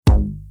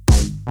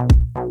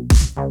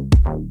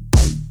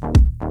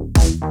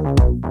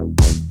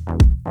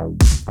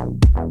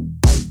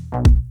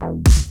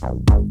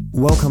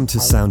Welcome to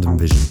Sound and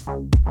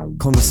Vision,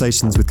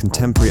 conversations with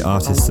contemporary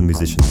artists and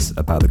musicians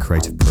about the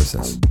creative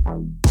process.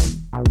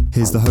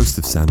 Here's the host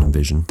of Sound and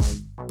Vision,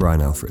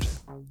 Brian Alfred.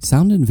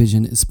 Sound and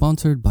Vision is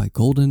sponsored by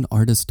Golden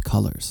Artist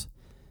Colors.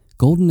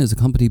 Golden is a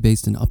company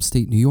based in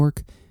upstate New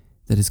York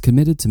that is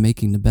committed to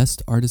making the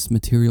best artist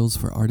materials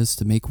for artists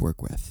to make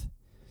work with.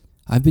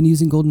 I've been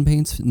using Golden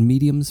paints and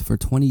mediums for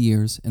 20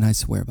 years, and I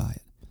swear by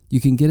it.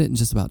 You can get it in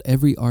just about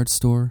every art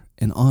store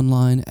and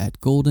online at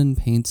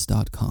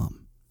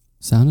goldenpaints.com.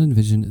 Sound and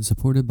Vision is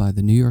supported by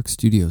the New York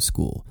Studio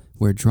School,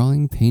 where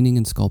drawing, painting,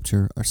 and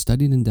sculpture are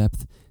studied in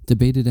depth,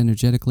 debated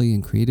energetically,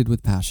 and created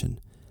with passion.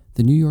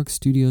 The New York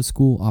Studio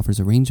School offers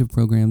a range of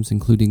programs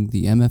including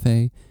the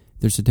MFA,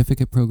 their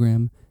certificate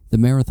program, the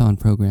marathon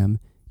program,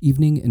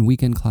 evening and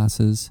weekend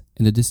classes,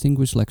 and a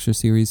distinguished lecture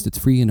series that's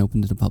free and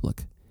open to the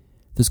public.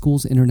 The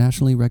school's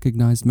internationally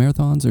recognized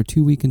marathons are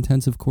 2-week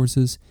intensive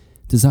courses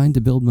designed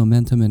to build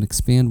momentum and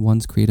expand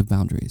one's creative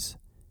boundaries.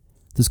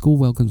 The school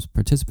welcomes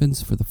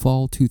participants for the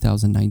fall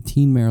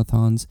 2019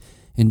 marathons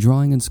in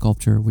drawing and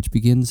sculpture, which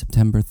begins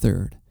September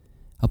 3rd.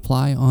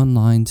 Apply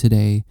online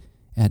today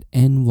at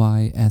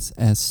nyss.org.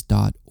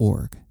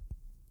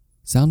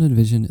 Sound and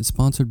Vision is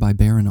sponsored by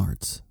Baron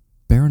Arts.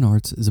 Baron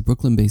Arts is a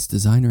Brooklyn-based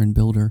designer and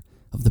builder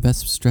of the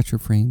best stretcher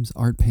frames,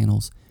 art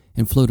panels,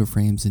 and floater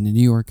frames in New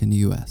York and the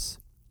U.S.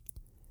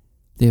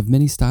 They have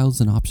many styles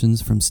and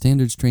options, from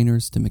standard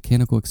strainers to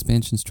mechanical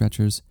expansion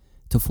stretchers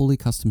to fully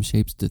custom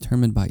shapes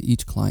determined by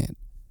each client.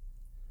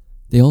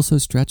 They also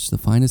stretch the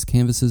finest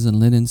canvases and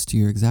linens to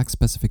your exact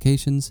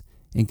specifications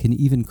and can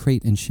even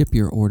crate and ship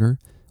your order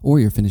or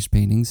your finished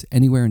paintings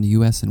anywhere in the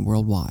U.S. and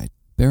worldwide.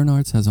 Baron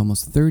Arts has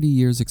almost 30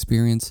 years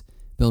experience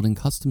building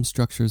custom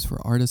structures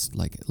for artists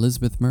like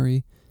Elizabeth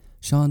Murray,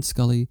 Sean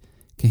Scully,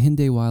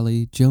 Kehinde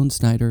Wiley, Joan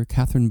Snyder,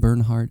 Catherine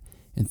Bernhardt,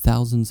 and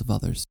thousands of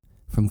others.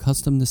 From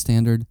custom to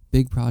standard,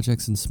 big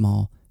projects and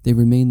small, they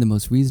remain the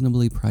most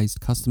reasonably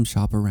priced custom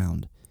shop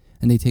around,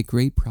 and they take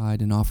great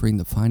pride in offering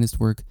the finest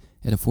work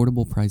at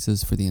affordable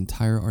prices for the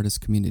entire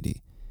artist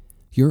community.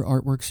 Your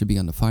artwork should be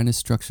on the finest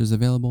structures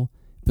available,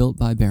 built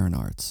by Baron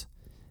Arts.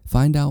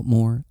 Find out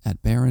more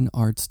at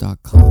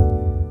baronarts.com.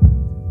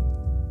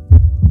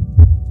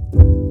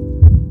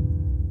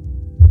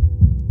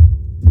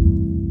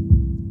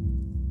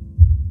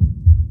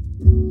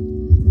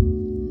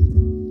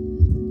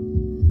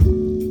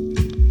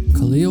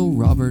 Kahlil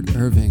Robert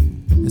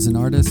Irving is an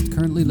artist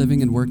currently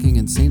living and working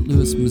in St.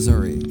 Louis,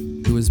 Missouri,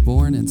 who was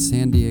born in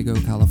San Diego,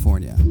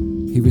 California.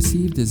 He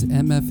received his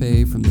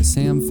MFA from the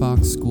Sam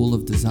Fox School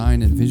of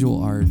Design and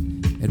Visual Art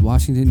at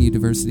Washington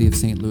University of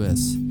St.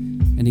 Louis,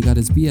 and he got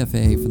his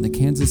BFA from the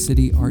Kansas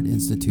City Art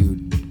Institute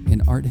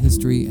in Art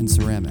History and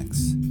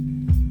Ceramics.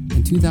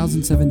 In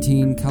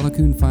 2017,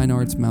 Callicoon Fine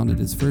Arts mounted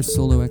his first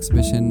solo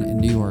exhibition in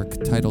New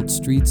York titled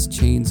Streets,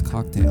 Chains,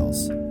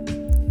 Cocktails.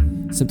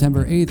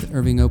 September 8th,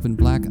 Irving opened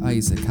Black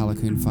Ice at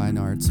Callicoon Fine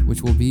Arts,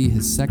 which will be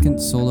his second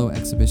solo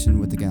exhibition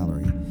with the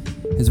gallery.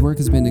 His work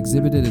has been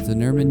exhibited at the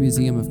Nerman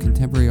Museum of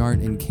Contemporary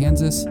Art in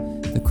Kansas,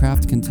 the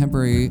Craft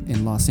Contemporary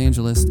in Los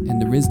Angeles,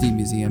 and the RISD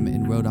Museum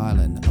in Rhode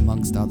Island,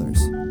 amongst others.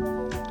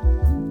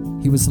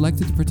 He was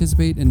selected to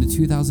participate in the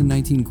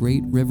 2019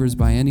 Great Rivers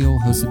Biennial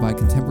hosted by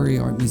Contemporary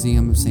Art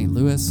Museum of St.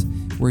 Louis,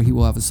 where he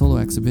will have a solo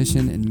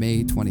exhibition in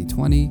May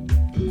 2020.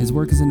 His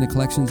work is in the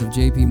collections of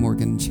J.P.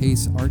 Morgan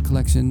Chase Art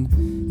Collection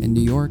in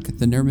New York,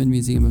 the Nerman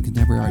Museum of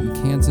Contemporary Art in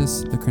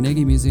Kansas, the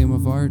Carnegie Museum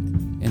of Art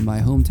in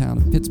my hometown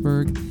of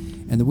Pittsburgh,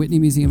 and the Whitney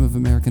Museum of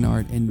American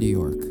Art in New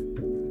York.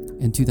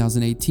 In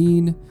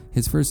 2018,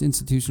 his first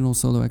institutional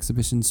solo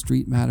exhibition,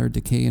 Street Matter,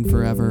 Decay and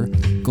Forever,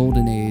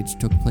 Golden Age,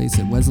 took place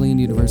at Wesleyan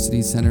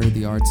University's Center of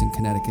the Arts in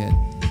Connecticut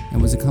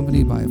and was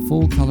accompanied by a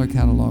full color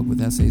catalog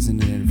with essays and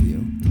an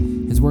interview.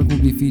 His work will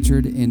be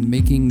featured in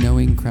Making,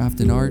 Knowing, Craft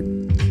and Art,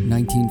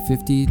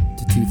 1950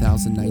 to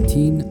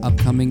 2019,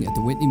 upcoming at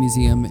the Whitney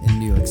Museum in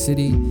New York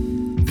City,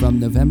 from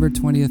November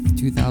 20th,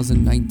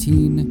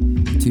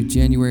 2019 to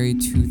January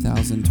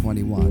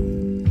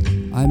 2021.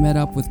 I met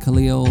up with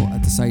Kahlil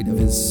at the site of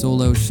his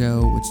solo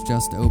show, which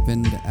just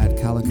opened at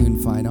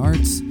Callicoon Fine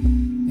Arts,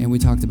 and we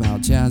talked about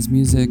jazz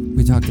music.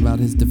 We talked about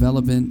his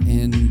development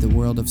in the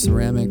world of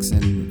ceramics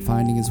and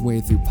finding his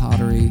way through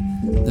pottery,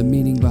 the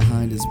meaning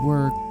behind his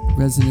work,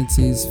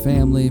 residencies,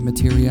 family,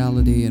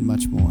 materiality, and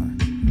much more.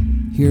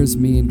 Here's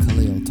me and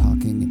Kahlil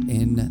talking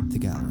in the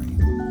gallery.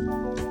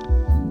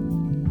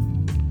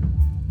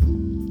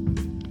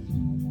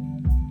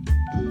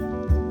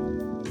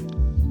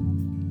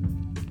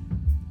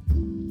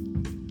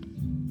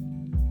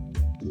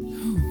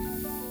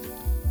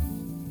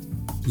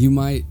 You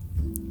might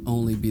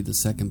only be the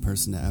second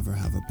person to ever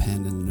have a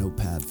pen and a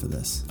notepad for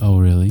this. Oh,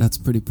 really? That's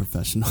pretty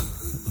professional.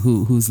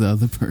 Who's the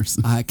other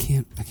person? I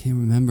can't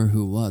remember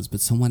who it was, but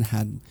someone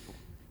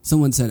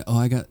said,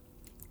 "Oh,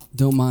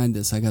 don't mind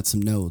this. I got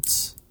some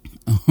notes."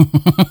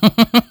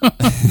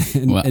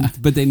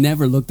 But they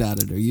never looked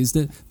at it or used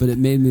it. But it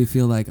made me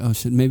feel like, oh,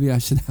 maybe I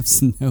should have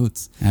some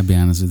notes. I'll be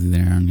honest with you,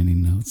 there aren't any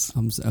notes.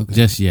 Okay.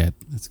 Just yet.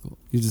 That's cool.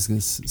 You're just going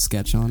to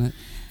sketch on it?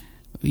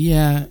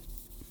 Yeah.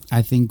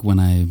 I think when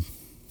I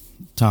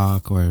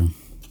talk or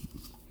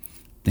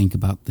think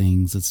about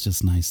things, it's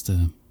just nice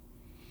to,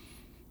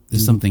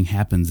 if something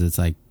happens, it's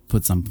like,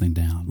 put something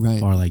down.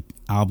 Right. Or like,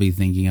 I'll be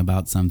thinking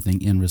about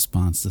something in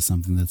response to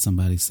something that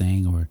somebody's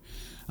saying, or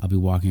I'll be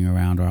walking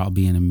around, or I'll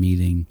be in a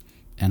meeting,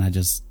 and I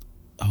just,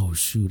 oh,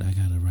 shoot, I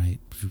got to write.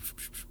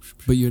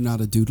 But you're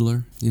not a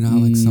doodler? You know how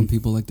like some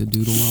people like to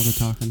doodle while they're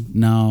talking?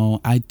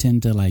 No, I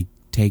tend to like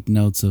take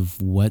notes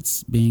of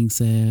what's being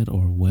said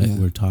or what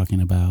we're talking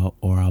about,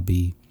 or I'll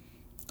be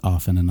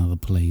off in another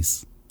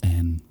place.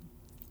 And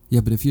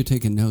yeah, but if you're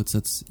taking notes,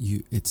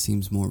 it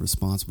seems more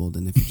responsible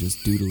than if you're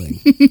just doodling.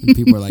 And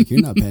people are like,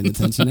 you're not paying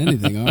attention to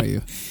anything, are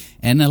you?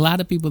 And a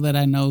lot of people that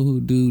I know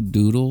who do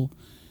doodle,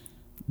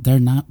 they're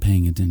not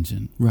paying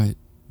attention. Right.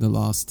 They're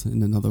lost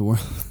in another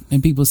world.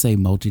 And people say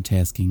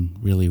multitasking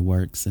really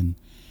works, and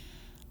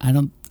I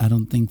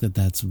don't think that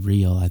that's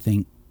real. I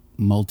think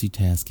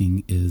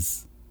multitasking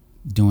is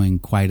doing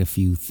quite a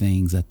few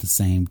things at the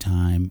same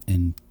time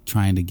and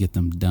trying to get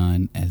them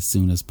done as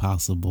soon as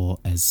possible,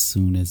 as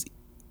soon as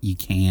you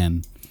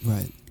can,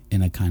 right,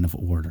 in a kind of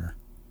order,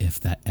 if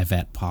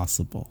that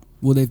possible.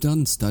 Well, they've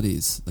done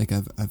studies. Like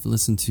I've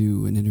listened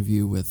to an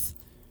interview with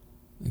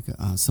like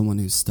someone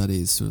who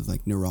studies sort of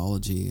like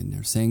neurology, and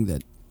they're saying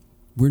that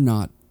we're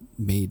not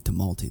made to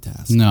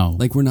multitask. No,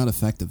 like we're not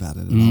effective at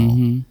it at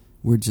all.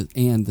 We're just,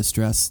 and the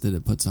stress that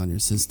it puts on your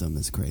system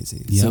is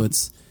crazy. Yep.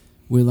 So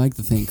we like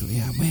to think,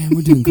 yeah, man,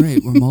 we're doing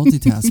great. We're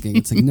multitasking.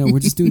 It's like, no,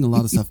 we're just doing a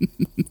lot of stuff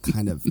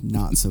kind of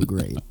not so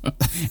great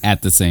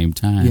at the same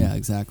time. Yeah,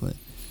 exactly.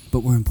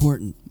 But we're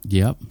important.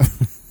 Yep.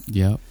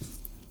 Yep.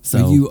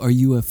 So are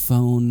you a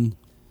phone?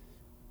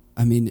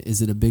 I mean,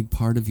 is it a big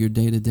part of your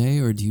day to day,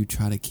 or do you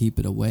try to keep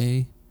it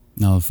away?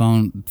 No,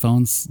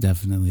 phone's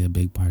definitely a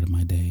big part of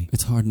my day.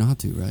 It's hard not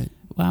to, right?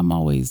 Well, I'm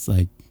always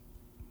like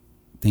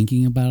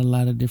thinking about a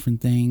lot of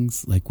different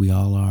things, like we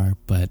all are,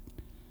 but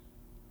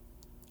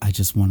I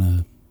just want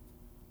to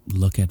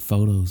look at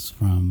photos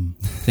from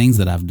things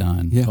that I've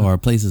done or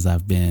places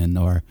I've been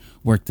or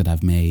work that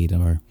I've made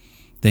or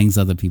things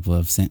other people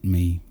have sent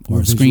me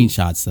or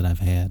screenshots that I've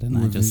had. And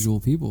we're visual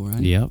people,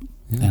 right? Yep.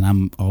 Yeah. And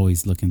I'm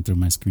always looking through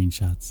my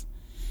screenshots,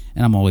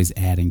 and I'm always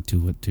adding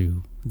to it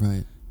too.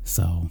 Right.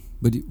 So.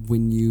 But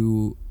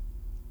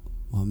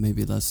well,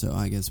 maybe less so.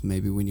 I guess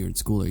maybe when you were in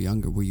school or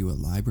younger, were you a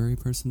library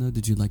person though?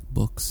 Did you like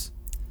books?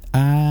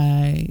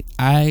 I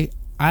like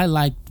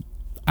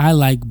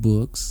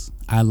books.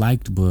 I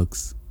liked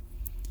books.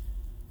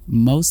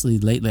 Mostly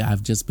lately,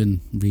 I've just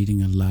been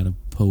reading a lot of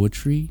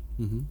poetry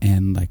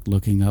and like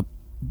looking up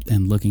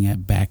and looking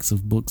at backs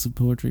of books of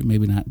poetry.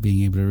 Maybe not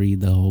being able to read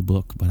the whole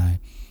book, but I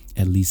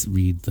at least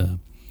read the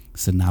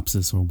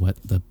synopsis or what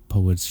the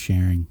poet's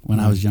sharing. When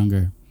I was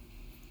younger,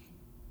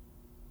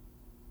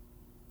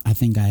 I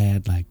think I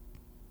had like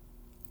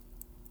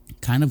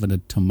kind of a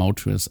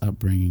tumultuous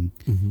upbringing,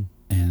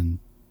 and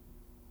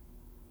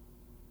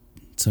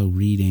so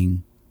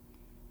reading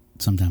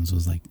sometimes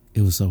was like,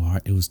 it was so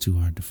hard, it was too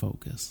hard to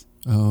focus.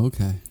 Oh,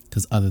 okay.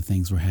 Because other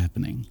things were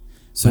happening.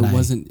 So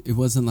it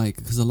wasn't like,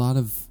 because a lot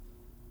of,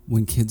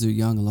 when kids are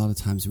young, a lot of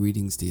times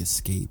reading's the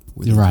escape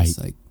where they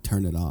just like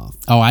turn it off.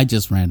 Oh, I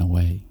just ran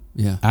away.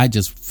 Yeah. I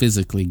just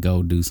physically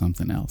go do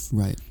something else.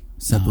 Right.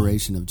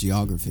 Separation of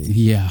geography.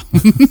 Yeah.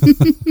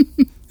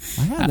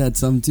 I had that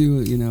some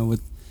too, you know,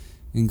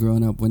 in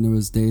growing up, when there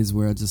was days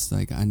where I just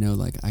like, I know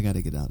like I got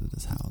to get out of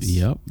this house.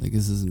 Yep. Like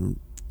this isn't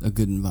a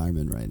good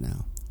environment right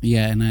now.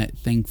 Yeah. And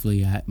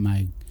thankfully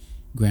my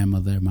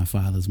grandmother, my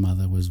father's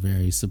mother, was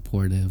very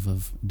supportive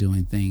of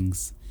doing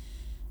things.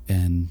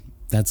 And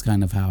that's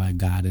kind of how I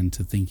got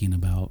into thinking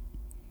about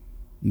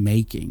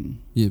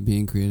making. Yeah,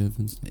 being creative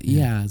and stuff.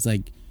 Yeah, it's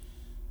like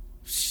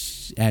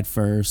at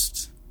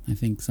first, I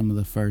think some of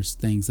the first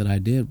things that I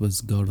did was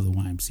go to the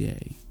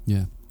YMCA.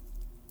 Yeah.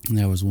 And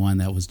there was one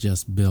that was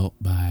just built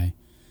by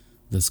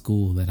the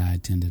school that I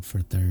attended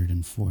for third,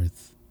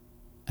 fourth,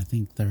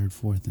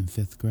 and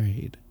fifth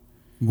grade.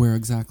 Where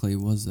exactly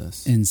was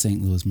this? In St.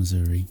 Louis,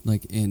 Missouri.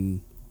 Like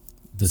in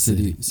the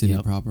city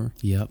yep. proper?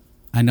 Yep.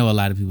 I know a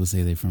lot of people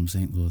say they're from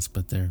St. Louis,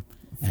 but they're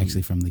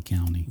actually from the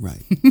county.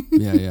 Right.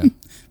 Yeah.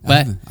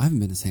 But I haven't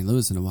been to St.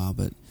 Louis in a while,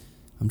 but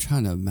I'm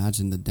trying to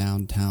imagine the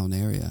downtown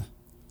area.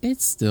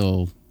 It's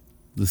still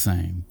the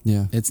same.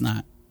 Yeah. It's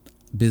not.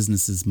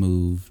 Businesses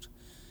moved.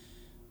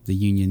 The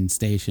Union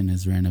Station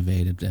is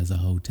renovated as a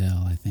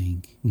hotel, I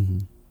think.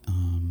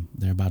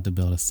 They're about to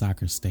build a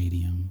soccer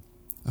stadium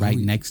right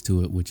next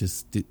to it, which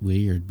is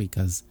weird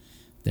because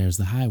there's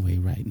the highway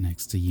right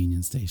next to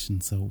Union Station.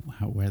 So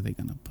where are they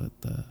going to put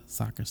the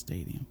soccer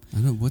stadium? I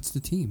don't know. What's the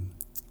team?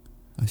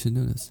 I should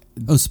know this.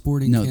 Oh,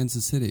 Sporting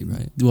Kansas City,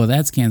 right? Well,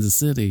 that's Kansas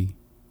City.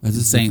 St.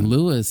 Different?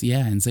 Louis,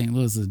 yeah. In St.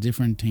 Louis, is a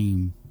different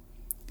team.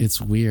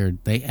 It's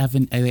weird. They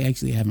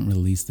actually haven't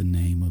released the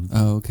name of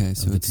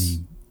so the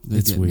team.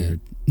 It's weird.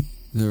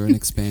 They're an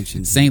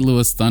expansion. St.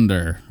 Louis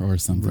Thunder or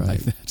something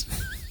like that.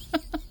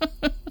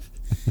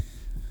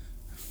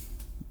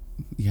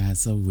 Yeah,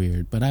 it's so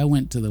weird. But I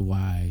went to the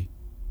Y.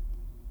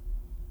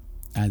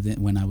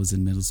 When I was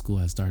in middle school,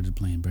 I started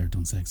playing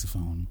baritone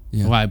saxophone.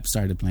 Yeah. Well, I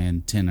started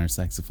playing tenor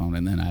saxophone,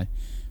 and then I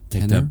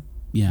picked Tenor? up.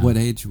 Yeah. What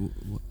age?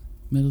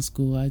 Middle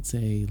school, I'd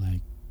say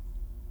like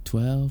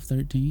 12,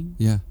 13.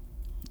 Yeah.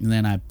 And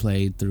then I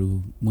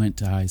went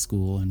to high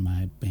school, and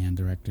my band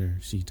director,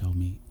 she told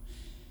me,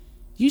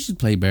 you should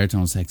play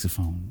baritone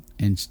saxophone.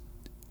 And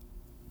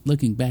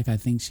looking back, I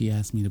think she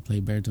asked me to play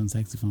baritone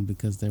saxophone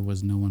because there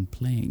was no one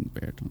playing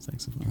baritone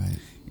saxophone. Right.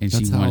 And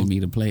she wanted me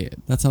to play it.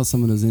 That's how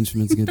some of those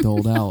instruments get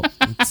doled out.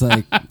 It's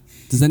like,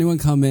 does anyone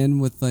come in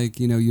with like,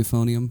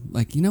 euphonium?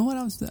 Like, you know what?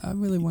 I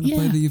really want to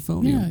play the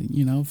euphonium.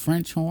 Yeah,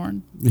 French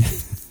horn.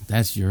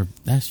 That's your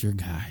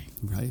guy.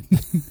 Right.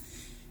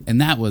 And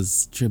that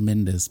was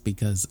tremendous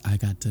because I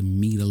got to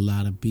meet a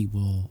lot of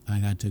people. I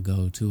got to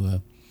go to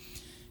a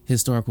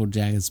historical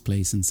jazz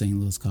place in St.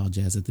 Louis called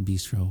Jazz at the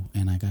Bistro,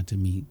 and I got to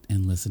meet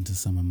and listen to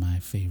some of my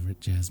favorite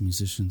jazz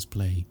musicians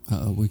play.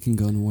 We can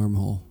go in the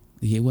wormhole.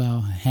 Yeah,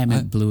 well,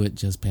 Hammett Blewett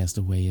just passed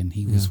away, and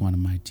he was one of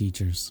my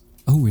teachers.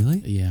 Oh, really?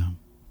 Yeah.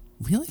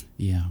 Really?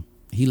 Yeah.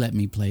 He let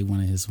me play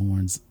one of his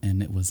horns,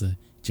 and it was a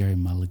Jerry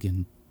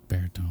Mulligan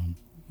baritone.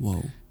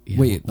 Whoa. Yeah,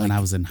 Wait, when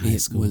I was in high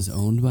school. It was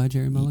owned by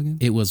Jerry Mulligan?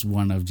 It was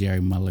one of Jerry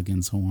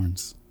Mulligan's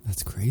horns.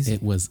 That's crazy.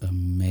 It was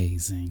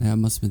amazing. That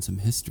must have been some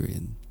history.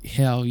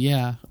 Hell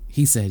yeah.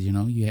 He said, you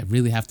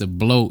really have to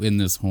blow in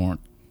this horn.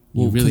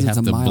 You really have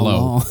to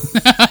blow.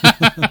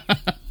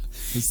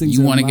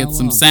 You want to get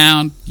some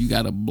sound, you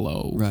got to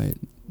blow. Right.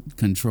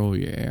 Control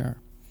your air.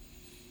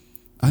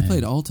 I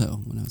played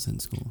alto when I was in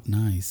school.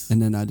 Nice.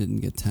 And then I didn't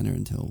get tenor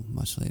until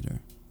much later.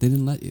 They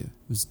didn't let you.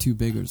 It was too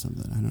big or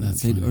something. I don't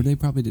know. Or they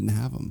probably didn't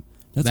have them.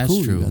 That's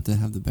cool. True. You got to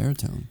have the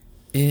baritone.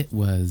 It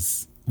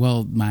was,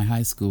 my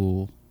high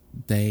school,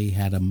 they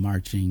had a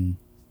marching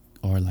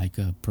or like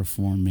a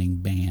performing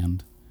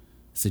band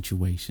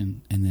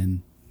situation. And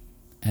then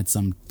at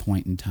some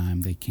point in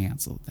time, they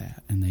canceled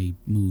that and they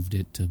moved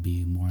it to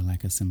be more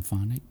like a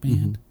symphonic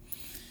band.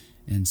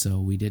 Mm-hmm. And so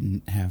we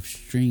didn't have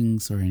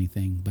strings or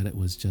anything, but it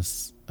was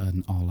just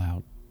an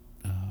all-out,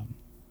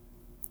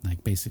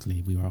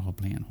 basically we were all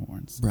playing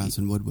horns. Brass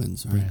and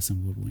woodwinds, right? Brass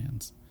and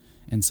woodwinds.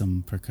 And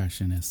some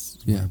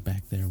percussionists were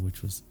back there,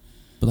 which was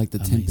But like the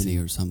amazing.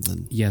 timpani or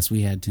something. Yes,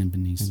 we had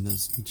timpanis. And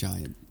those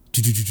giant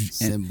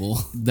cymbal.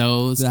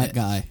 Those. That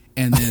guy.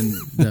 And then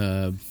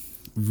the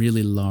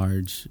really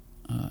large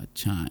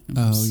chimes.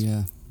 Oh,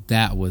 yeah.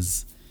 That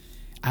was,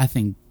 I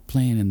think,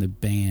 playing in the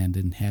band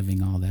and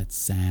having all that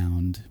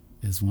sound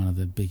is one of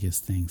the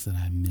biggest things that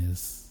I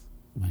miss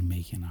when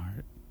making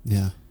art.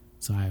 Yeah.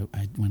 So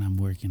I when I'm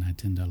working, I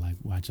tend to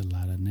watch a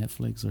lot of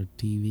Netflix or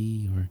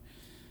TV or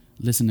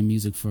listen to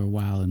music for a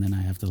while, and then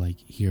I have to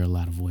hear a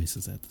lot of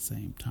voices at the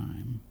same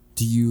time.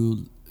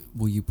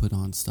 Will you put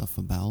on stuff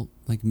about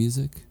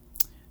music?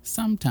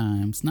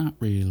 Sometimes, not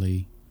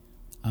really.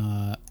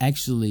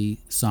 Actually,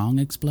 Song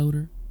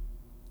Exploder.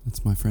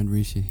 That's my friend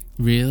Rishi.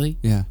 Really?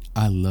 Yeah.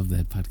 I love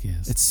that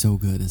podcast. It's so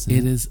good, isn't it?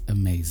 It is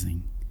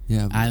amazing.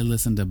 Yeah. I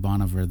listened to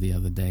Boniver the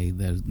other day,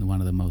 one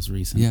of the most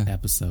recent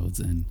episodes,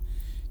 and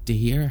to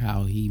hear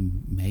how he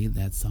made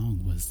that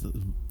song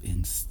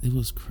it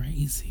was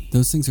crazy.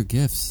 Those things are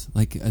gifts,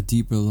 like a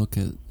deeper look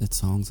at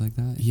songs like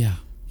that. Yeah.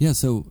 Yeah,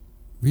 so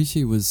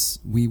Rishi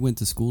we went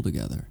to school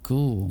together.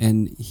 Cool.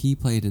 And he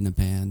played in a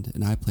band,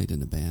 and I played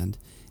in a band,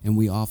 and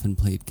we often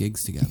played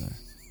gigs together.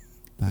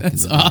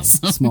 That's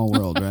awesome. Small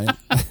world, right?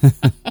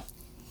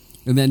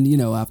 And then,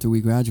 after we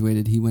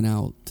graduated, he went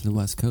out to the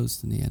West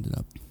Coast, and he ended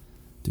up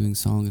doing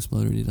Song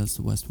Exploder, and he does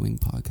the West Wing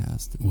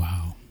podcast.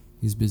 Wow.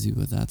 He's busy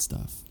with that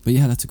stuff. But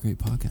yeah, that's a great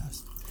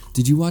podcast.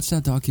 Did you watch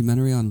that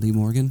documentary on Lee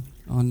Morgan?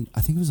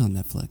 I think it was on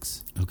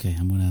Netflix. Okay,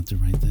 I'm going to have to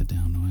write that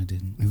down. No, I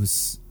didn't.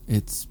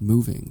 It's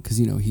moving, because,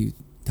 he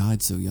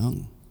died so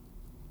young.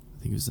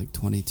 I think he was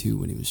 22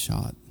 when he was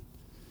shot.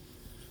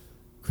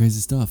 Crazy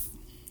stuff.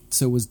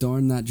 So was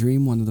Darn That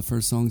Dream one of the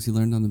first songs you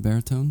learned on the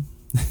baritone?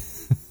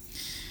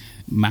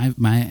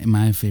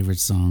 My favorite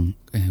song,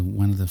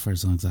 one of the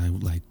first songs I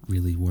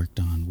really worked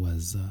on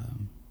was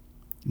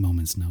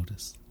Moment's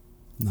Notice.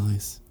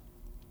 Nice.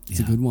 It's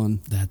a good one.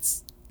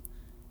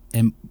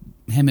 And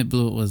Hammett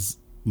Blewett was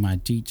my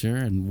teacher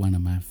and one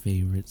of my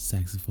favorite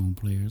saxophone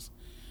players.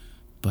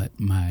 But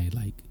my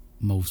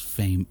most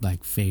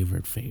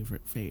favorite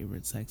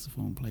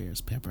saxophone player is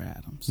Pepper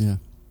Adams. Yeah.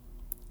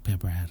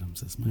 Pepper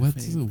Adams is my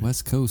favorite.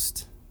 West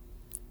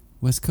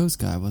Coast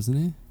guy, wasn't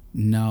he?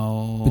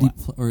 No.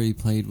 But he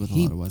played with a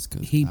lot of West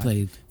Coast He guys.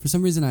 played. For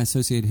some reason, I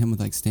associated him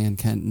with Stan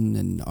Kenton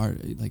and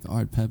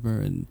Art Pepper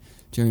and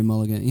Jerry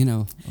Mulligan. A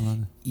lot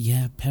of.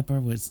 Yeah,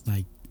 Pepper was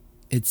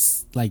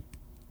it's I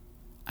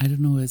don't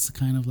know. It's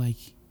kind of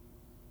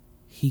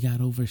he got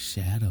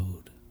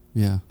overshadowed.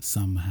 Yeah.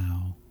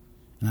 Somehow,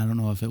 and I don't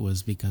know if it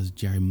was because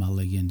Jerry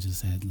Mulligan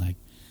just had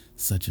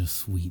such a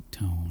sweet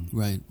tone,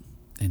 right?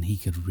 And he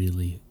could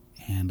really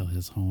handle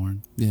his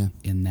horn, yeah,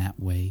 in that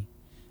way.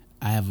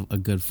 I have a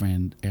good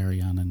friend,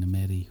 Ariana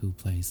Nemeti, who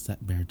plays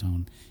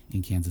baritone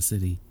in Kansas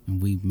City,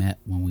 and we met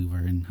when we were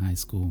in high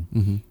school.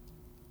 Mm-hmm.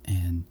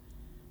 And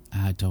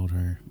I told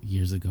her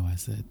years ago, I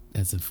said,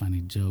 that's a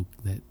funny joke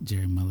that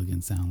Jerry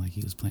Mulligan sounded like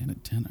he was playing a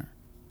tenor.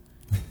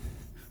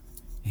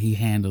 He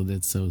handled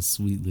it so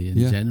sweetly and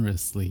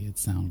generously, it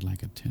sounded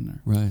like a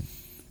tenor. Right.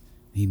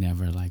 He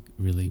never like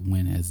really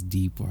went as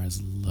deep or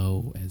as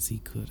low as he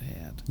could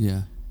have.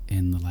 Yeah.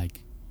 In the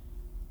like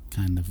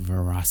kind of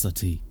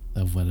veracity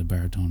of what a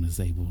baritone is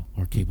able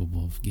or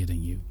capable of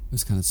getting you. It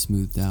was kind of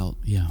smoothed out.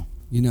 Yeah.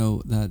 You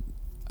know, that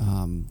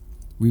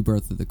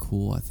Rebirth of the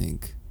Cool, I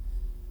think.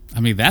 I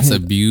mean, that's a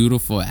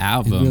beautiful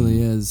album. It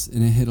really is.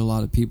 And it hit a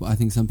lot of people. I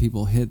think some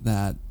people hit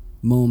that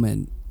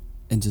moment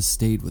and just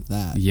stayed with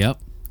that. Yep.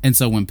 And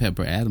so when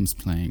Pepper Adams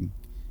playing,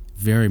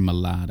 very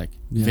melodic,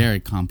 very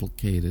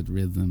complicated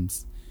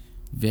rhythms,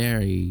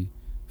 very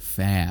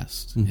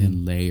fast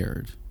and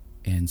layered,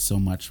 and so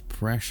much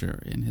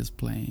pressure in his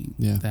playing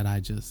that I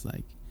just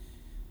like.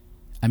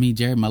 I mean,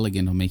 Jerry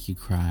Mulligan will make you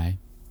cry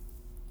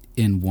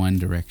in one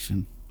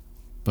direction,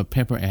 but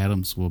Pepper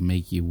Adams will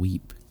make you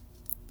weep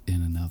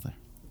in another.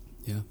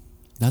 Yeah.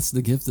 That's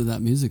the gift of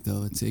that music,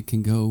 though. It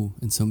can go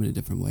in so many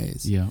different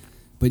ways. Yeah.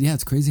 But yeah,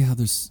 it's crazy how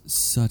there's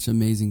such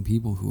amazing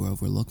people who are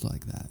overlooked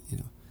like that, you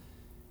know.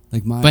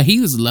 But he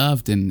was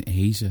loved in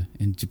Asia,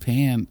 in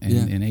Japan,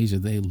 and in Asia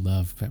they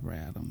loved Pepper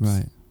Adams,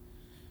 right?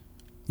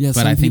 Yeah,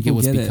 but I think it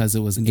was because it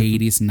was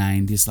 80s,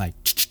 90s, like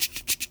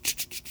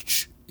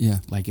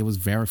like it was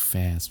very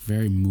fast,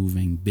 very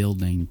moving,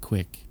 building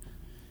quick,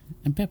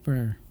 and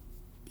Pepper,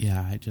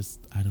 I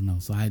don't know.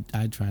 So I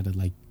try to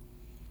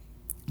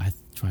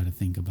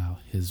think about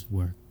his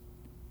work,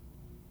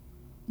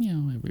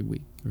 every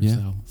week or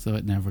so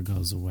it never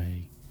goes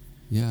away.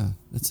 Yeah,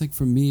 it's like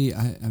for me,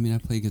 I mean, I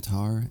play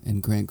guitar,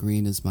 and Grant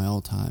Green is my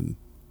all-time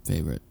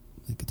favorite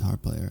guitar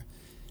player.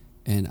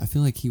 And I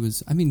feel like he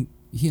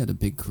had a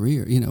big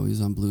career. You know, he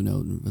was on Blue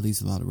Note and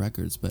released a lot of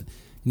records. But,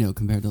 you know,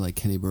 compared to like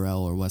Kenny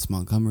Burrell or Wes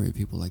Montgomery,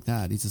 people like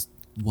that, he just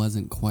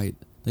wasn't quite...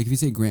 Like if you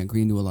say Grant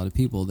Green to a lot of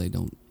people, they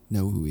don't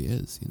know who he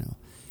is, you know.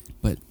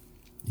 But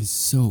he's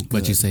so good.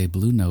 But you say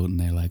Blue Note, and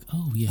they're like,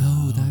 oh, yeah.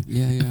 Oh, that,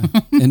 yeah.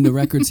 And the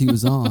records he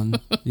was on,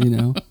 you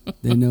know,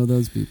 they know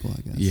those people,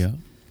 I guess. Yeah.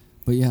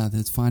 But yeah,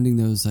 that's finding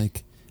those,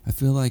 like, I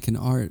feel like in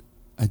art,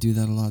 I do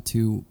that a lot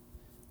too.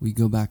 We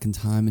go back in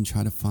time and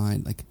try to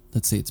find, like,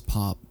 let's say it's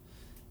pop,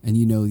 and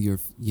your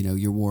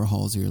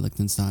Warhols or your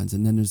Lichtensteins,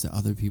 and then there's the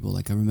other people.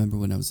 Like, I remember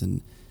when I was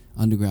in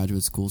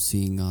undergraduate school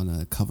seeing on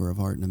a cover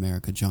of Art in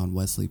America John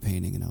Wesley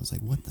painting, and I was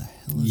like, what the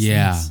hell is this?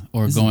 Yeah,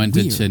 or this going to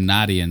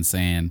Chinati and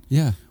saying,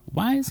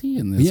 why is he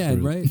in this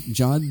group? Right.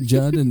 John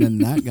Judd and then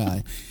that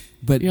guy.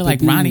 But you're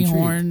like Ronnie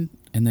Horn,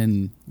 and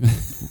then,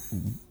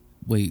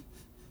 wait.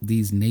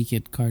 These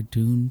naked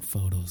cartoon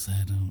photos,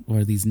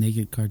 or these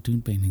naked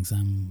cartoon paintings,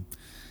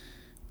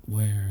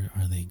 where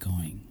are they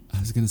going? I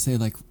was going to say,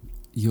 like,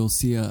 you'll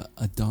see a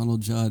Donald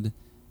Judd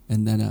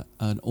and then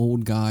an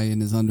old guy in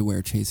his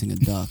underwear chasing a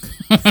duck.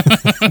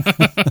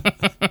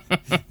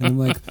 And I'm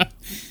like,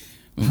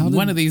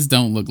 one of these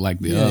don't look like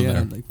the other.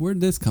 Yeah, like, where'd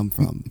this come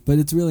from? But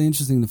it's really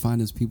interesting to find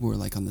those people who are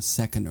like on the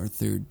second or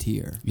third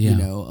tier, you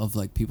know, of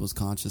like people's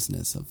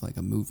consciousness of like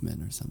a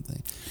movement or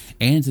something.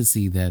 And to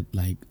see that,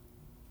 like,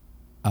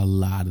 a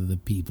lot of the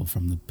people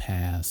from the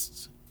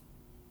past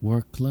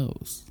were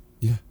close.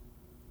 Yeah.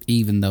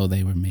 Even though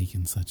they were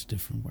making such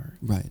different work.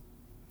 Right.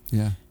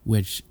 Yeah.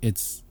 Which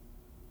it's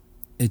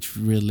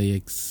really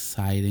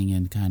exciting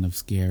and kind of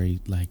scary,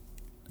 like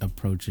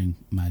approaching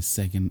my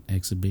second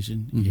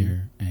exhibition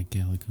here at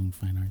Kahlil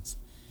Fine Arts.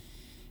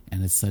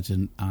 And it's such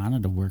an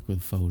honor to work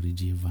with Fodi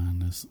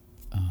Giovannis.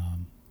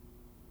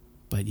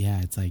 But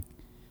yeah, it's like,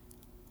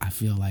 I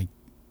feel like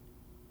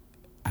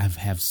I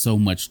have so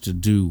much to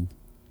do,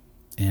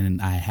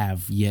 and I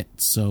have yet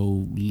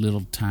so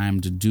little time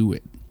to do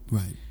it.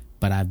 Right.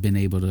 But I've been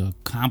able to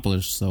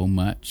accomplish so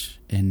much,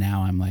 and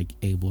now I'm like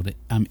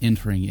I'm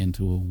entering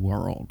into a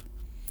world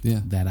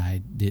that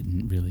I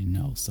didn't really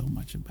know so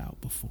much about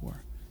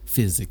before,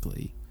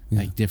 physically.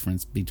 Like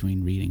difference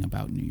between reading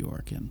about New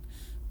York and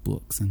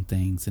books and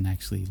things, and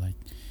actually like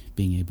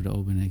being able to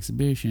open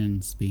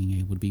exhibitions, being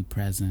able to be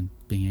present,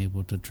 being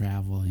able to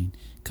travel and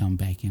come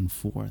back and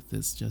forth.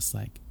 It's just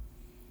like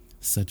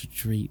such a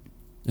treat.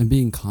 And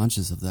being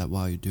conscious of that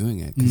while you're doing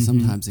it, because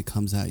sometimes it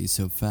comes at you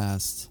so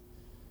fast,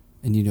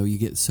 and you know you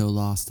get so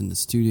lost in the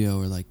studio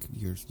or like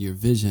your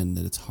vision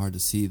that it's hard to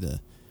see the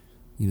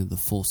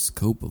full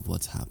scope of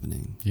what's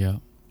happening. Yeah,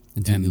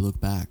 until you look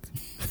back.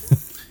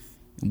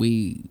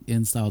 We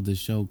installed the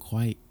show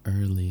quite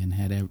early and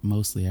had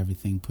mostly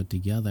everything put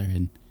together,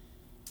 and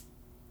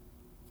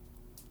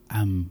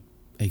I'm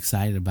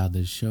excited about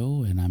this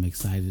show, and I'm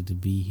excited to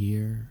be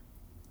here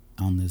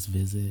on this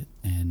visit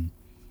and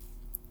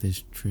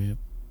this trip.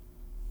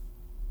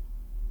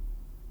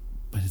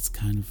 But it's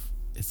kind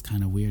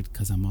of weird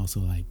because I'm also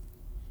like,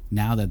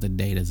 now that the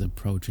date is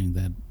approaching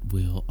that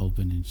we'll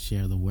open and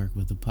share the work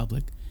with the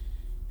public,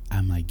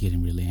 I'm like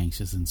getting really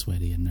anxious and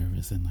sweaty and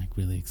nervous and like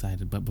really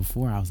excited. But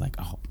before I was like,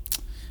 oh,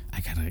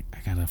 I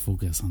gotta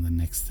focus on the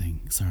next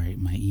thing. Sorry,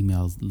 my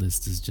email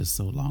list is just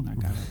so long. I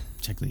gotta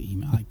check the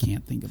email. I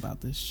can't think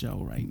about this show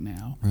right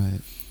now.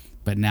 Right.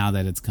 But now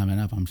that it's coming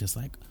up, I'm just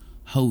like,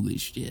 holy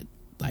shit.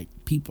 Like,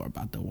 people are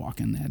about to walk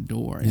in that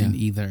door and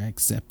either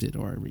accept it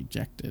or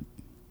reject it.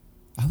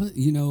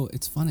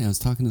 It's funny. I was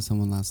talking to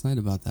someone last night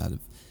about that,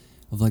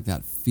 of like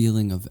that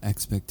feeling of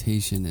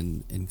expectation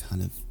and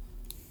kind of,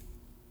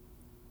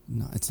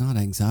 no, it's not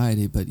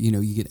anxiety, but,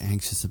 you get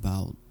anxious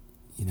about,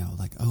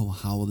 like, oh,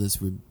 how will this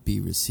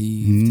be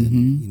received?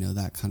 Mm-hmm. And,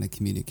 that kind of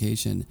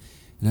communication.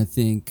 And I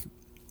think,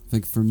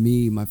 like, for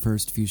me, my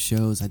first few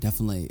shows,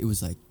 it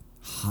was like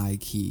high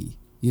key.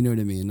 You know what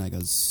I mean? Like, I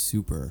was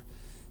super,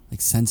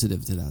 like,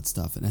 sensitive to that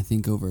stuff. And I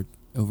think over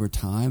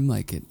time,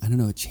 like, I don't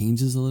know, it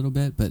changes a little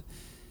bit, but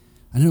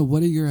I don't know,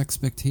 what are your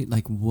expectations?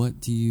 Like,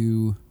 what do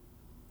you,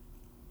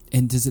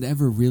 and does it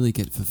ever really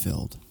get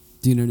fulfilled?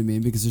 Do you know what I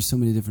mean? Because there's so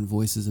many different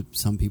voices.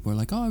 Some people are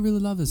like, oh, I really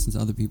love this. And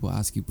other people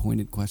ask you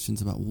pointed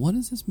questions about, what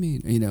does this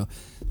mean?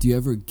 Do you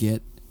ever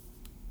get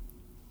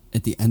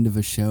at the end of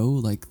a show,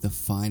 like the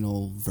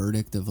final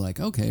verdict of like,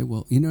 okay,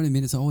 well, you know what I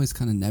mean? It's always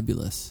kind of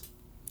nebulous.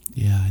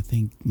 Yeah, I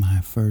think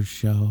my first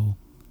show,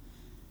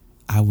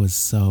 I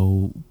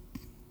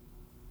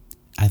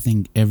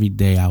think every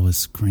day I was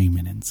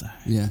screaming inside.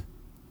 Yeah.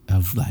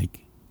 Of like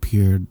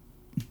pure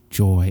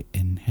joy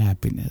and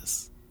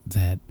happiness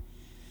that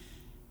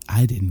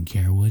I didn't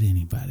care what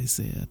anybody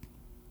said.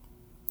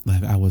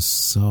 Like, I was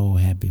so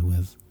happy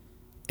with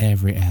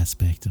every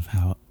aspect of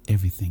how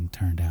everything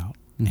turned out.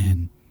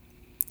 Mm-hmm.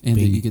 And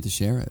that you get to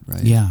share it,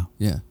 right? Yeah.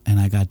 Yeah. And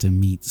I got to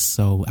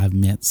I've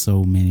met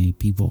so many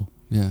people.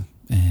 Yeah.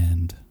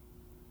 And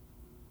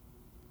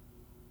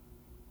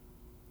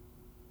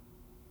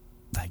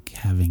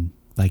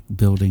like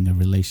building a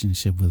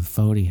relationship with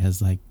Fody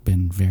has like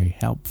been very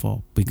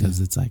helpful,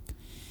 because it's like,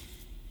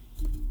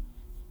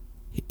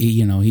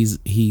 he's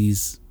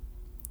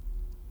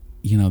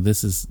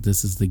this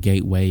is the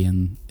gateway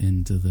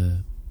into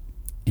the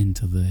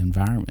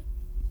environment.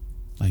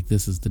 Like,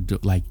 this is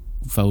like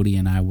Fody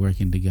and I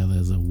working together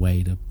as a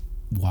way to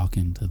walk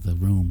into the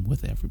room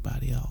with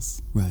everybody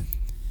else. Right.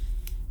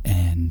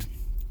 And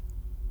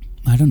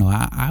I don't know,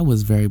 I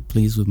was very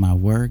pleased with my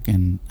work,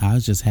 and I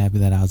was just happy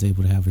that I was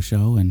able to have a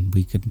show and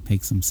we could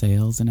make some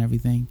sales and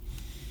everything.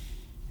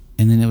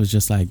 And then it was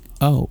just like,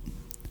 oh,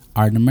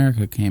 Art in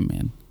America came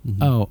in.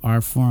 Mm-hmm. Oh,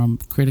 our forum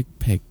critic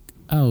pick.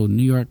 Oh,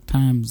 New York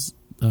Times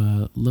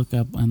look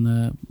up on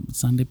the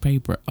Sunday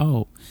paper.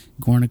 Oh,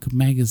 Guernica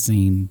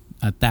magazine,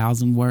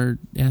 1,000-word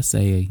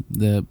essay.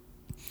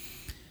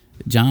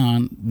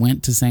 John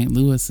went to St.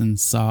 Louis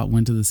and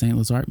went to the St.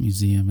 Louis Art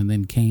Museum, and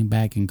then came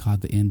back and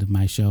caught the end of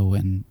my show.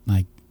 And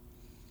like,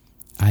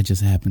 I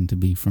just happened to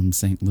be from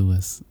St.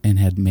 Louis and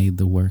had made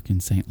the work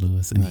in St.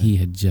 Louis, and he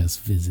had just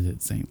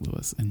visited St.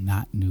 Louis and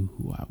not knew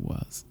who I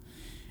was.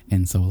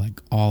 And so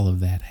like all of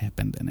that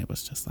happened, and it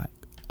was just like,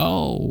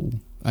 oh,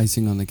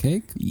 icing on the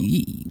cake.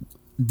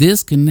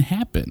 This can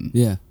happen.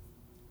 Yeah.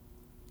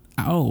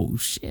 Oh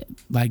shit!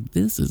 Like,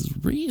 this is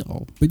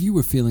real. But you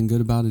were feeling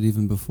good about it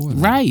even before that.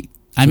 Right.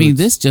 I mean,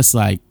 this just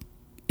like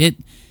it.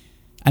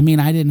 I mean,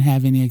 I didn't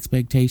have any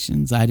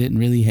expectations. I didn't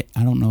really.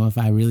 I don't know if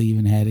I really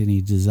even had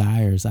any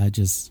desires. I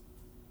was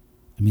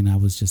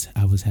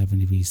having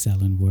to be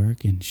selling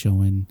work and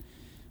showing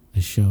a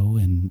show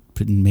and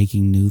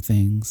making new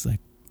things. Like,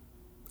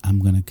 I'm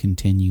going to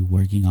continue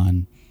working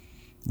on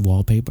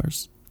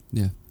wallpapers.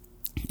 Yeah.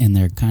 And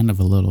they're kind of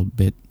a little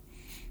bit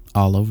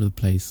all over the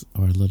place,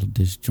 or a little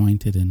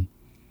disjointed in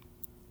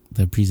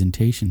the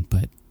presentation.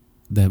 But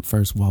the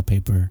first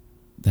wallpaper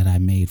that I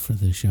made for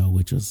the show,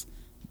 which was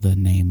the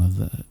name of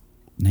the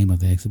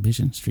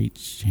exhibition, Street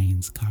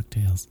Chains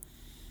Cocktails.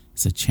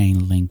 It's a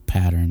chain link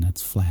pattern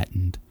that's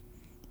flattened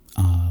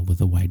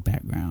with a white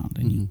background,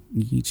 and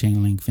you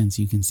chain link fence,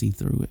 you can see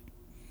through it.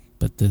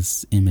 But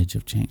this image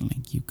of chain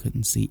link, you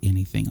couldn't see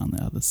anything on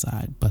the other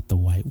side but the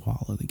white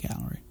wall of the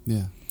gallery.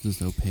 Yeah,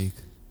 just opaque.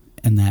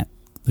 And that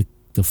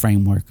the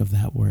framework of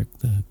that work,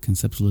 the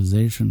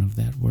conceptualization of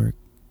that work,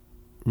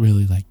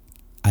 really, like,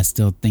 I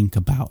still think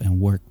about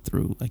and work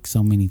through, like,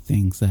 so many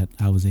things that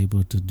I was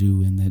able to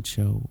do in that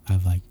show.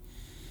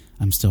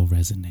 I'm still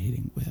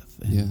resonating with.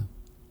 And yeah.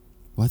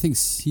 Well, I think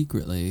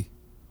secretly,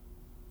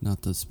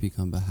 not to speak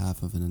on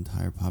behalf of an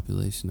entire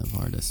population of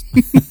artists,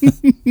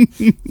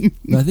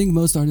 but I think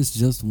most artists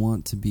just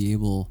want to be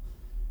able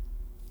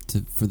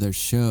to, for their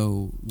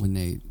show, when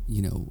they,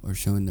 are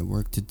showing their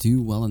work, to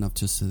do well enough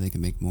just so they can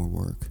make more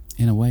work.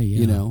 In a way,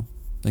 yeah.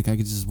 Like, I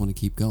could just want to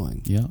keep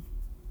going. Yeah.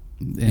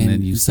 And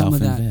then you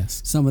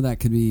self-invest. Some of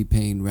that could be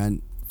paying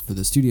rent for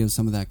the studio.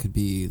 Some of that could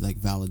be like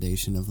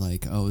validation of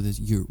like, oh,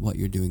 what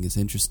you're doing is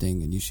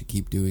interesting and you should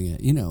keep doing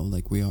it.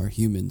 Like, we are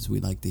humans. We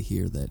like to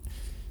hear that,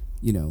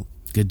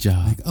 good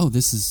job. Like, oh,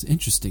 this is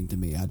interesting to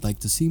me. I'd like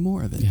to see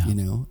more of it, yeah.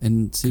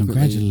 And secretly,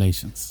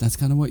 congratulations. That's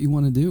kind of what you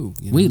want to do.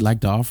 We'd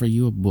like to offer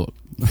you a book.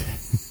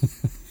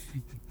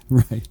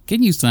 Right.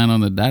 Can you sign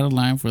on the dotted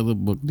line for the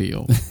book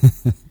deal?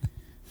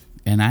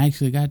 And I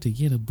actually got to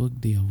get a book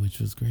deal, which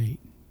was great.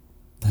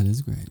 That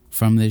is great.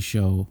 From this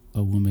show,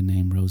 a woman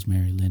named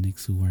Rosemary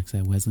Lennox, who works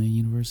at Wesleyan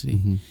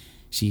University,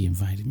 she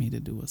invited me to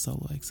do a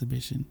solo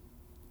exhibition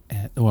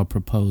or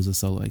propose a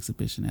solo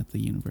exhibition at the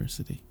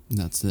university. And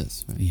that's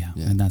this, right? Yeah,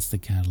 and that's the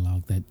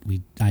catalog that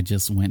I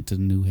just went to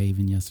New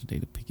Haven yesterday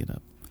to pick it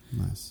up.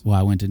 Nice. Well,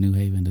 I went to New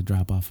Haven to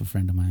drop off a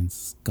friend of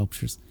mine's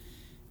sculptures,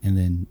 and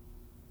then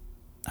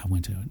I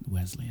went to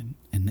Wesleyan,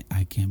 and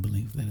I can't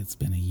believe that it's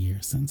been a year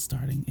since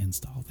starting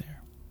install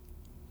there.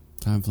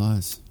 Time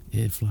flies.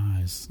 It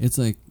flies. It's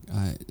like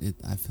I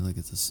feel like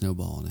it's a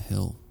snowball on a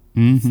hill.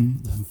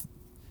 Mm-hmm.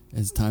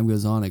 As time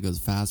goes on, it goes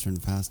faster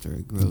and faster.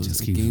 It grows. It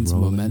just it keeps gains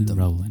rolling, momentum.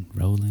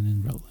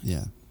 rolling.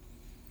 Yeah.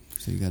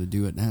 So you got to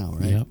do it now,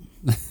 right? Yep.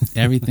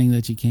 Everything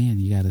that you can,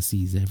 you got to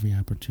seize every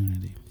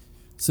opportunity.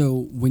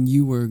 So when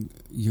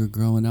you're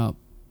growing up,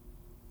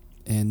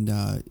 and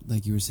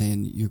like you were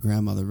saying, your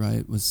grandmother,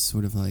 right, was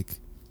sort of like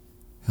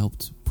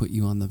helped put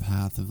you on the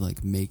path of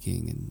like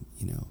making and,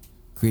 you know,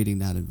 creating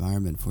that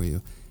environment for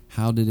you.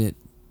 How did it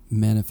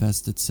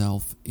manifest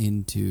itself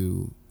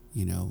into,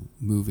 you know,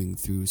 moving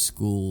through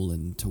school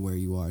and to where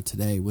you are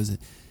today? Was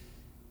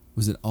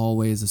it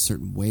always a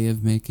certain way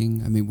of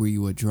making? I mean, were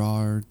you a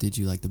drawer? Did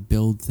you like to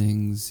build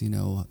things? You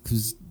know,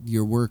 because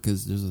your work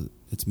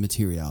it's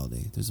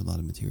materiality. There's a lot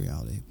of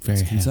materiality. Very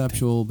it's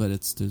conceptual, but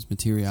there's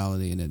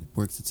materiality, and it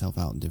works itself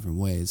out in different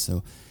ways.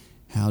 So,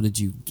 how did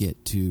you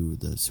get to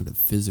the sort of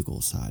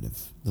physical side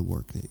of the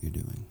work that you're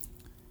doing?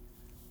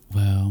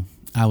 Well,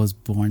 I was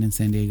born in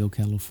San Diego,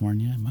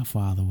 California. My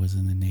father was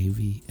in the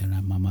Navy,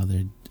 and my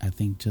mother, I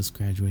think, just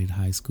graduated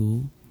high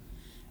school.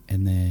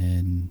 And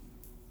then,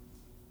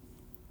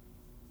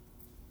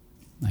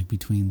 like,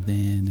 between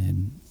then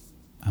and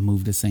I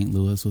moved to St.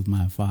 Louis with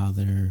my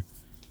father,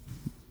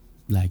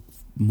 like,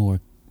 more,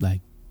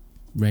 like,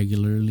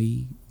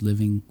 regularly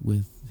living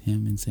with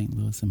him in St.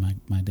 Louis and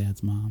my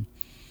dad's mom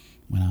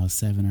when I was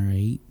 7 or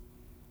 8.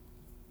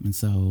 And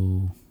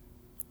so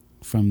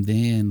from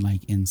then,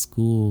 like in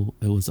school,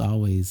 it was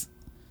always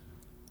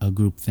a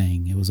group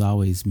thing. It was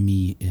always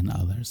me and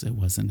others. It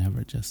wasn't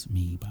ever just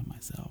me by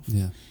myself.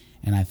 Yeah.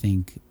 And I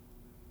think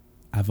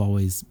I've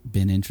always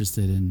been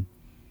interested in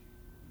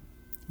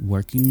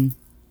working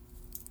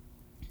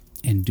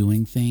and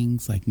doing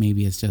things. Like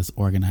maybe it's just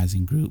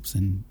organizing groups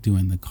and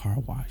doing the car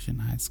wash in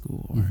high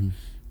school, or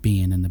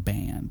being in the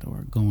band,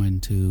 or going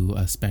to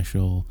a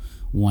special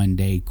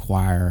one-day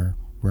choir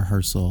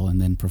rehearsal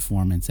and then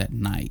performance at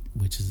night,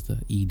 which is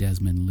the E.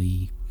 Desmond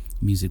Lee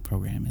music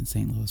program in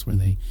St. Louis, where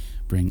they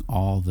bring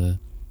all the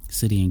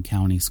city and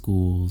county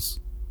schools,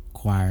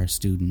 choir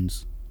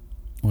students,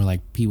 or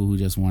like people who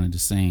just wanted to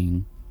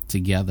sing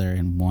together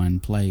in one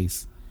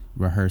place,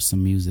 rehearse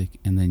some music,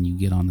 and then you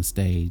get on the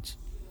stage,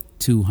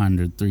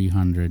 200,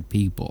 300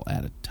 people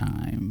at a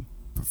time.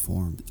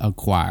 Performed. A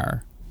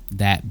choir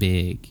that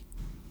big,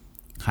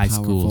 high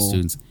Powerful. School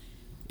students.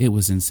 It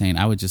was insane.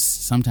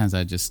 Sometimes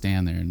I'd just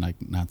stand there and like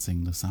not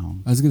sing the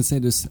song. I was going to say,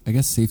 just, I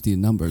guess, safety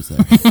in numbers there.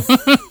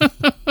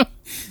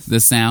 The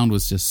sound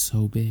was just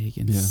so big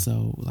and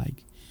so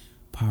like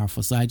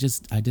powerful. So I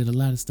did a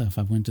lot of stuff.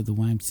 I went to the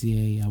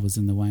YMCA. I was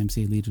in the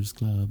YMCA Leaders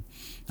Club.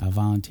 I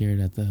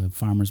volunteered at the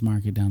farmer's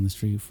market down the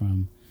street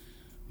from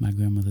my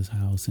grandmother's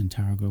house in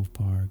Tower Grove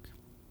Park.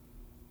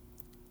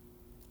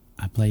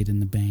 I played in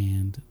the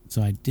band.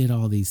 So I did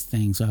all these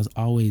things. So I was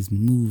always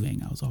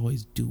moving. I was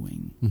always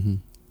doing. Mm-hmm.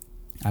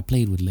 I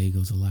played with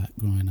Legos a lot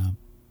growing up.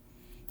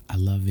 I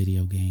love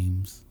video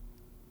games.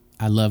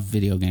 I love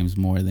video games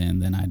more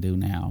than I do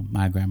now.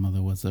 My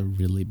grandmother was a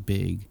really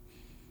big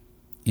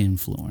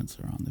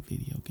influencer on the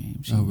video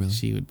games. Oh, really?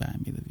 She would buy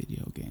me the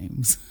video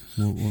games.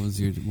 What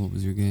was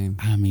your game?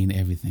 I mean,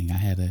 everything. I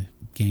had a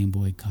Game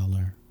Boy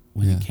Color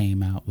when it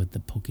came out with the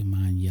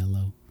Pokemon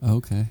Yellow. Oh,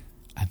 okay.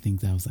 I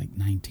think that was like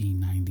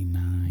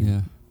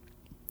 1999.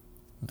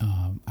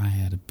 Yeah. I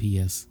had a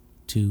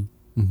PS2.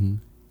 Mm-hmm.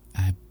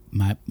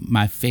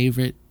 My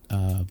favorite,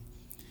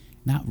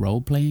 not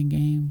role-playing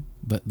game,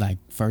 but like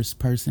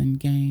first-person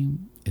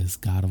game is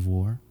God of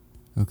War.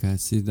 Okay,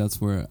 see, that's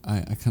where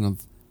I kind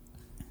of,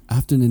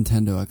 after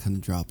Nintendo, I kind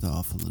of dropped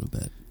off a little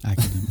bit. I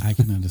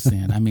can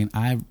understand. I mean,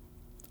 I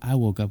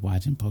woke up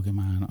watching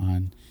Pokemon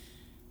on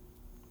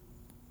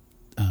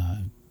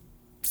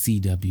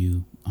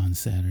CW on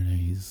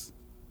Saturdays.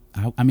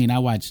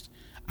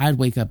 I'd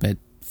wake up at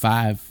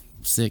 5,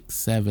 6,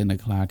 7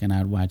 o'clock and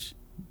I'd watch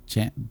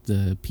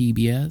the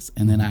PBS,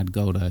 and then I'd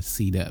go to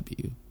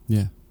CW.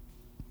 Yeah.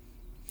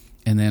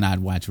 And then I'd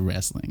watch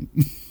wrestling.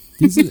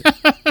 These are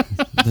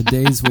the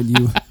days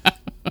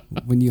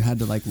when you had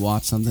to like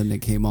watch something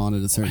that came on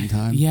at a certain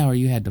time. Yeah, or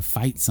you had to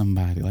fight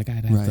somebody. Like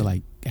I'd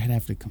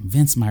have to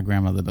convince my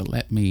grandmother to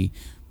let me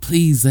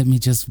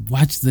just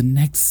watch the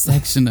next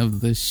section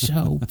of the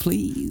show,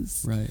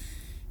 please. Right.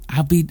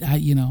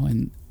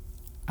 And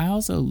I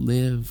also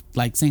live,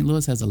 like St.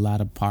 Louis has a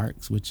lot of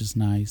parks, which is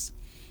nice.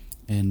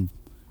 And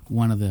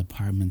one of the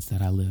apartments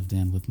that I lived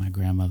in with my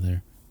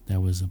grandmother,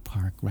 there was a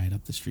park right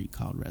up the street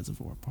called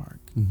Reservoir Park.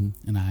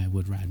 Mm-hmm. And I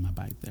would ride my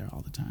bike there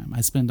all the time. I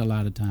spend a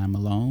lot of time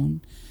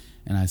alone,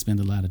 and I spend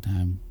a lot of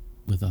time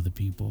with other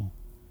people,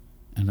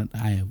 and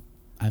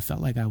I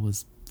felt like I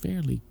was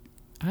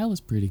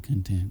pretty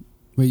content.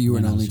 Wait, you were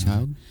an when I was only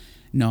younger. child?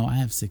 No, I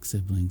have 6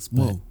 siblings,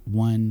 but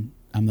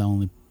I'm the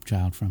only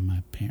child from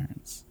my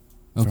parents.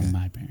 Okay. From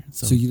my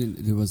parents. So you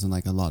didn't. There wasn't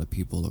like a lot of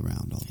people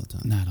around all the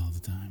time. Not all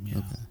the time, yeah.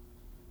 Okay.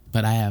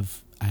 But I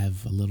have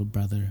a little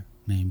brother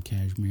named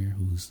Kashmir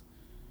who's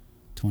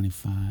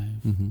 25.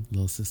 Mm-hmm. A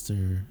little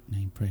sister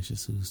named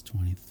Precious who's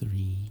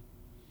 23.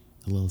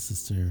 A little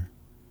sister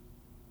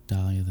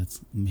Dahlia that's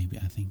maybe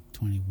I think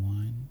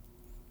 21.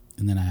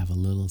 And then I have a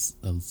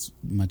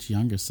much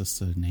younger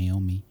sister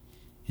Naomi,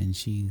 and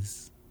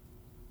she's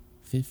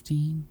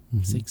 15,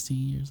 16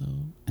 years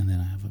old. And then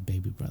I have a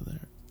baby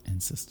brother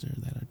and sister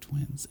that are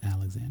twins,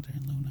 Alexander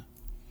and Luna.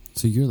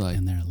 So you're like,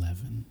 and they're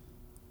 11.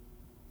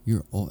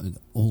 You're an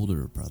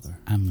older brother.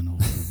 I'm an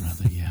older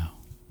brother, yeah.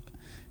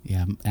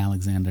 Yeah,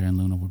 Alexander and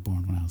Luna were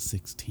born when I was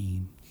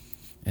 16.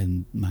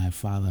 And my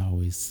father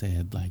always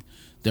said, like,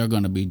 they're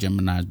going to be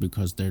Geminis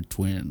because they're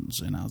twins.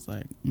 And I was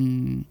like,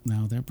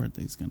 no, their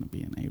birthday's going to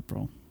be in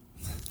April.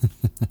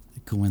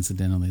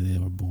 Coincidentally, they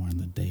were born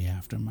the day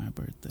after my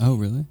birthday. Oh,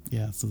 really?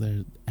 Yeah, so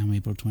I'm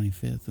April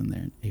 25th and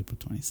they're April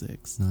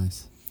 26th.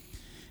 Nice.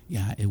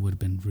 Yeah, it would have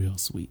been real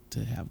sweet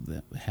to have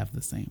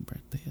the same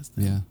birthday as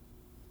them. Yeah.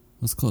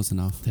 That's close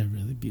enough. They're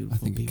really beautiful I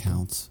think people. it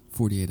counts.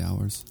 48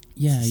 hours.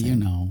 Yeah,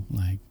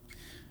 like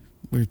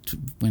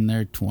when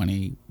they're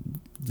 20,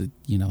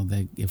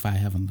 if I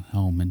have a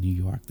home in New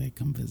York, they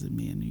come visit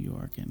me in New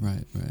York, and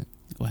right.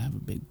 we'll have a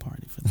big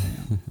party for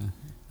them.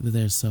 But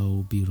they're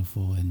so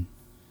beautiful, and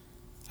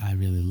I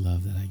really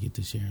love that I get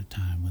to share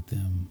time with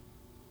them.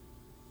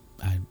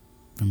 I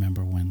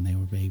remember when they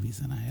were babies,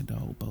 and I had to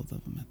hold both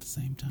of them at the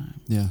same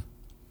time. Yeah.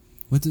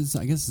 I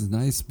guess it's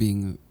nice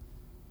being.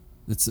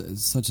 It's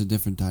such a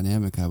different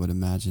dynamic, I would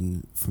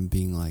imagine, from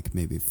being like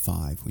maybe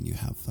 5 when you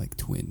have like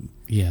twin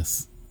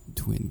kids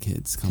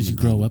coming. Because you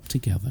grow up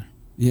together.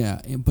 Yeah,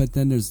 but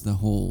then there's the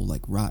whole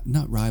like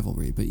not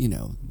rivalry, but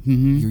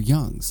Mm-hmm. you're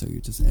young, so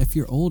you're just. If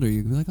you're older,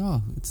 you can be like,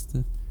 oh, it's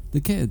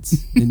the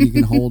kids, and you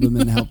can hold them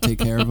and help take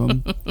care of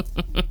them.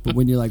 But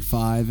when you're like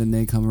 5 and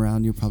they come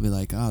around, you're probably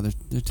like, oh,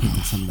 they're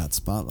taking some of that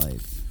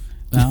spotlight.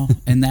 Well,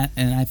 and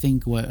I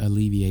think what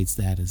alleviates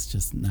that is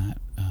just not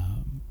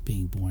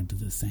being born to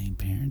the same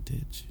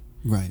parentage.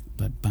 Right.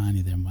 But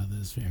Bonnie, their mother,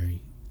 is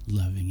very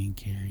loving and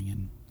caring,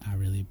 and I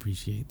really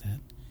appreciate that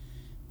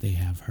they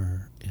have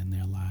her in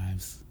their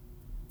lives.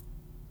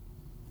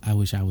 I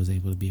wish I was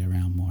able to be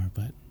around more,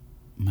 but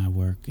my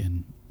work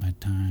and my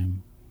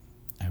time,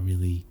 I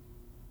really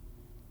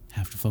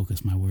have to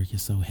focus. My work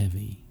is so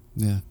heavy.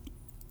 Yeah.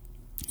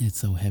 It's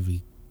so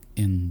heavy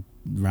in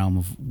the realm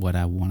of what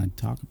I want to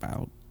talk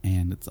about,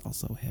 and it's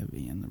also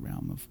heavy in the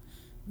realm of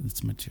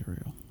its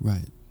material.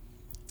 Right.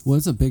 Well,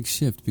 it's a big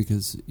shift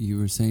because you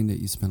were saying that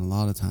you spent a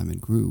lot of time in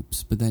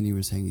groups, but then you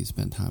were saying you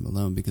spent time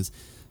alone because,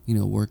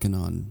 working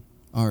on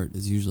art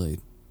is usually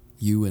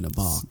you in a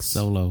box.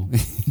 Solo.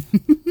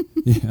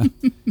 Yeah.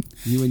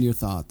 You and your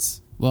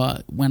thoughts.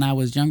 Well, when I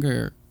was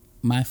younger,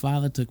 my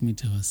father took me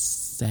to a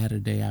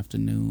Saturday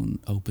afternoon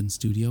open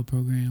studio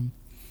program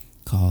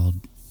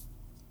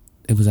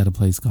it was at a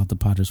place called the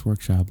Potter's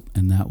Workshop,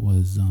 and that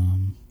was,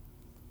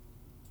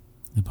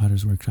 the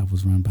Potter's Workshop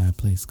was run by a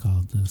place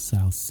called the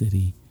South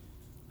City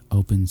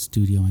Open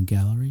Studio and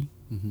Gallery,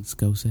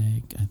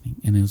 Skosag, I think,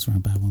 and it was run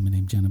by a woman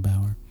named Jenna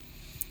Bauer.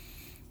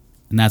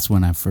 And that's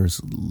when I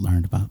first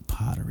learned about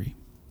pottery.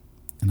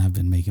 And I've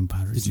been making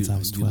pottery since I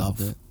was 12. You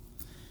loved it?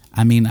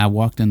 I mean, I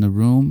walked in the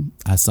room,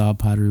 I saw a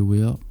pottery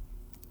wheel.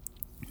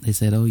 They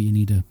said, oh, you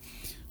need to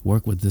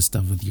work with this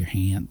stuff with your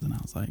hands. And I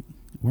was like,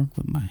 work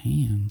with my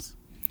hands?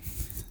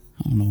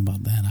 I don't know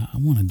about that. I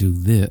want to do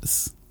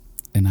this.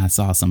 And I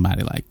saw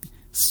somebody like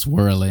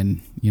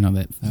swirling,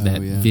 that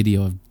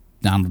video of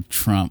Donald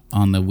Trump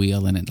on the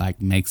wheel, and it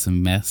like makes a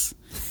mess.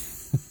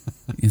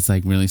 It's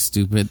like really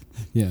stupid.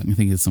 Yeah. I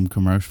think it's some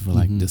commercial for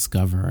like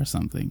Discover or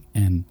something.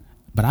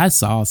 But I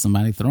saw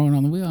somebody throwing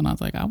on the wheel, and I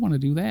was like, I want to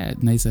do that.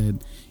 And they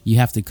said, you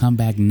have to come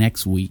back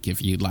next week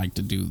if you'd like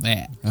to do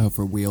that. Oh,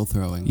 for wheel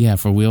throwing. Yeah,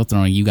 for wheel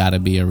throwing, you got to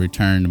be a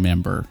returned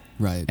member.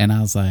 Right. And I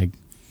was like,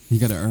 you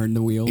got to earn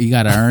the wheel. You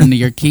got to earn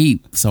your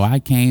keep. So I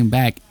came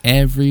back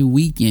every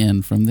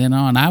weekend from then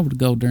on. I would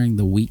go during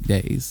the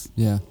weekdays.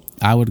 Yeah.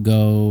 I'd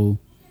go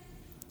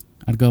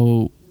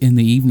in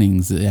the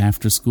evenings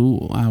after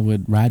school. I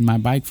would ride my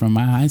bike from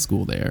my high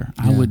school there.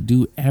 I would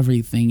do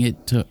everything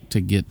it took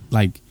to get,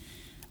 like,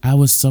 I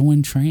was so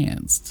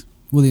entranced.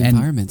 Well, the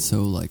environment's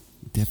so, like,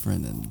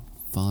 different and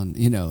fun,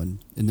 and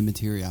the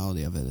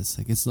materiality of it.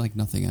 It's like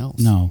nothing else.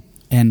 No.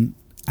 And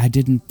I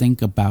didn't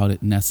think about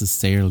it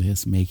necessarily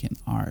as making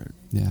art.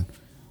 Yeah.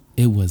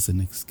 It was an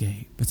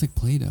escape. It's like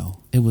Play-Doh.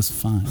 It was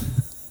fun.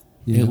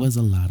 It was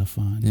a lot of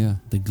fun. Yeah.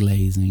 The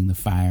glazing, the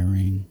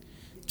firing,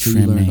 so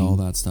trimming. You learned all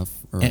that stuff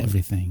early.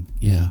 Everything.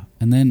 Yeah.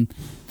 And then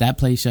that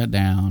place shut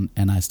down,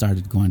 and I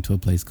started going to a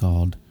place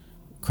called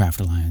Craft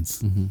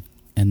Alliance. Mm-hmm.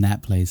 And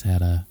that place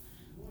had a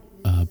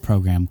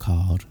program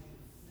called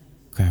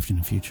Crafting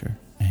the Future.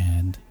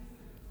 And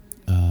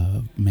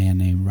a man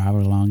named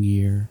Robert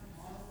Longyear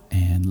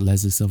and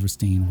Leslie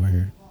Silverstein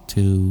were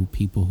two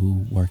people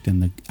who worked in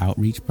the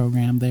outreach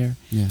program there.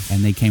 Yeah.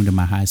 And they came to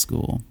my high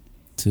school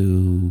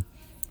to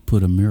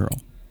put a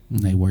mural. Mm-hmm.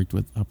 They worked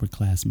with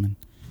upperclassmen.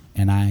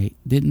 And I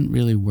didn't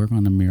really work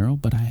on the mural,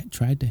 but I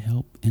tried to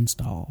help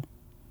install.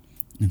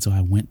 And so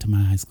I went to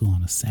my high school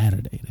on a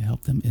Saturday to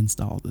help them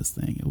install this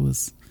thing. It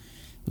was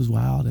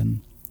wild. And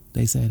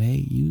they said,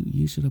 hey,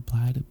 you should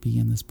apply to be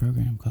in this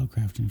program called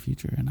Crafting the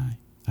Future. And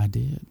I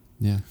did.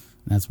 Yeah.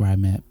 And that's where I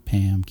met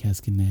Pam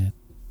Cascanet,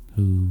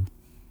 who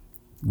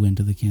went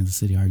to the Kansas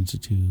City Art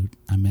Institute.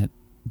 I met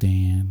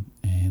Dan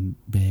and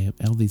Bev,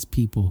 all these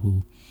people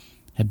who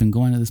had been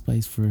going to this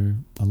place for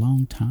a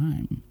long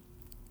time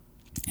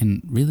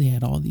and really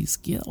had all these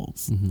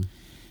skills. Mm-hmm.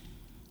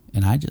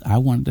 And I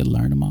wanted to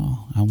learn them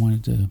all. I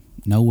wanted to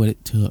know what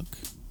it took.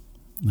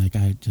 Like,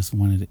 I just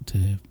wanted it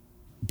to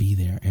be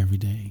there every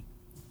day.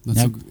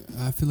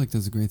 I feel like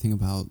that's a great thing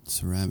about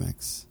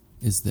ceramics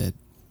is that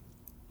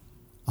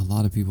a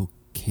lot of people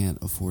can't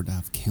afford to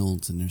have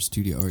kilns in their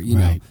studio, or, you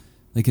know,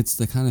 like it's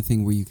the kind of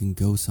thing where you can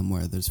go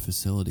somewhere, there's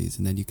facilities,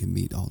 and then you can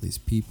meet all these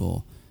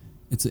people.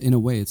 It's, in a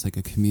way, it's like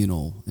a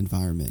communal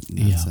environment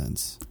in that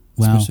sense.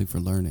 Well, especially for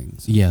learning.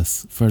 So.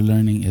 Yes, for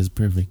learning is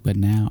perfect. But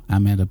now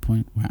I'm at a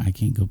point where I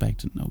can't go back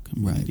to no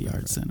community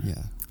art center.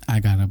 Yeah.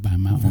 I got to buy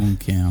my own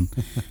kiln.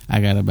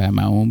 I got to buy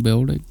my own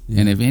building.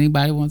 Yeah. And if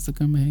anybody wants to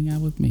come hang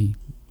out with me,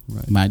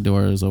 my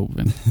door is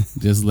open.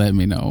 Just let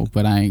me know.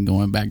 But I ain't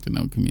going back to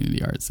no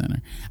community art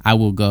center. I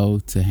will go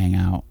to hang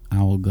out.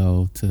 I will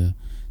go to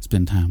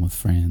spend time with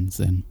friends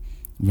and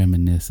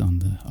reminisce on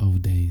the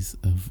old days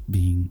of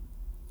being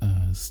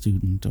a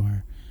student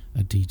or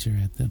a teacher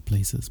at the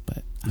places.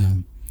 But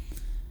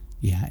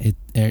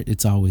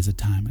it's always a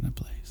time and a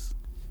place.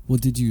 Well,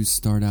 did you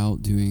start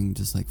out doing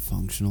just like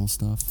functional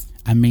stuff?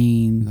 I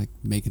mean, like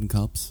making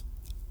cups?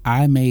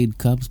 I made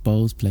cups,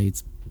 bowls,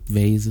 plates,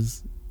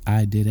 vases.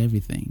 I did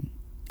everything.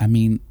 I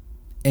mean,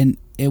 and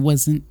it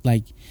wasn't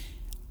like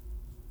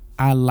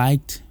I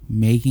liked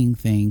making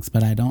things,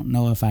 but I don't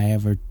know if I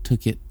ever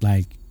took it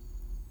like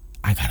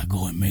I gotta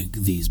go and make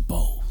these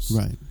bowls.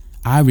 Right.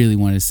 I really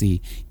want to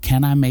see,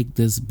 can I make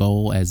this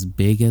bowl as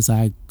big as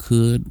I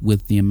could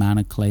with the amount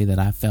of clay that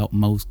I felt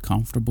most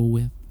comfortable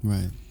with?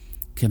 Right.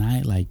 Can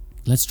I, like,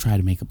 let's try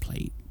to make a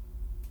plate.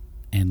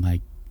 And,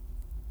 like,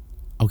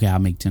 okay, I'll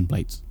make 10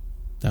 plates.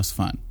 That's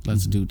fun.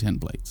 Let's do 10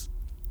 plates.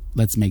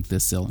 Let's make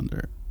this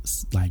cylinder.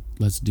 Like,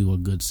 let's do a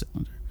good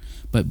cylinder.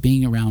 But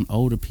being around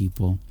older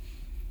people,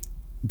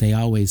 they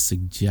always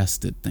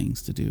suggested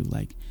things to do.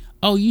 Like,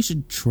 oh, you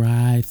should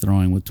try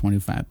throwing with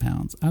 25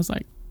 pounds. I was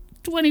like,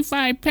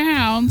 25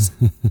 pounds?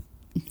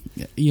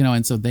 You know,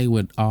 and so they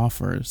would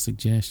offer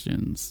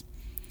suggestions.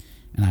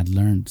 And I'd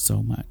learned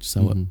so much.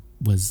 So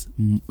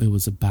it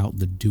was about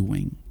the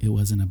doing. It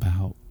wasn't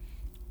about,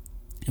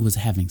 it was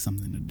having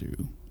something to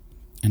do.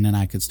 And then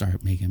I could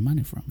start making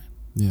money from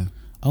it. Yeah.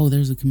 Oh,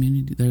 there's a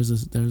community, there's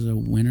a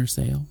winter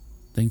sale,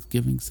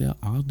 Thanksgiving sale.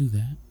 I'll do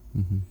that.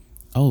 Mm-hmm.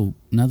 Oh,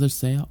 another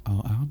sale.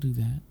 Oh, I'll do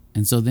that.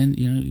 And so then,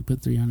 you know, you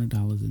put $300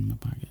 in my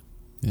pocket.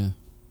 Yeah.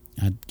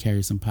 I'd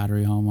carry some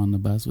pottery home on the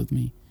bus with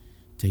me,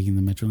 taking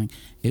the Metrolink.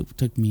 It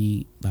took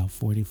me about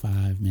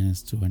 45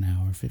 minutes to an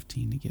hour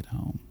 15 to get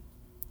home.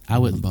 I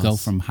would go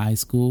from high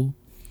school,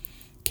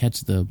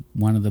 catch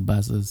one of the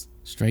buses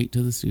straight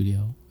to the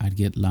studio. I'd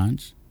get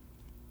lunch,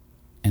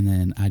 and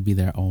then I'd be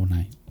there all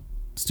night.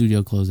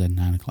 Studio closed at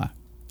 9 o'clock.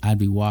 I'd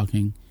be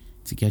walking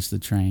to catch the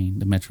train,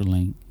 the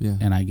Metrolink,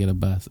 and I'd get a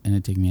bus, and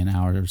it'd take me an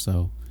hour or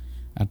so.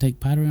 I'd take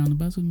pottery on the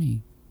bus with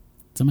me.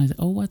 Somebody said,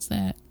 oh, what's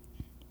that?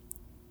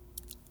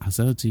 I'll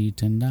sell it to you,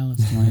 $10,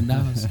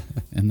 $20.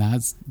 And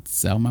I'd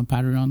sell my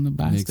pottery on the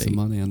bus. Make some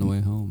money on the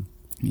way home.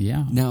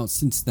 Yeah. Now,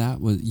 since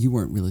that was, you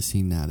weren't really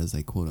seeing that as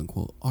like quote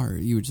unquote art.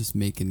 You were just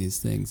making these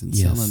things and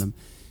selling them.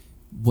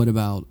 What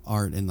about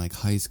art in like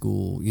high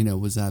school? You know,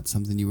 was that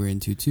something you were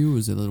into too, or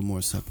was it a little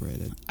more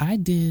separated? I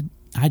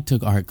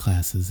took art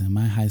classes, and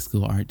my high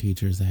school art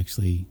teacher is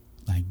actually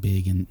like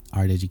big in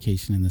art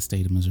education in the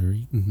state of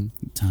Missouri,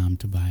 Tom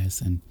Tobias,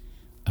 and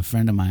a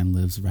friend of mine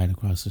lives right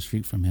across the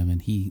street from him,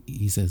 and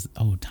he says,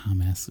 oh,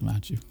 Tom asks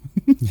about you.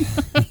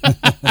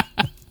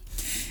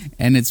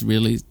 And it's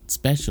really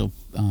special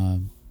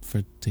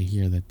to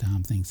hear that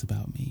Tom thinks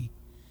about me.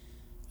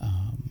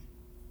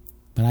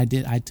 But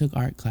I took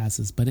art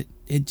classes, but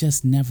it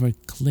just never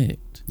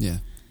clicked. Yeah.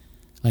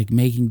 Like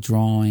making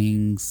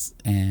drawings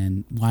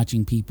and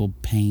watching people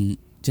paint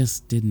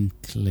just didn't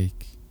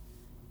click.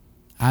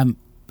 I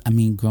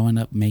mean, growing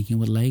up making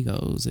with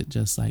Legos, it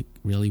just like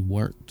really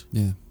worked.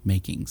 Yeah.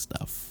 Making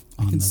stuff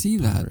on the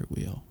pottery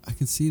wheel. I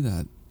can see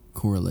that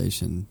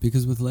correlation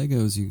because with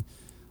Legos,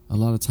 a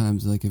lot of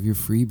times, like if you're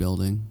free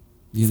building,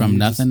 from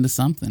nothing to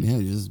something. Yeah,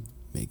 you're just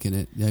making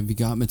it. Have you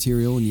got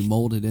material and you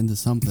mold it into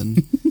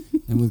something?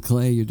 And with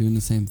clay, you're doing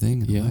the same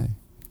thing in a way.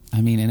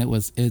 I mean, and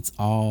it's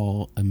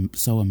all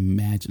so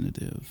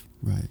imaginative.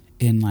 Right.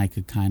 In like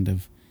a kind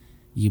of,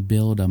 you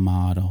build a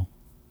model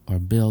or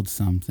build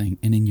something,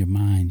 and in your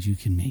mind, you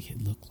can make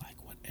it look like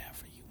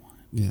whatever you want.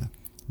 Yeah.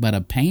 But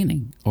a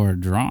painting or a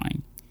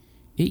drawing,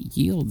 it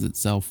yields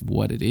itself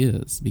what it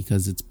is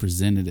because it's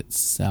presented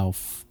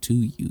itself to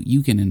you.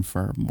 You can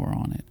infer more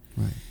on it.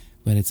 Right.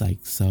 But it's like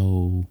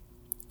so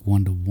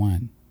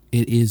one-to-one.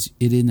 It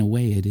in a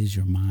way, it is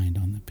your mind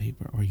on the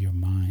paper or your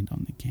mind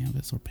on the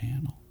canvas or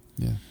panel.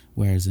 Yeah.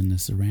 Whereas in the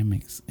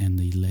ceramics and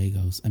the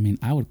Legos, I mean,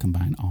 I would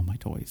combine all my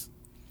toys.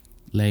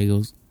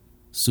 Legos,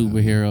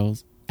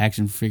 superheroes,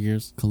 action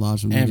figures,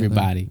 collage them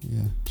everybody. Together.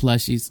 Yeah.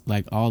 Plushies,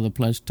 like all the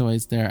plush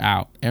toys, they're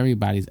out.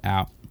 Everybody's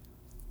out.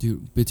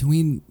 Dude,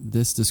 between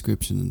this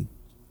description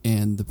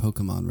and the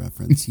Pokemon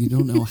reference, you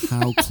don't know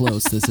how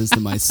close this is to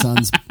my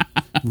son's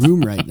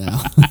room right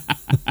now.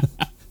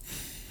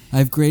 I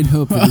have great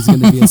hope that he's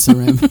going to be a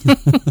ceramic.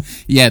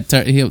 Yeah,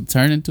 he'll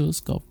turn into a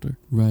sculptor.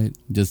 Right.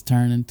 Just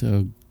turn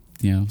into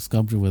a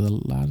sculptor with a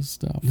lot of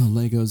stuff. No,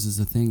 Legos is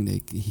a thing.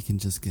 He can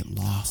just get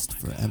lost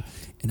forever. God.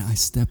 And I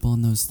step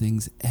on those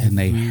things and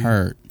they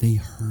hurt. They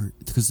hurt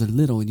because they're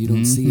little and you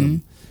don't see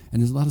them.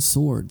 And there's a lot of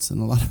swords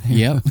and a lot of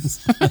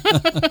arrows.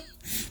 Yep.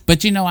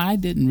 But I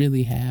didn't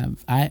really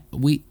have. I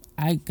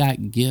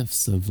got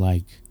gifts of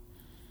like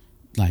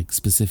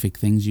specific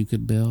things you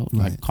could build,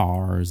 right. like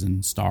cars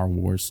and Star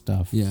Wars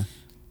stuff. Yeah.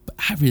 But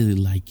I really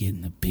like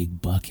getting the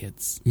big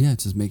buckets. Yeah,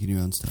 just making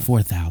your own stuff.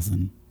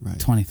 4,000, right.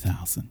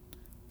 20,000.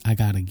 I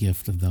got a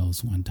gift of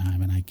those one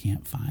time, and I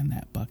can't find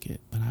that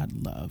bucket, but I'd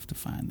love to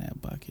find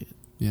that bucket.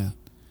 Yeah.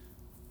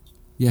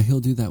 Yeah,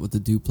 he'll do that with the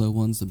Duplo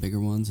ones, the bigger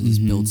ones, and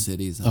just build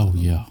cities out of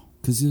them. Yeah.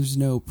 Because there's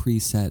no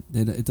preset.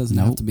 It doesn't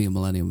have to be a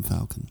Millennium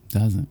Falcon.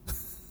 Doesn't.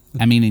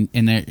 I mean,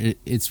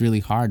 it's really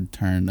hard to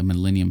turn a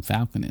Millennium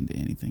Falcon into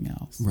anything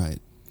else. Right.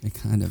 It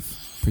kind of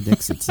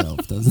predicts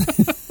itself, doesn't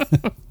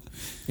it?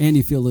 And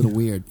you feel a little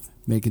weird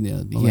making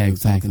the Millennium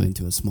Falcon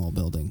into a small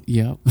building.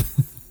 Yep.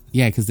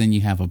 Yeah, because then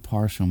you have a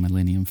partial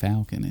Millennium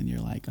Falcon, and you're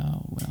like,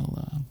 oh,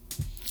 well.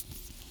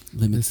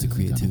 Limits the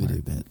creativity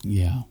a bit.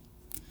 Yeah.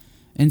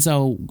 And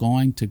so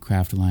going to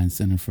Craft Alliance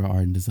Center for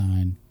Art and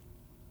Design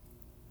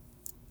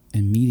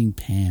and meeting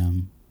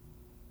Pam,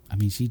 I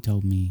mean, she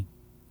told me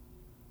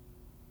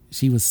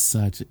she was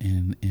such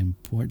an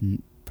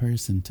important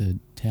person to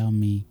tell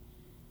me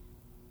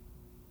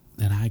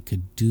that I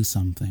could do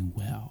something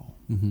well.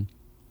 Mm-hmm.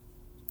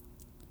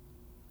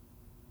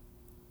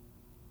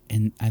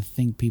 And I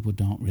think people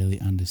don't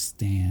really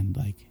understand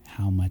like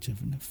how much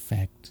of an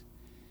effect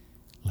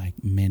like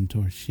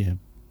mentorship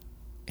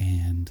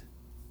and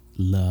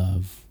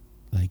love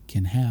like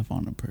can have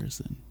on a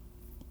person.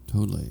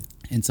 Totally.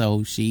 And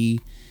so she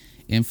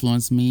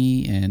influenced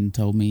me and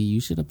told me you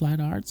should apply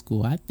to art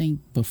school. I think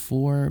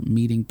before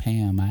meeting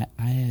Pam, I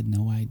had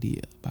no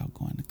idea about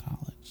going to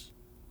college.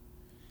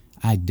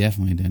 I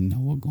definitely didn't know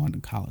what going to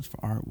college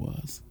for art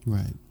was.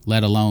 Right.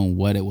 Let alone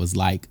what it was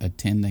like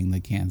attending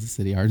the Kansas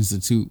City Art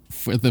Institute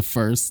for the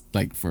first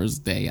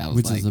day. I was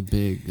Which is a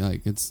big,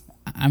 it's...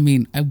 I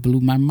mean, it blew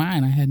my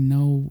mind. I had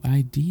no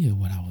idea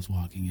what I was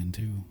walking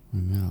into.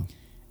 Yeah.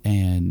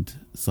 And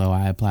so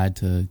I applied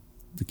to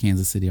the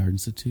Kansas City Art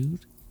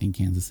Institute in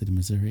Kansas City,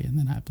 Missouri, and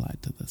then I applied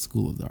to the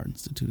School of the Art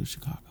Institute of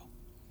Chicago.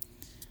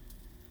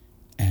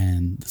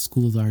 And the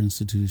School of the Art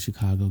Institute of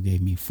Chicago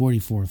gave me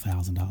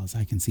 $44,000.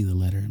 I can see the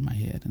letter in my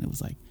head, and it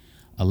was like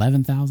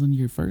 $11,000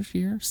 your first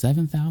year,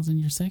 $7,000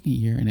 your second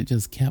year, and it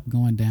just kept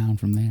going down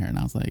from there. And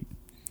I was like,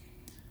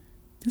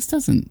 this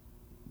doesn't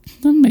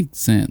make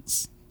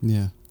sense.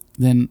 Yeah.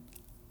 Then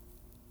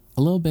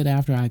a little bit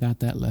after I got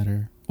that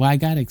letter, well, I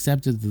got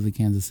accepted to the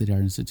Kansas City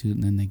Art Institute,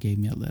 and then they gave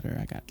me a letter.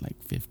 I got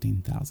like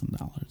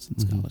 $15,000 in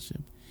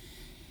scholarship.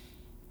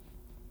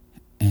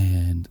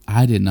 And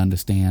I didn't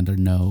understand or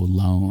know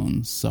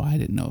loans, so I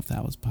didn't know if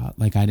that was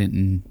like I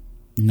didn't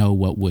know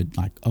what would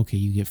like. Okay,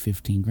 you get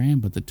 $15,000,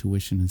 but the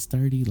tuition is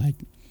 $30,000. Like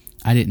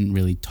I didn't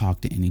really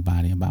talk to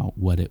anybody about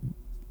what it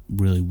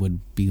really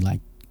would be like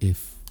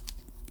if,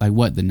 like,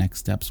 what the next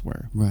steps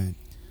were. Right.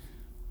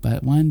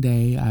 But one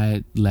day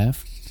I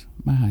left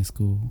my high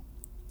school.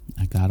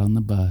 I got on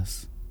the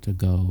bus to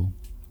go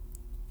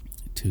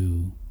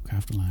to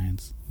Craft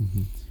Alliance.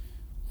 Mm-hmm.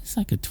 It's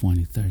like a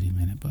 20,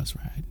 30-minute bus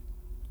ride.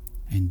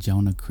 And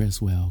Jonah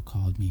Criswell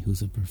called me,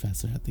 who's a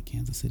professor at the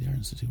Kansas City Art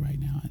Institute right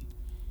now. And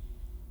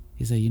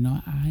he said,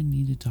 I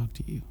need to talk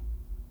to you.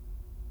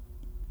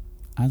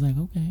 I was like,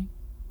 okay,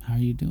 how are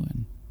you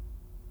doing?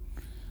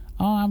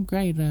 Oh, I'm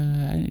great.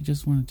 I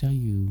just want to tell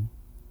you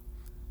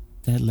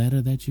that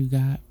letter that you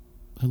got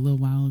a little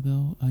while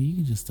ago, you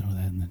can just throw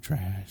that in the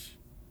trash.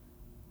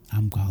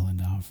 I'm calling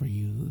to offer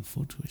you the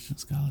full tuition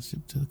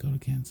scholarship to go to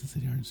Kansas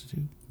City Art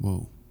Institute.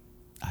 Whoa.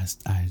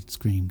 I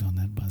screamed on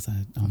that bus.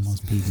 I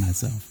almost peed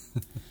myself.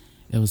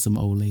 There was some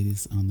old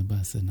ladies on the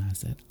bus, and I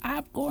said,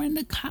 I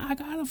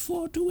got a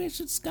full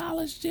tuition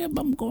scholarship.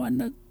 I'm going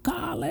to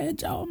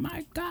college. Oh,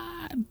 my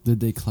God. Did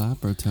they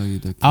clap or tell you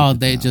to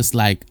they down? Just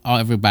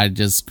everybody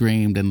just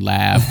screamed and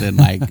laughed and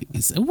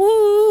said,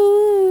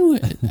 woo.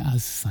 And I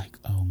was just like,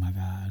 oh, my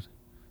God.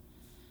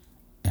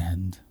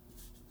 And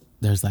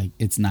there's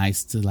it's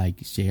nice to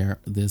share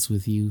this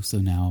with you. So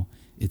now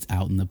it's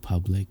out in the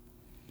public.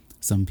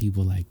 Some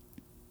people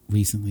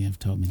recently have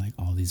told me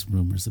all these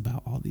rumors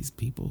about all these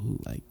people who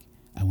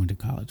I went to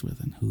college with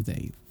and who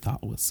they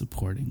thought was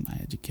supporting my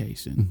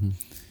education. Mm-hmm.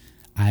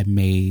 I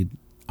made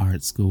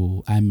art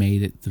school. I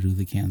made it through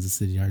the Kansas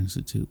City Art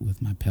Institute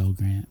with my Pell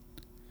Grant,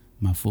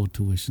 my full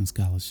tuition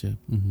scholarship,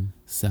 Mm-hmm.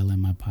 selling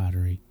my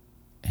pottery,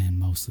 and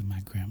mostly my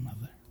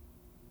grandmother.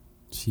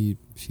 She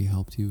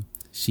helped you.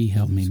 She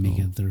helped me make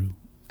School. it through.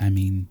 I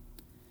mean,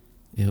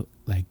 it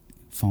like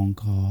phone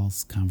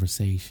calls,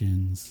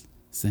 conversations,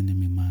 sending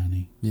me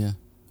money. Yeah.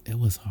 It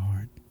was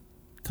hard.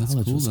 That's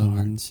College cool was though.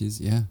 hard.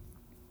 And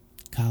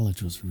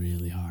College was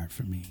really hard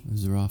for me. it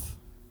was rough.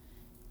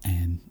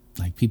 And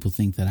like people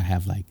think that I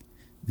have like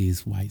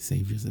these white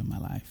saviors in my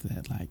life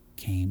that like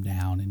came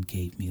down and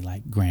gave me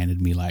like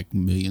granted me like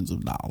millions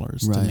of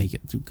dollars to Right. make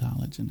it through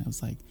college. And it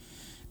was like,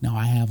 no,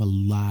 I have a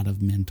lot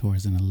of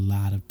mentors and a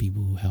lot of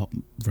people who help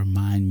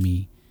remind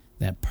me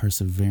that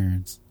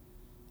perseverance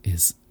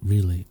is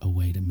really a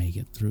way to make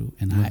it through.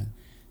 And Right.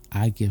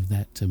 I give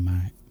that to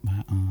my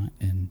aunt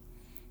and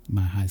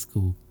my high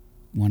school,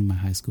 one of my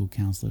high school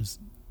counselors,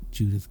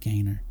 Judith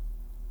Gaynor.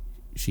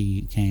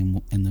 She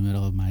came in the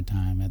middle of my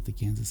time at the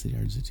Kansas City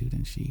Art Institute,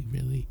 and she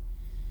really,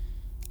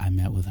 I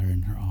met with her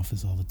in her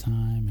office all the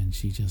time, and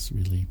she just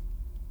really,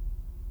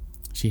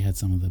 she had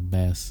some of the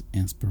best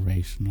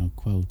inspirational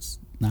quotes.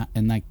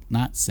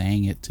 Not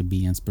saying it to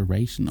be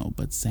inspirational,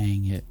 but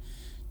saying it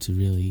to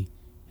really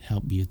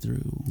help you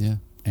through. Yeah.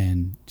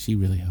 And she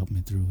really helped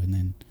me through. And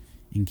then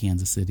in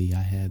Kansas City,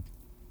 I had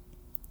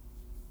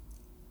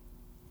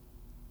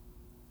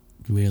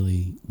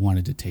really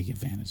wanted to take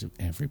advantage of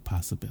every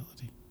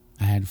possibility.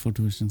 I had a full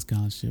tuition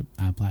scholarship.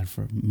 I applied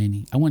for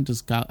many. I went to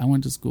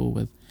school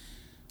with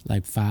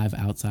like 5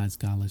 outside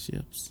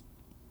scholarships.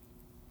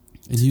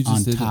 And you just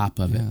on did top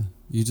of it. Yeah.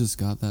 You just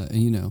got that, and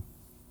I you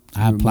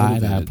were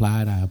applied.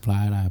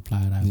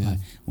 motivated.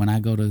 When I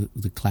go to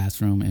the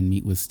classroom and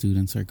meet with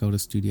students or go to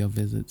studio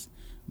visits,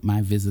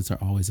 my visits are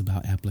always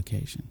about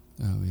application.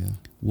 Oh yeah.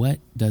 What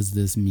does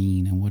this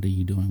mean, and what are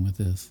you doing with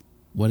this?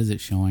 What is it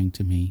showing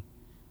to me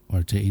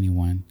or to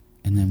anyone?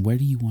 And then where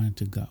do you want it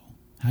to go?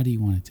 How do you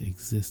want it to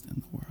exist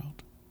in the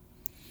world?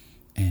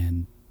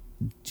 And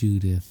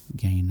Judith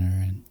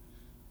Gaynor and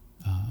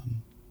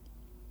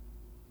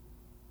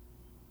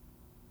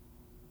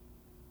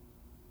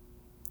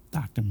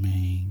Dr.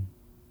 Mang,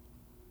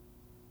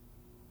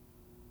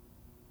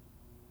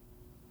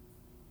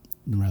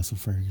 Russell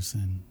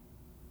Ferguson,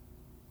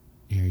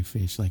 Gary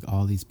Fish, like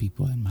all these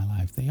people in my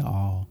life, they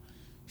all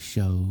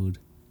showed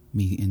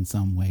me in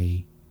some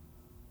way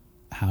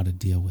how to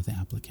deal with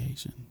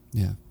application.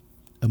 Yeah.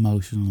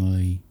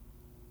 Emotionally,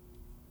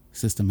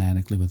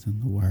 systematically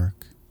within the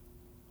work,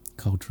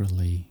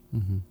 culturally.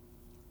 Mm-hmm.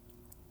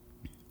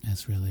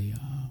 That's really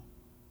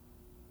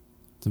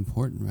It's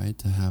important, right?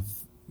 To have,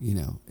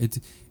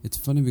 it's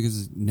funny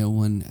because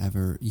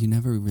you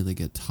never really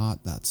get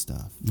taught that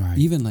stuff. right.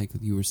 Even like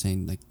you were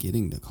saying, like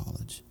getting to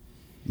college.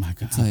 My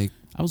God, It's like,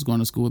 I was going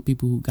to school with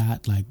people who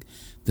got like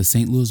the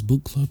St. Louis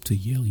Book Club to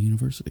Yale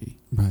University.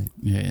 right.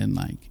 Yeah, and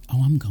like,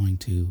 oh, I'm going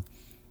to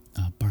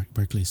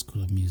Berkeley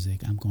School of Music.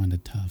 I'm going to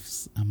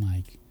Tufts. I'm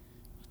like,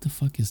 what the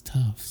fuck is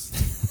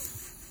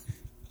Tufts?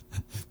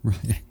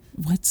 Right.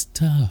 What's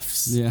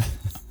Tufts? Yeah.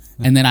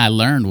 And then I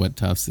learned what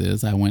Tufts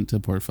is. I went to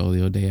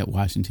Portfolio Day at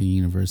Washington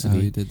University.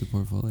 Oh, you did the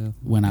portfolio?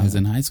 When I was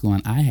in high school,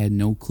 and I had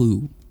no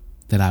clue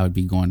that I would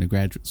be going to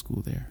graduate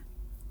school there.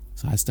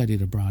 So I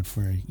studied abroad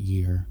for a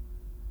year,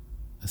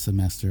 a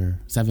semester,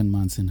 7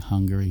 months in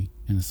Hungary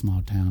in a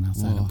small town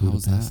outside of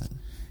Budapest. How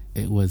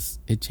was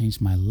that? It changed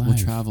my life. Well,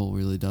 travel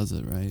really does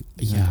it, right?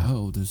 It's Yeah.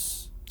 like,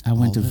 there's I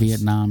went all to this.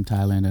 Vietnam,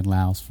 Thailand, and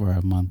Laos for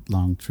a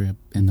month-long trip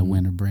in the Mhm.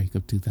 winter break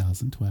of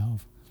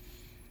 2012,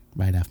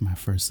 right after my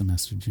first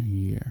semester junior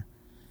year.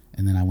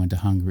 And then I went to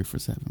Hungary for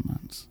 7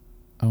 months.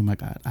 Oh, my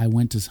God. I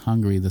went to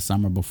Hungary the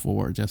summer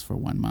before just for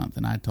 1 month,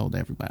 and I told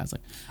everybody, I was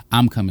like,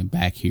 I'm coming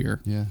back here.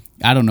 Yeah.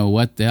 I don't know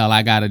what the hell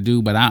I got to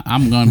do, but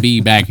I'm going to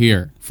be back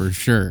here for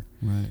sure.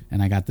 Right.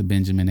 And I got the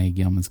Benjamin A.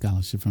 Gilman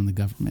Scholarship from the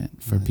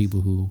government for Nice.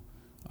 people who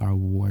are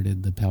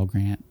awarded the Pell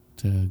Grant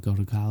to go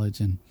to college,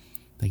 and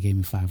they gave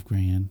me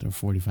 $5,000 or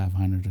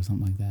 $4,500 or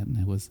something like that. And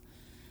it was,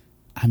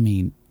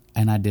 and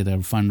I did a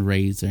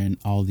fundraiser, and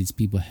all these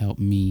people helped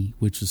me,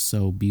 which was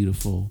so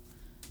beautiful.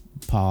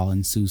 Paul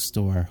and Sue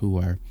Storr, who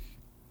are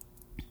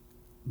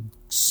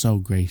so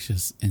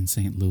gracious in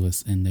St.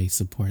 Louis, and they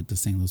support the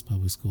St. Louis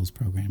Public Schools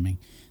programming,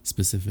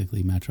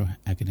 specifically Metro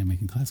Academic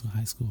and Classical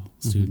High School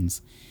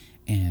students.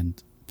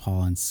 And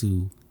Paul and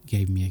Sue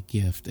gave me a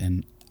gift,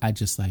 and I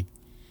just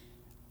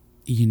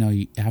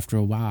after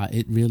a while,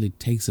 it really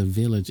takes a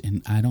village,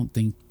 and I don't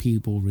think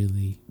people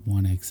really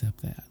want to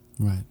accept that.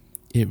 Right.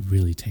 It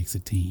really takes a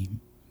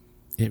team.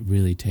 It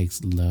really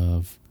takes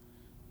love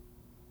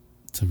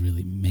to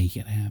really make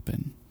it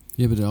happen.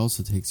 Yeah, but it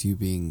also takes you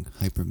being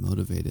hyper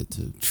motivated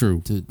to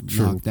True.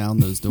 knock down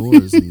those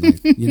doors and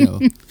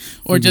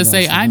Or just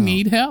say, that I shit out.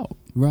 need help.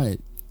 Right.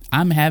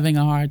 I'm having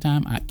a hard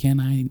time. Can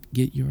I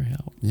get your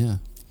help? Yeah.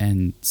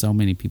 And so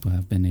many people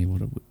have been able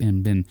to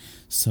and been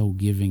so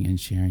giving and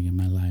sharing in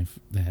my life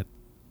that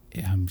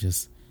I'm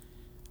just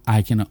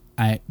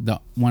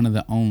one of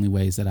the only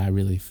ways that I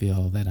really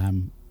feel that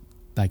I'm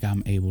like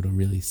I'm able to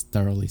really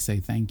thoroughly say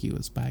thank you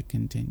is by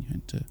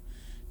continuing to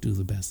do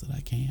the best that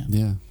I can.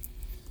 Yeah.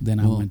 Then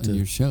I went to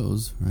your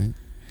shows, right?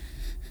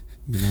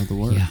 You know the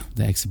work. Yeah,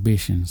 the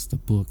exhibitions, the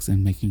books,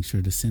 and making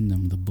sure to send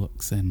them the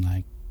books and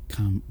like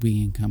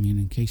be in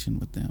communication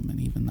with them. And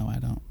even though I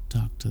don't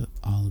talk to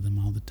all of them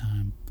all the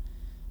time,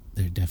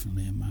 they're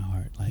definitely in my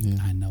heart. Like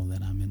I know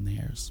that I'm in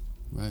theirs.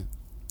 Right.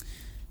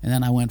 And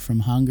then I went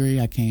from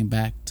Hungary. I came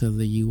back to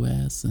the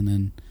U.S. and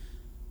then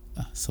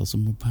sold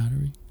some more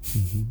pottery.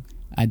 Mm-hmm.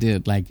 I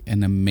did like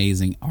an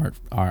amazing art,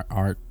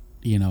 art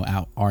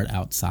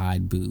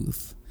outside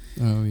booth.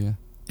 Oh yeah.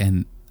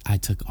 And I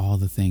took all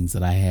the things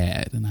that I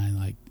had, and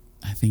I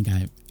think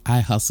I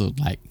hustled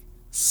like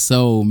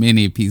so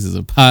many pieces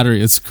of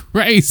pottery. It's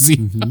crazy.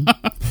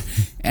 Mm-hmm.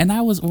 And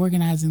I was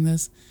organizing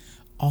this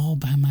all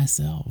by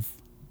myself.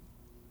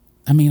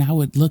 I mean, I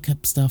would look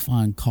up stuff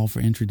on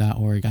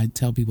callforentry.org. I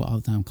tell people all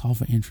the time, call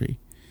for entry.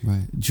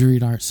 Right.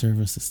 Juried art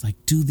services, like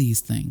do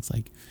these things.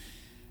 Like,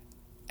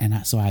 and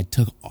I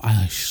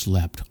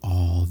schlepped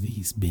all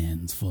these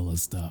bins full of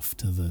stuff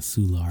to the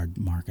Soulard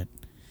market.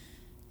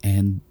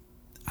 And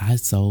I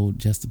sold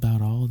just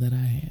about all that I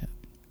had.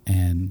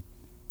 And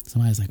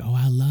somebody's like, oh,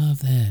 I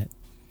love that.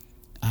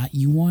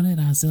 You want it?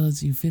 I'll sell it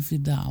to you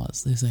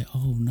 $50. They say,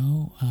 oh,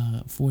 no,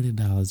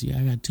 $40. Yeah,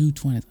 I got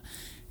 $220.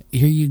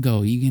 Here you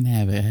go. You can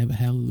have it.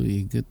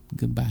 Hallelujah.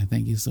 Goodbye.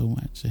 Thank you so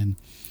much. And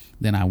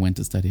then I went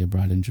to study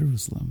abroad in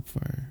Jerusalem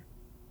for,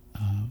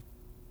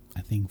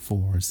 I think,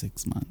 4 or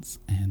 6 months.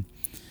 And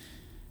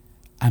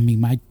I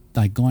mean,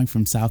 going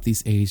from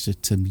Southeast Asia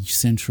to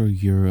Central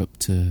Europe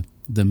to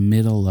the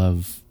middle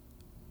of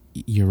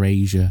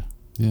Eurasia.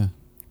 Yeah.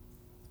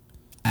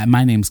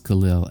 My name's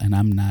Kahlil, and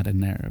I'm not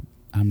an Arab.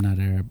 I'm not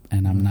Arab,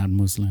 and I'm not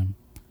Muslim.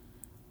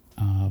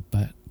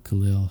 But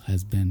Kahlil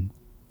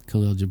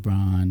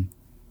Gibran.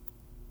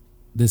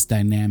 This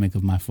dynamic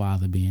of my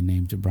father being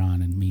named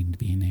Gibran and me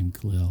being named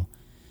Kahlil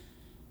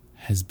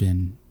has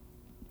been.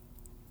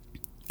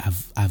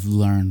 I've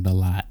learned a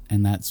lot,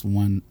 and that's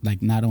one,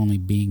 like, not only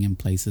being in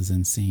places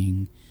and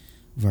seeing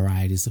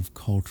varieties of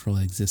cultural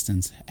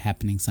existence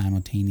happening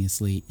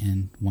simultaneously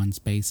in one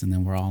space, and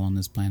then we're all on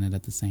this planet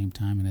at the same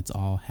time, and it's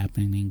all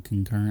happening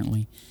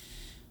concurrently,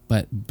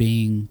 but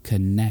being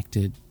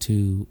connected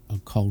to a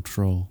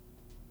cultural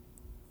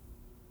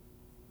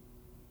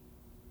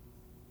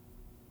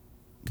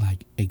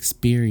like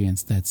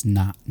experience that's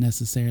not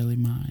necessarily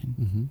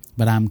mine,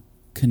 but I'm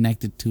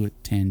connected to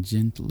it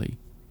tangentially.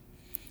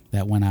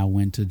 That when I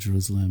went to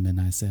Jerusalem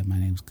and I said my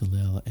name's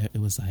Kahlil, it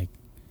was like,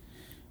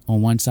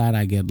 on one side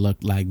I get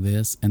looked like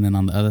this, and then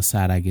on the other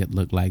side I get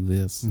looked like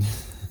this.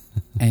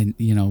 And,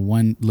 you know,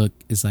 one look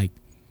is like,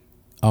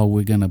 oh,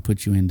 we're going to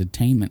put you in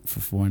detainment for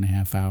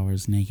 4.5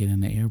 hours naked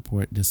in the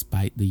airport,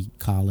 despite the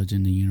college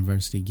and the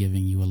university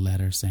giving you a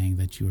letter saying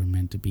that you were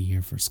meant to be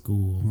here for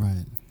school.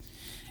 Right.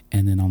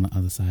 And then on the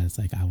other side, it's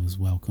like I was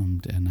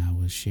welcomed and I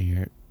was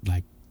shared,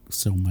 like,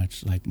 so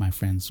much. Like, my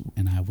friends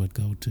and I would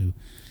go to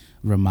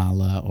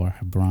Ramallah or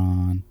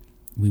Hebron.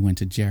 We went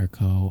to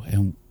Jericho,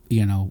 and,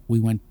 you know, we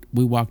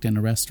walked in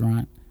a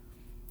restaurant.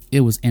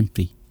 It was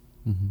empty.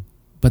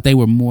 But they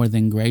were more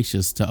than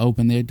gracious to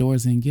open their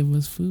doors and give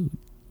us food.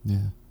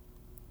 Yeah.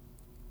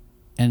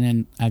 And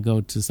then I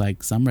go to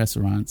like some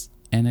restaurants,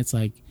 and it's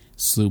like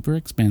super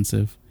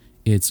expensive.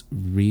 It's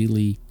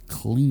really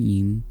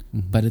clean,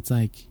 but it's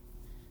like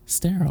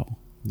sterile.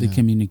 The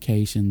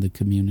communication, the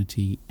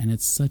community, and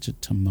it's such a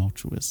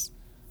tumultuous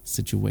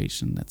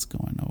situation that's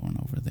going on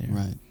over there.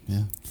 Right.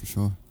 Yeah, for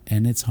sure.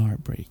 And it's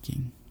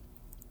heartbreaking.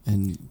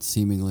 And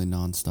seemingly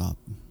nonstop,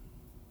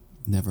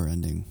 never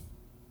ending.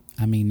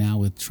 I mean, now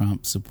with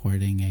Trump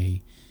supporting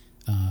a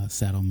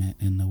settlement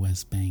in the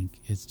West Bank,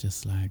 it's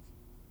just like,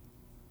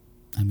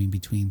 I mean,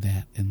 between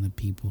that and the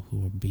people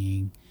who are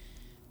being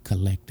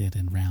collected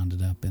and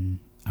rounded up in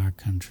our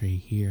country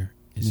here,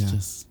 it's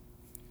just,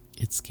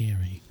 it's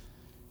scary.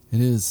 It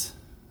is.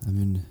 I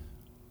mean,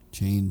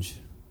 change.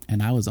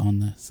 And I was on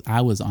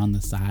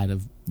the side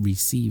of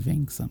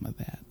receiving some of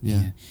that.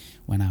 Yeah.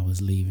 When I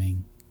was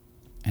leaving,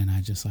 and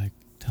I just like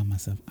tell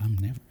myself, I'm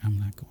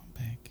not going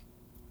back.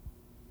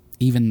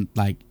 Even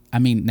like, I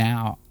mean,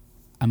 now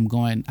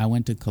I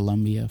went to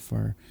Colombia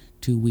for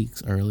 2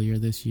 weeks earlier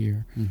this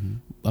year,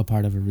 a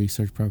part of a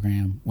research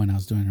program when I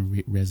was doing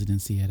a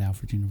residency at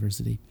Alfred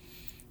University.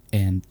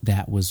 And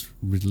that was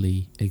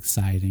really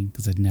exciting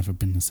because I'd never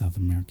been to South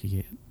America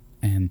yet.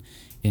 And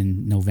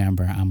in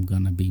November, I'm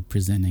going to be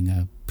presenting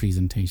a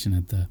presentation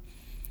at the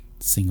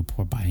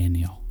Singapore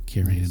Biennial,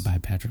 curated by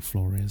Patrick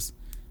Flores.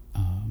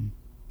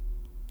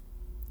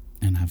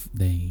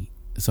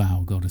 So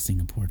I'll go to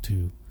Singapore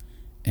too.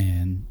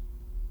 And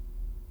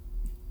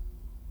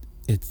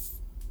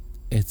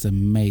it's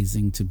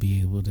amazing to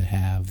be able to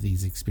have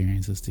these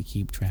experiences, to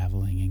keep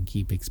traveling and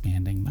keep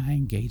expanding my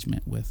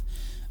engagement with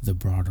the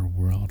broader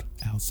world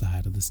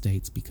outside of the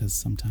States, because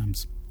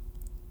sometimes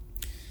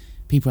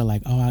people are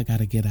like, oh, I got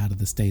to get out of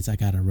the States. I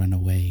got to run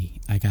away.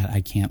 I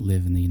can't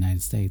live in the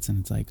United States. And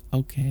it's like,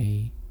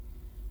 okay,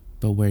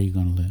 but where are you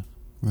going to live?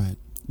 Right.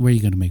 Where are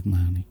you going to make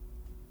money?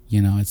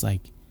 You know, it's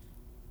like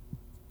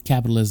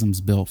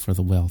capitalism's built for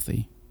the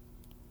wealthy.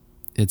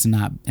 It's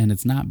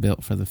not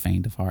built for the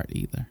faint of heart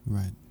either.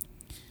 Right.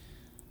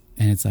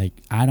 And it's like,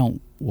 I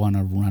don't want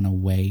to run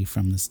away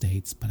from the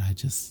States, but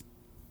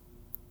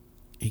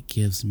it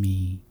gives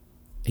me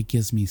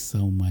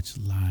so much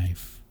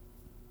life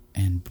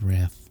and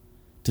breath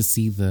to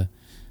see the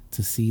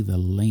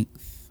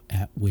length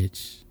at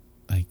which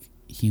like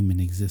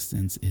human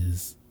existence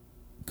is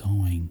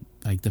going.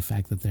 Like the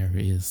fact that there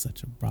is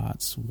such a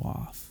broad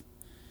swath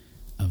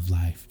of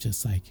life,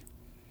 just like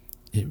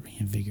it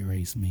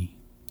reinvigorates me.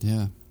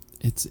 Yeah.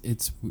 It's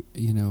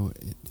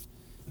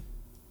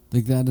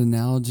like that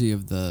analogy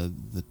of the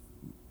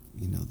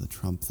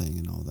Trump thing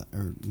and all that,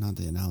 or not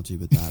the analogy,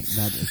 but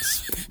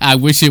that I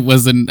wish it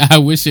was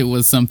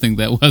something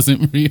that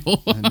wasn't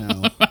real. I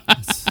know.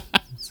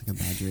 It's like a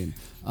bad dream.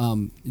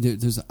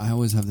 I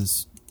always have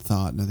this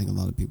thought, and I think a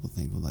lot of people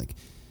think, well, like,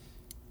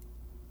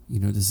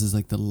 this is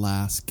like the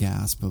last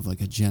gasp of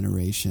like a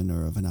generation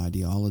or of an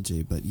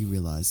ideology, but you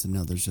realize that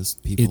no, there's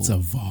just people. It's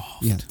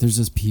evolved. Yeah, there's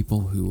just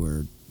people who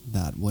are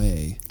that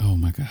way. Oh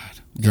my God!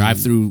 Drive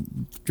through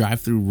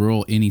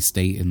rural any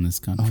state in this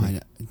country.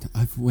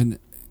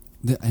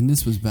 And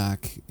this was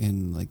back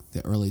in like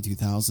the early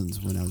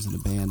 2000s when I was in a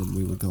band and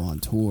we would go on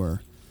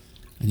tour,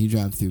 and you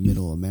drive through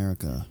Middle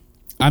America.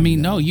 I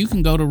mean, no, you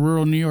can go to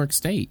rural New York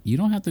State. You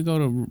don't have to go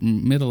to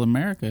Middle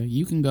America.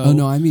 You can go. Oh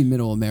no, I mean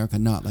Middle America,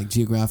 not like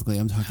geographically.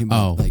 I'm talking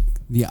about like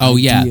the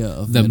idea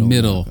of the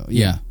middle.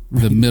 Yeah,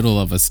 right. The middle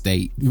of a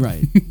state,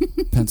 right?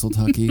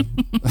 Pennsylvania.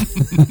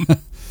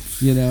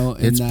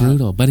 It's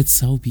brutal, but it's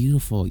so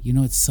beautiful.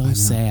 It's so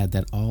sad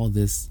that all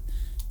this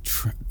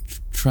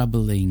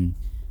troubling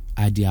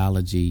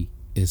ideology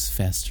is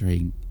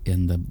festering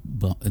in the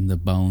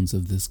bones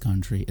of this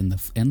country, in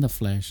the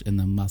flesh, in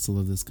the muscle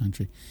of this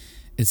country.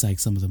 It's like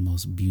some of the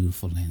most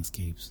beautiful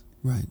landscapes.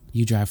 Right.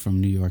 You drive from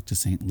New York to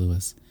St.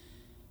 Louis,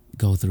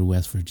 go through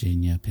West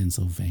Virginia,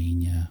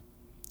 Pennsylvania,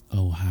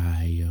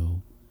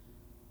 Ohio,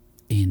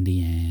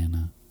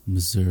 Indiana,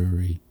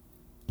 Missouri,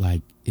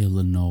 like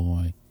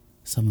Illinois.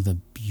 Some of the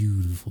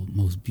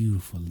most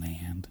beautiful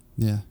land.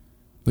 Yeah.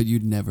 But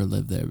you'd never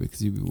live there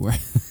because you'd be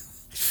worried.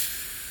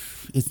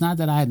 It's not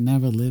that I'd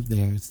never lived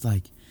there. It's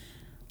like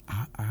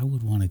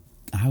I'd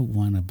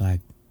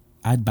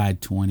buy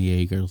 20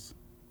 acres,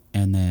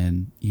 and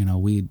then,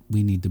 we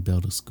need to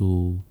build a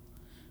school.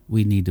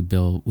 We'd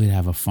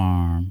have a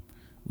farm.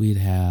 We'd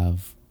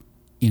have,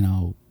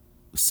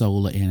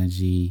 solar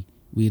energy.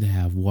 We'd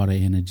have water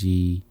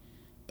energy.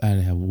 I'd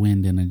have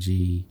wind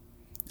energy.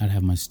 I'd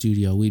have my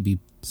studio. We'd be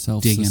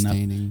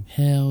self-sustaining.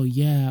 Hell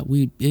yeah.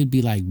 It'd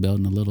be like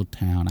building a little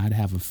town. I'd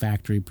have a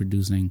factory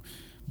producing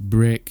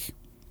brick.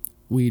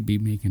 We'd be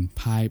making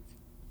pipe.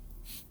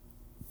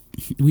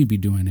 We'd be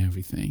doing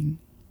everything.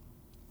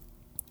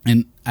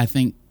 And I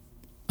think,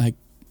 like,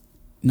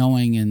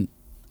 knowing, and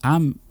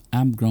I'm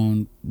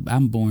born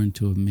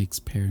to a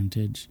mixed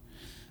parentage,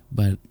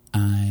 but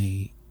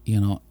I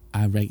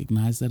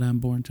recognize that I'm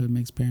born to a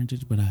mixed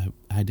parentage, but I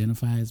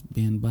identify as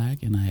being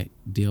black, and I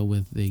deal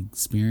with the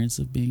experience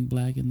of being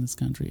black in this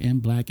country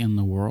and black in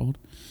the world.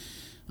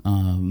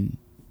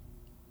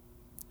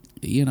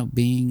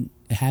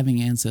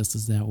 Having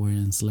ancestors that were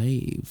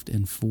enslaved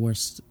and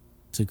forced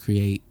to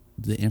create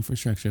the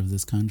infrastructure of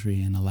this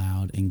country and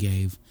allowed and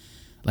gave,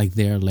 like,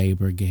 their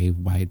labor gave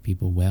white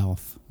people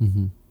wealth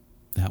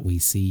that we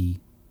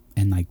see,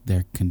 and like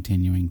they're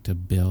continuing to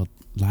build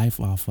life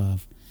off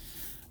of.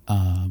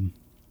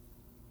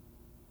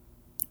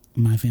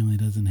 My family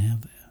doesn't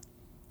have that.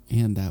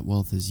 And that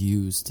wealth is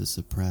used to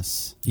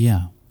suppress.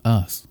 Yeah,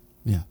 us.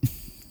 Yeah.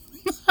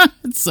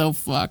 It's so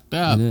fucked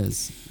up. It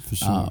is, for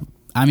sure.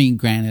 I mean,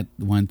 granted,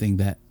 one thing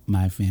that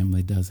my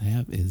family does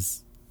have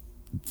is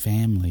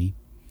family.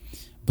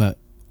 But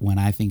when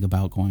I think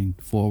about going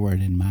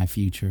forward in my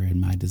future and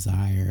my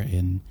desire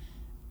in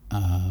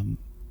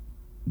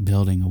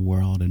building a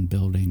world and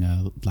building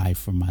a life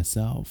for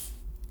myself,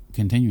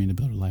 continuing to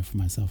build a life for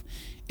myself,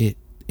 it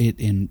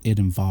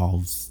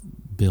involves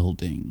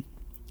building,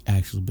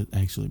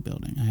 actually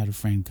building. I had a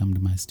friend come to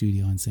my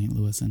studio in St.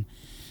 Louis, and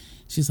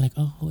she's like,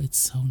 "Oh, it's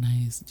so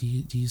nice. Do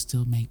you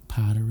still make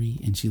pottery?"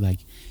 And she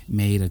like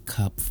made a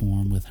cup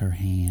form with her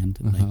hand,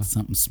 like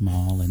something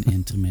small and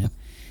intimate.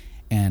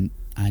 And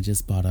I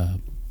just bought a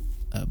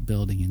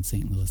building in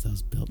St. Louis that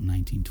was built in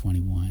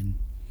 1921.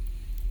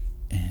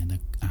 And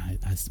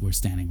we're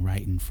standing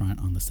right in front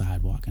on the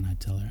sidewalk, and I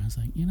tell her, I was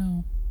like,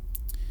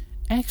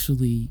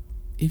 actually,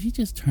 if you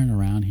just turn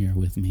around here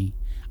with me,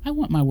 I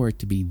want my work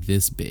to be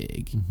this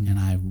big. And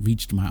I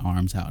reached my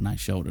arms out and I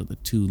showed her the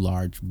two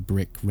large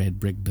red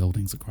brick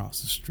buildings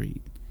across the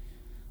street.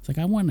 It's like,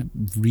 I want to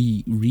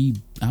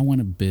I want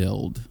to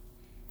build.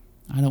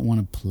 I don't want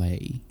to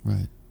play.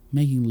 Right.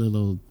 Making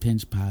little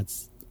pinch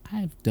pots,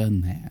 I've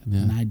done that.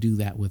 Yeah. And I do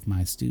that with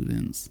my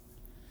students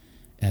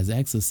as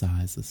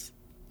exercises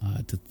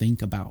to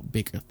think about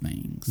bigger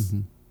things.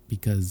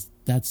 Because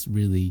that's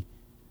really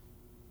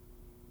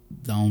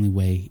the only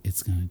way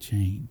it's going to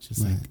change.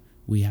 It's like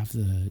we have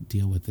to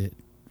deal with it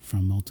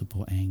from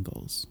multiple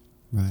angles.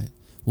 Right.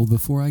 Well,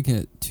 before I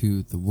get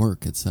to the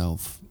work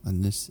itself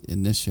in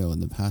this show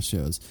and the past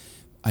shows,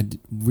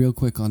 real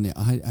quick on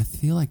I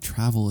feel like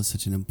travel is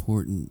such an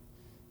important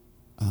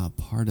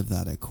part of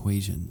that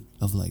equation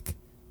of like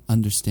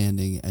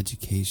understanding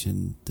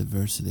education,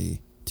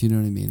 diversity. Do you know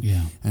what I mean?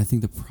 Yeah. And I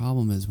think the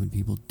problem is when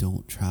people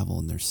don't travel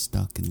and they're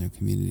stuck in their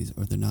communities,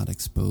 or they're not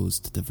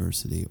exposed to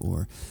diversity,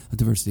 or a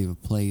diversity of a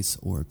place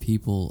or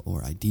people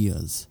or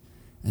ideas.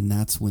 And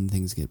that's when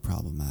things get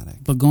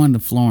problematic. But going to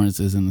Florence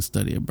isn't a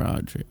study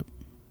abroad trip.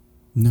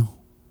 No.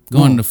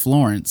 Going to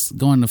Florence,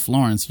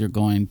 you're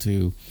going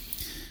to,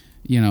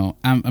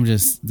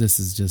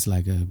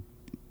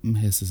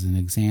 this is an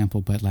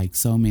example, but like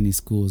so many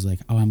schools, like,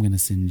 oh, we're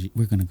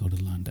going to go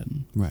to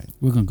London. Right.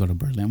 We're going to go to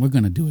Berlin. We're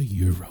going to do a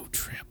Euro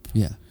trip.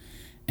 Yeah.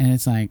 And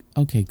it's like,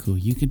 okay, cool.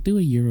 You could do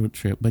a Euro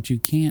trip, but you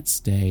can't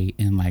stay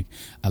in like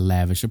a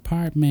lavish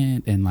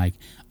apartment and like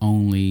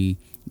only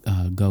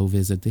go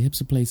visit the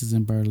hipster places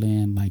in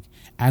Berlin. Like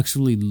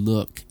actually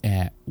look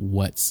at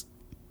what's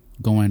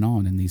going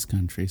on in these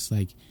countries.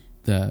 Like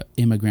the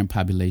immigrant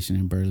population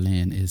in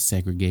Berlin is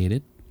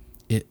segregated.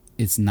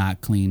 It's not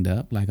cleaned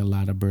up like a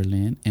lot of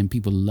Berlin, and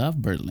people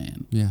love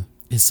Berlin. Yeah.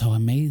 It's so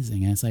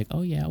amazing. And it's like,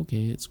 oh yeah,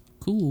 okay, it's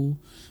cool.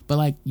 But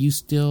like you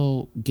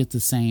still get the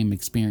same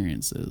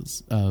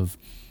experiences of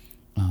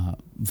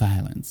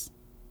violence.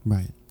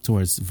 Right.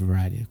 Towards a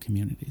variety of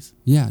communities.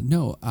 Yeah,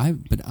 no,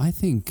 but I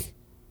think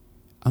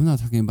I'm not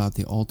talking about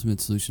the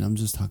ultimate solution. I'm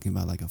just talking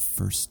about like a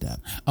first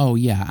step. Oh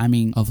yeah, I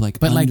mean, of like,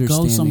 but like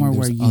go somewhere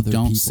where you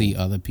don't people. See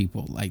other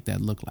people like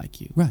that look like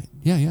you. Right.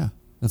 Yeah, yeah.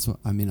 That's what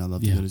I mean. I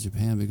love to go to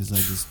Japan because I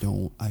just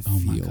don't. I feel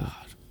my God.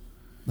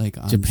 Like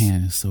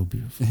Japan is so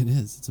beautiful. It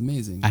is. It's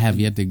amazing. I have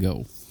yet to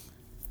go.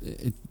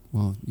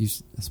 Well,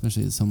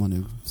 especially as someone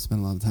who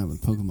spent a lot of time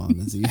with Pokemon.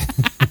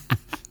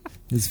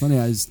 It's funny.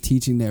 I was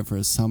teaching there for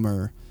a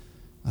summer,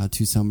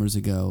 2 summers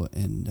ago,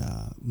 and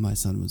my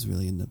son was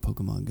really into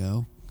Pokemon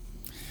Go.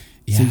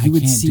 Yeah, so you I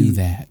can't do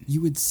that.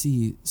 You would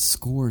see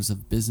scores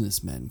of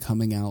businessmen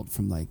coming out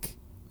from like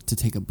to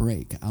take a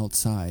break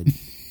outside.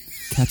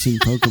 Catching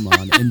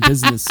Pokemon in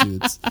business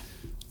suits.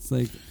 It's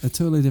like a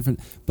totally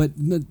different. But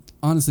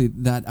honestly,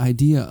 that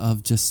idea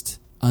of just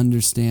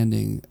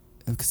understanding,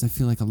 because I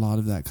feel like a lot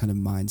of that kind of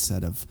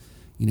mindset of,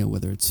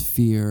 whether it's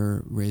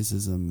fear,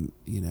 racism,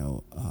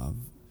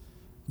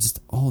 just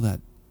all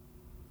that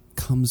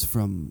comes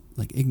from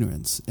like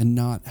ignorance and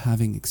not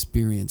having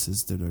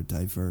experiences that are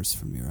diverse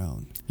from your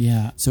own.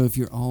 Yeah. So if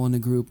you're all in a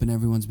group and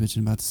everyone's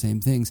bitching about the same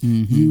things,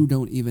 you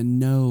don't even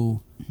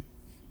know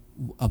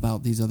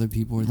about these other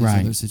people or these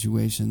other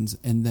situations,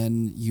 and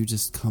then you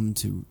just come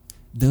to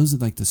those are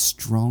like the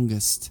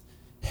strongest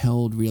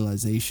held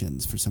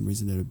realizations for some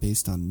reason that are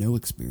based on no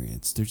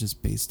experience. They're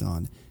just based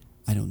on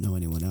I don't know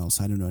anyone else.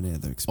 I don't know any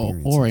other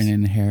experiences. Or an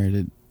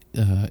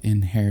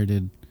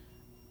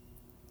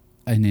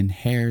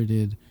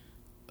inherited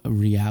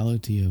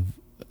reality of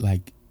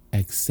like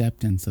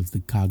acceptance of the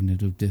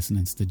cognitive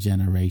dissonance, the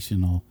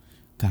generational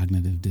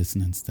cognitive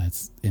dissonance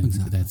that's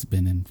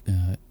been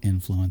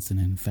influenced and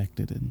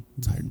infected in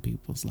certain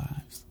people's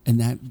lives, and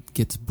that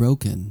gets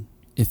broken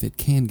if it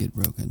can get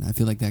broken. I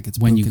feel like that gets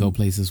when broken you go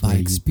places by where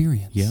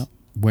experience.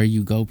 Where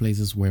you go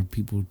places where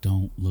people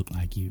don't look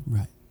like you,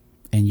 right?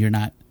 And you're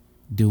not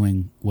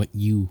doing what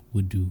you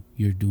would do.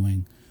 You're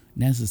doing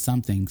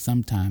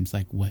sometimes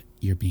like what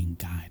you're being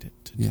guided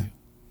to do.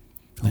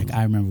 Totally. Like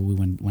I remember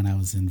when I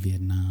was in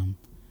Vietnam,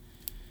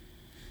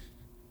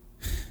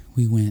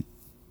 we went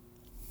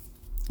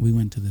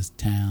to this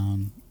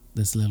town,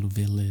 this little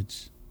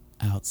village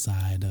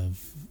outside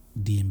of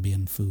Dien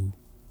Bien Phu,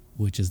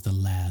 which is the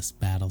last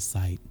battle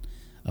site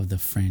of the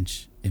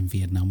French and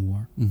Vietnam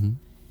War. Mm-hmm.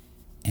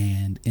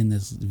 And in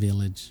this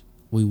village,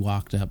 we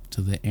walked up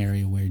to the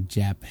area where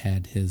Jap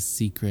had his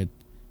secret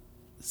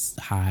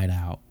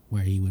hideout,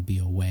 where he would be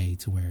away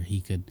to where he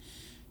could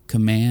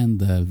command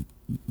the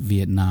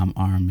Vietnam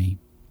army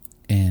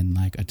and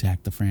like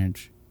attack the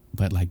French,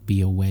 but like be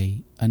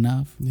away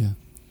enough. Yeah.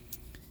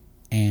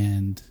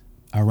 And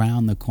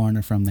around the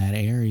corner from that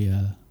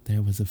area,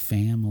 there was a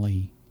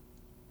family,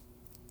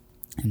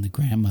 and the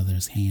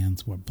grandmother's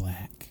hands were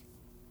black,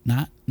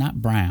 not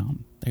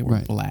brown. They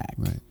were black,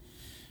 right?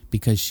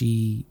 Because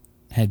she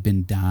had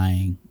been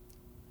dying,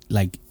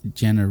 like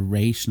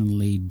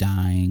generationally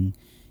dying,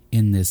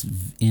 in this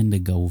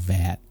indigo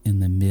vat in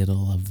the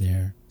middle of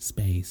their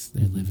space,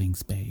 their living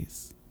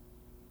space.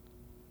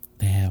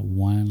 They had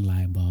one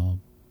light bulb.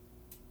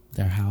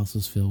 Their house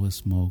was filled with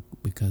smoke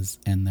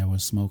and there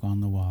was smoke on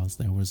the walls.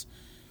 There was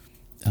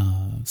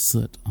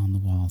soot on the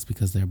walls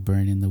because they're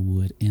burning the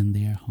wood in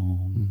their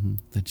home. Mm-hmm.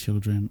 The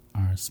children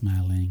are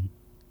smiling.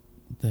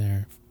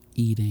 They're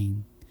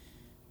eating.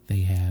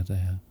 They had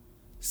a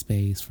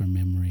space for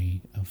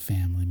memory of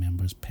family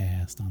members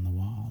passed on the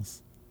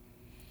walls.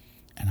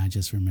 And I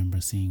just remember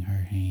seeing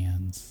her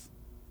hands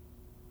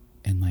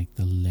and like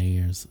the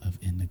layers of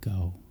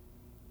indigo,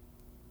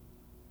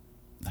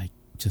 like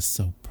just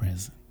so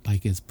present.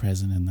 Like it's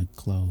present in the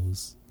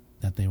clothes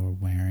that they were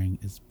wearing.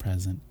 It's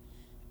present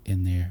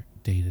in their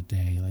day to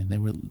day. Like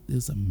it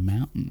was a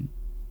mountain.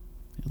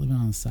 You're living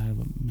on the side of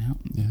a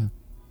mountain. Yeah.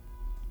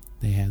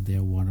 They had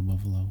their water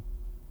buffalo.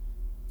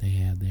 They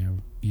had their,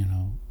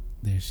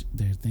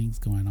 their things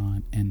going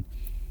on. And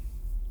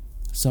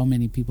so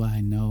many people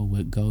I know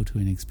would go to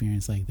an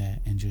experience like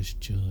that and just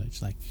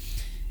judge. Like,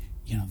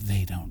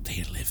 they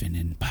live in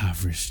an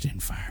impoverished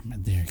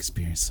environment. Their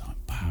experience is so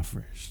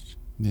impoverished.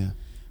 Yeah.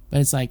 But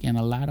it's like, in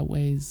a lot of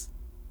ways,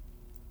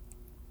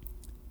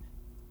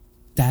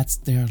 that's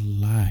their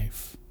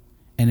life.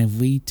 And if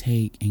we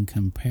take and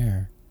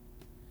compare,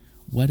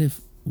 what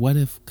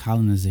if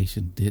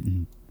colonization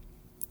didn't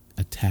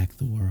attack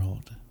the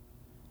world?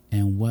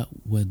 And what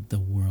would the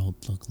world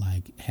look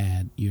like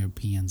had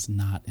Europeans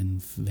not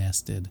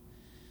invested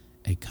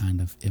a kind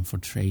of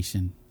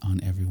infiltration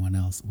on everyone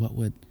else?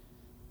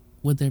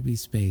 Would there be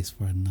space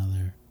for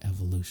another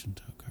evolution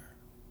to occur?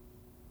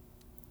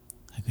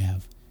 Like, we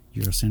have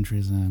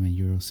Eurocentrism and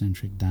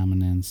Eurocentric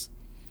dominance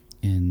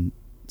in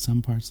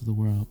some parts of the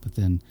world, but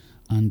then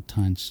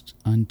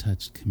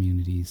untouched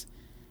communities.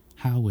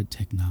 How would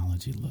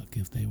technology look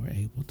if they were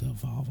able to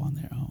evolve on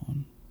their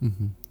own?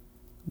 Mm-hmm.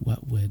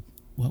 What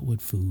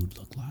would food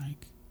look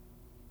like?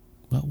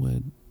 What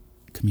would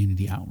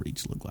community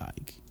outreach look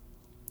like?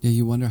 Yeah,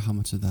 you wonder how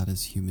much of that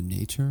is human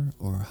nature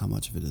or how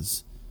much of it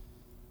is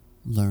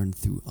learned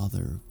through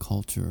other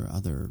culture,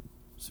 other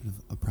sort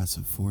of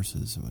oppressive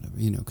forces or whatever.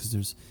 Because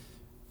there's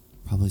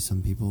probably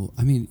some people.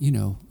 I mean,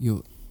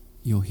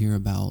 you'll hear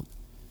about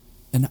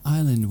an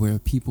island where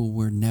people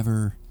were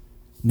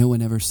no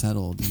one ever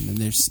settled, and then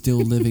they're still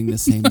living the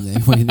same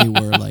way they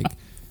were, like,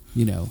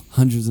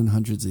 hundreds and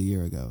hundreds of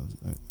years ago,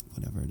 or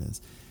whatever it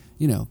is.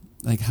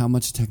 Like, how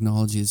much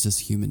technology is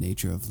just human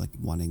nature of, like,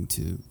 wanting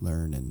to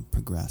learn and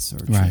progress,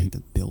 or trying to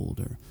build,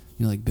 or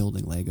like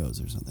building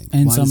Legos or something.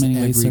 And why so does many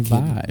ways every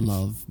survive. kid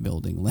love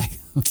building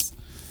Legos?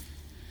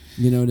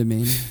 You know what I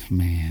mean?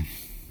 Man,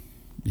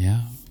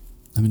 yeah.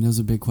 I mean, those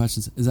are big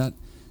questions. Is that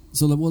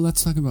so? Well,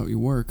 let's talk about your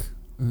work.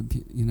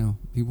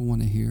 People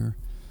want to hear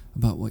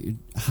about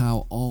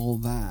how all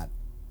that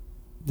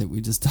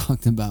we just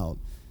talked about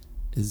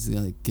is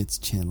like gets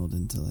channeled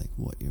into like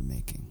what you're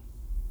making.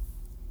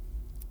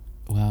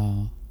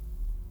 Well,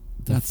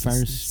 that's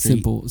first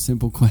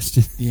simple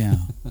question. Yeah,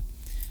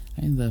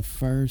 I mean the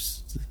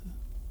first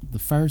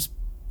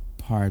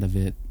part of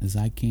it is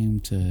I came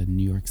to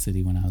New York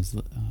City when I was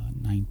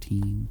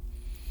 19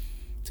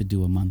 to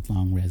do a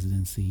month-long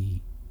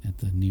residency at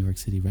the New York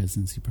City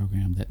residency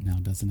program that now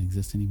doesn't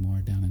exist anymore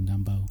down in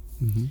Dumbo.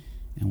 Mm-hmm.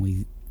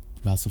 And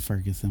Russell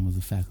Ferguson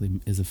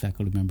is a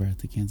faculty member at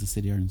the Kansas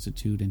City Art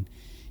Institute, and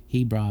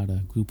he brought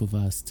a group of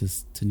us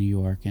to New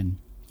York, and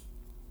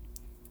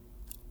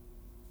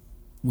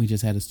we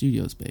just had a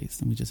studio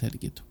space, and we just had to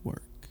get to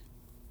work.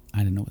 I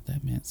didn't know what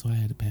that meant, so I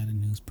had a pad of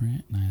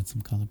newsprint, and I had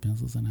some colored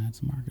pencils, and I had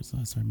some markers, so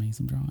I started making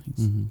some drawings.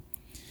 Mm-hmm.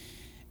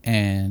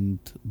 And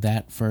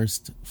that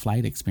first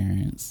flight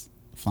experience,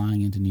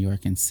 flying into New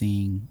York and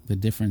seeing the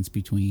difference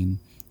between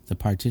the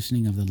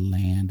partitioning of the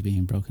land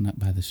being broken up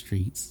by the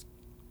streets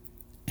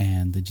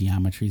and the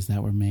geometries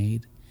that were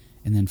made,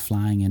 and then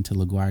flying into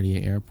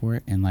LaGuardia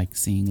Airport and like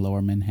seeing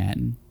Lower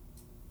Manhattan.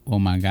 Oh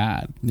my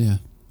God. Yeah.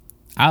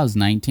 I was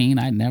 19.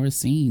 I'd never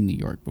seen New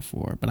York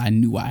before, but I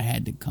knew I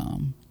had to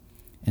come.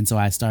 And so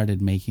I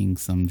started making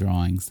some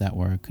drawings that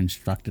were a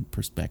constructed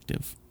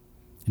perspective,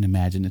 an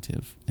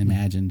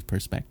imagined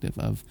perspective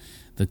of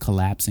the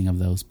collapsing of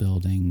those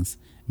buildings,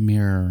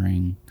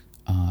 mirroring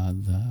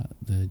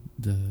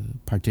the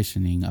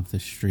partitioning of the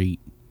street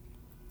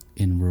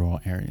in rural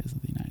areas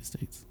of the United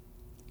States.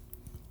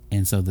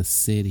 And so the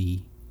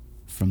city,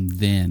 from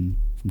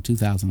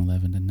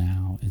 2011 to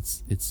now,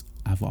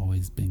 I've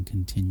always been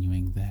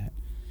continuing that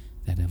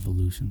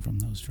evolution from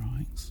those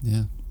drawings.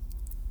 Yeah.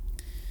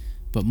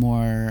 But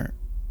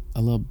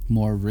a little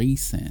more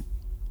recent.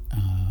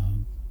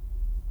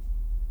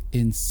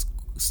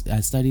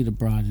 I studied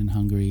abroad in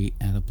Hungary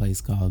at a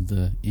place called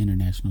the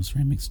International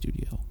Ceramic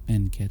Studio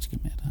in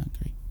Kecskemét,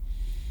 Hungary.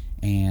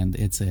 And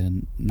it's a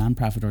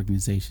nonprofit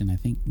organization. I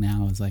think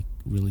now is like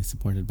really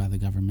supported by the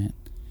government.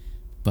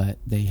 But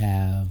they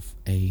have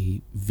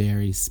a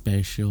very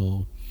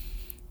special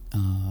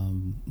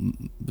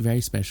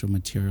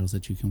materials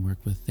that you can work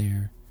with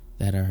there.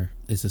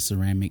 It's a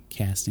ceramic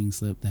casting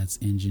slip that's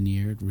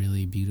engineered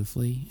really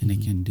beautifully, and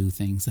it can do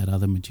things that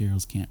other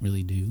materials can't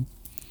really do,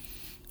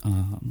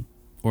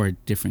 or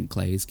different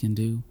clays can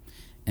do.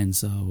 And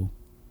so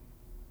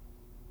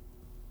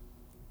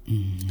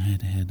I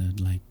had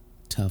a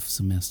tough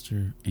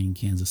semester in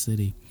Kansas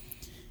City,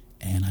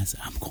 and I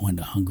said, I'm going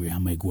to Hungary. I'll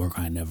make work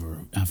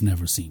I've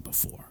never seen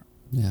before.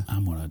 Yeah,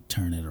 I'm gonna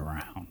turn it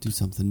around. Do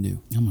something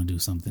new. I'm gonna do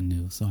something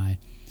new. So I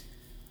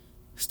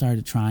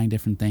started trying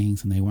different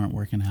things, and they weren't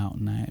working out,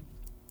 and I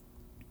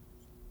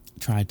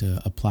tried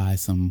to apply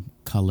some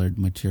colored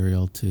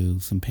material to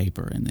some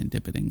paper and then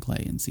dip it in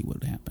clay and see what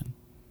would happen,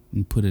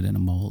 and put it in a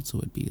mold so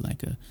it'd be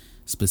like a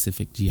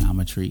specific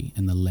geometry,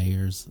 and the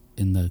layers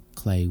in the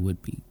clay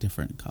would be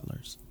different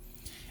colors.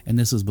 And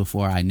this was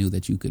before I knew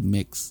that you could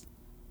mix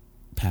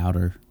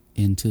powder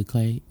into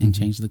clay and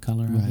change the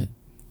color of it.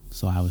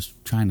 So I was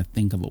trying to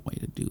think of a way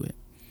to do it.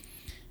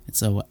 And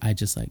so I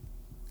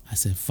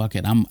said, fuck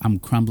it. I'm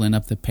crumbling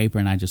up the paper,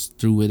 and I just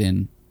threw it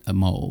in a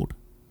mold.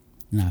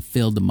 And I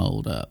filled the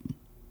mold up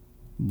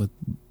with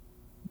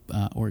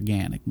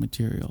organic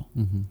material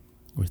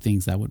or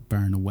things that would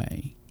burn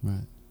away.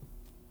 Right.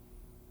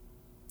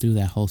 Through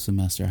that whole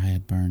semester, I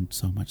had burned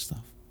so much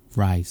stuff.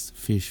 Rice,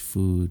 fish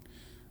food,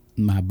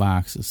 my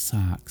box of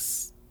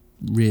socks,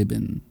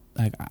 ribbon.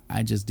 Like,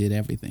 I just did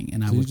everything.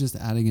 And so you're just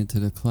adding it to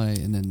the clay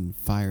and then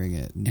firing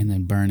it. And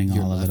then burning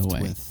all of it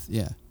away.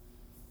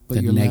 But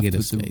the you're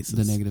negative left with spaces.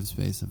 the negative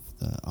space of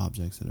the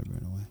objects that are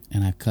burned away.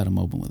 And I cut them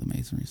open with a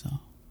masonry saw.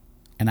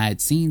 And I had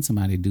seen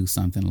somebody do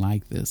something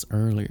like this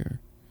earlier.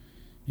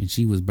 And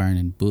she was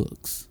burning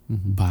books,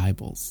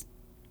 Bibles.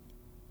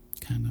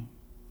 Kind of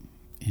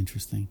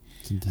interesting.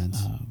 It's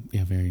intense.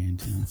 Yeah, very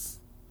intense.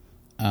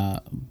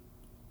 But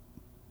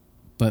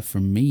for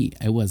me,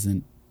 it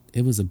wasn't.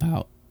 It was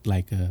about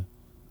like a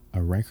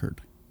record.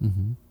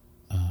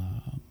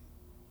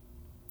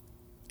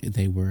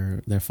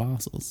 They're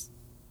fossils.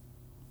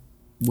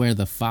 Where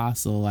the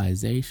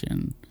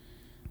fossilization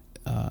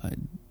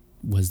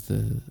was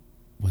the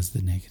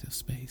negative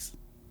space.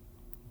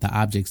 The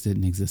objects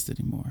didn't exist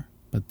anymore,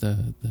 but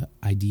the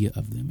idea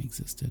of them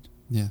existed.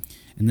 Yeah.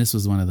 And this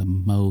was one of the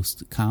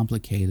most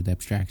complicated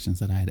abstractions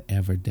that I had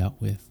ever dealt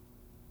with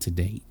to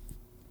date.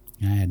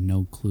 And I had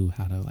no clue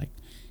how to like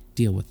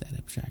deal with that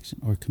abstraction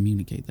or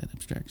communicate that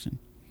abstraction.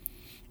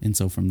 And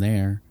so from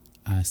there,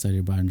 I studied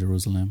abroad in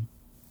Jerusalem.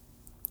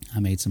 I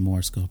made some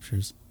more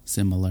sculptures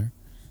similar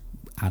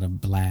out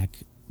of black,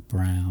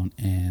 brown,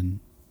 and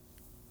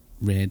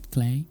red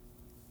clay.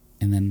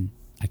 And then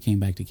I came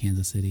back to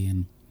Kansas City,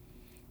 and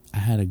I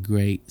had a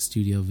great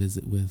studio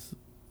visit with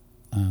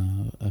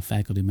a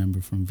faculty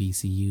member from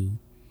VCU.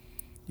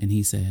 And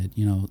he said,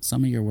 you know,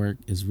 some of your work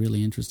is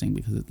really interesting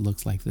because it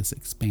looks like this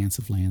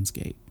expansive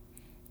landscape,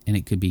 and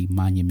it could be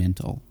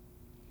monumental.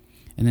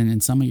 And then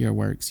in some of your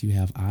works, you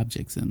have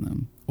objects in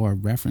them or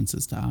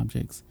references to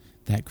objects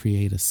that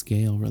create a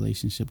scale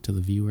relationship to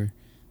the viewer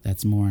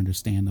that's more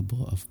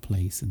understandable of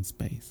place and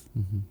space.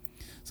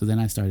 So then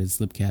I started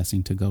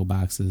slipcasting to-go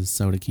boxes,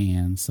 soda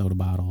cans, soda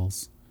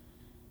bottles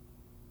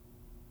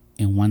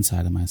in one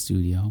side of my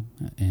studio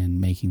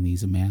and making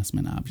these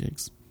amassment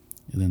objects.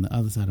 And then the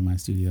other side of my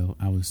studio,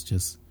 I was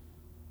just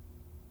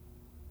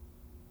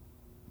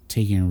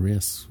taking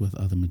risks with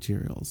other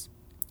materials,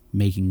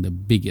 making the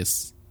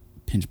biggest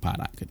pinch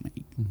pot I could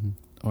make,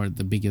 or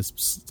the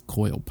biggest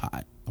coil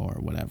pot or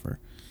whatever.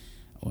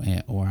 Or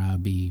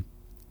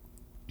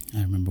I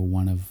remember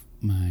one of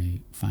my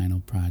final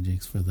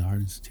projects for the Art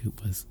Institute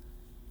was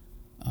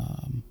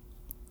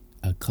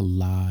a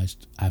collage.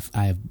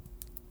 I have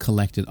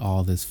collected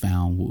all this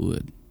found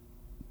wood,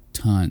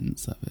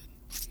 tons of it,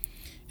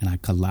 and I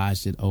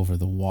collaged it over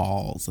the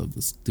walls of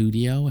the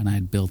studio, and I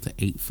had built an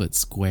 8-foot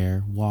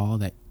square wall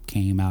that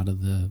came out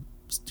of the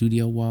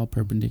studio wall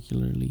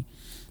perpendicularly.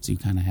 So you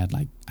kind of had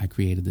I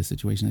created this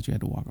situation that you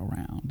had to walk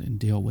around and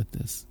deal with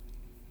this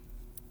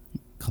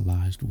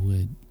collaged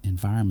wood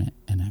environment,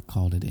 and I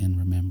called it In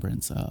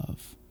Remembrance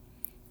Of.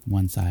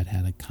 One side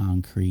had a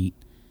concrete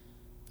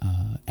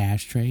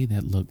ashtray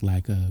that looked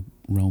like a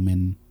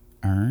Roman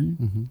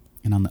urn,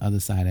 and on the other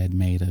side I had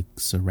made a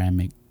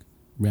ceramic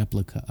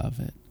replica of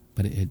it,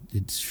 but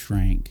it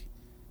shrank,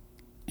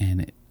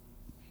 and it,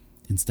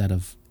 instead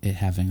of it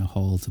having a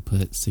hole to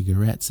put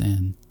cigarettes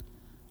in,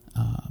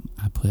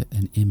 I put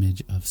an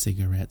image of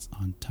cigarettes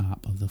on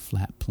top of the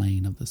flat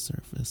plane of the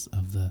surface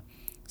of the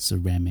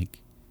ceramic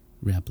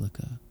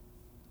replica.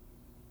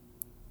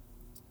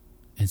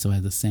 And so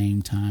at the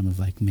same time of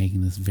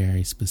making this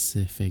very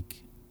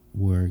specific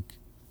work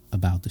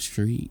about the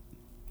street,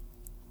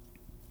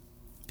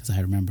 because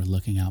I remember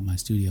looking out my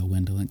studio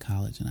window in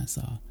college and I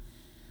saw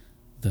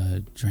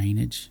the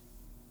drainage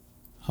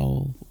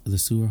hole, the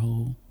sewer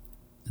hole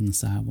in the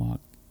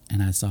sidewalk,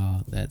 and I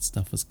saw that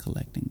stuff was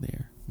collecting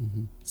there.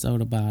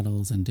 Soda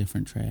bottles and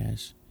different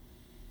trash.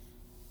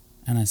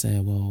 And I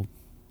said, well,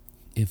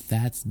 if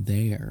that's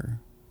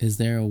there, is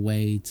there a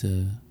way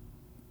to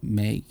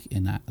make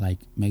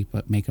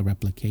a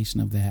replication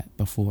of that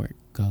before it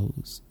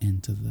goes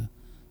into the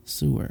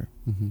sewer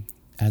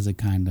as a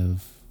kind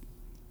of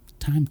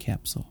time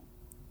capsule?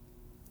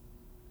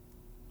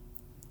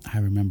 I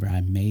remember I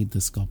made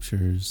the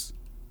sculptures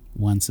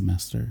one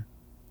semester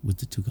with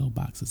the to-go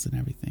boxes and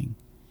everything,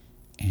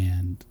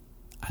 and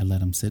I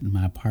let them sit in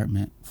my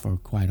apartment for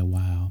quite a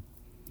while.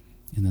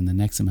 And then the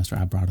next semester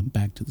I brought them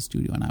back to the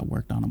studio and I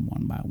worked on them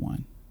one by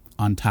one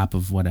on top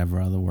of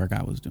whatever other work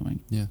I was doing.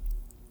 Yeah.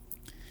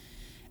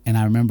 And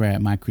I remember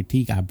at my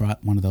critique, I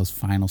brought one of those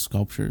final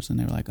sculptures and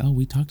they were like, oh,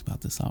 we talked about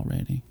this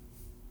already.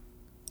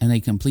 And they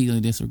completely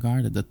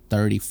disregarded the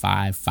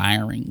 35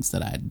 firings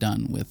that I had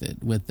done with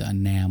it, with the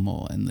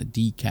enamel and the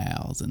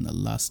decals and the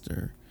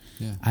luster.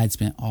 Yeah. I had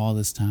spent all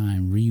this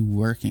time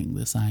reworking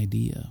this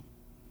idea.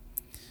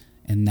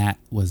 And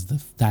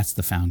that's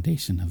the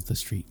foundation of the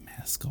street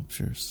mass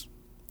sculptures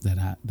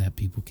that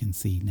people can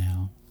see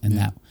now.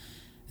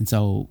 And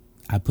so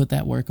I put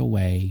that work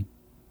away,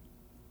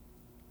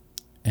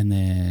 and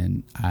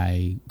then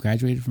I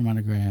graduated from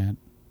undergrad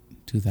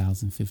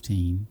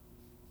 2015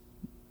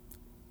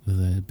 with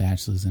a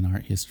bachelor's in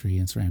art history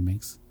and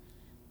ceramics.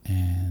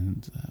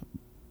 And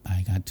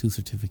I got 2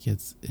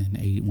 certificates,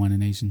 one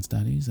in Asian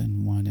studies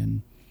and one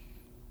in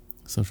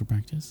social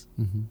practice.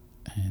 Mm-hmm.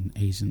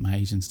 And my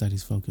Asian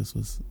studies focus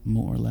was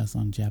more or less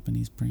on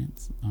Japanese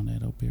prints, on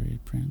Edo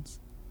period prints.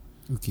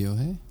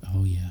 Ukiyo-e?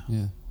 Oh, yeah.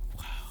 Yeah.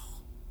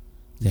 Wow.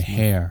 The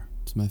hair.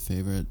 It's my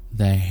favorite.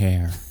 The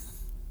hair.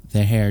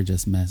 The hair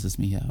just messes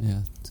me up.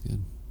 Yeah, it's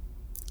good.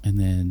 And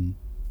then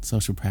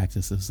social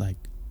practice is like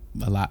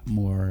a lot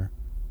more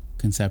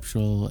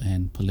conceptual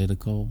and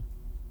political.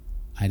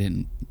 I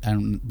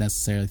don't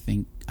necessarily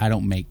think, I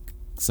don't make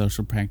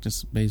social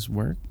practice based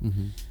work.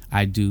 Mm-hmm.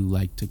 I do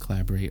like to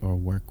collaborate or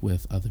work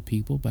with other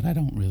people, but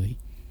I'm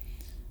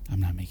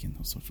not making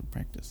no social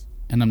practice.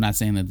 And I'm not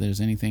saying that there's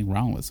anything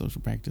wrong with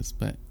social practice,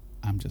 but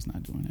I'm just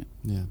not doing it.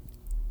 Yeah.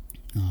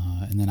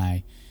 And then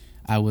I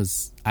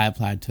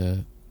applied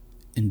to,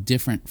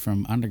 indifferent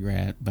from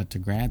undergrad, but to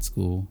grad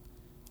school,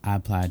 I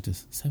applied to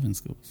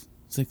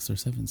 6 or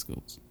 7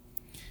 schools.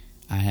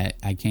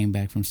 I came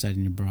back from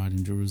studying abroad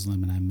in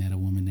Jerusalem, and I met a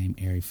woman named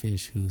Ari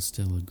Fish, who's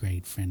still a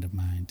great friend of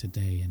mine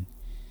today. And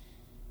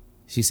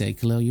she said,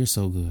 "Kahlil, you're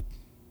so good.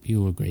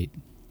 You were great.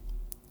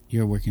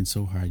 You're working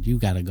so hard. You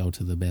got to go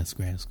to the best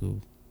grad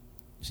school."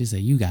 She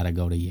said, "You got to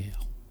go to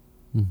Yale."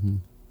 Mm-hmm.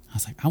 I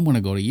was like, "I want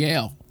to go to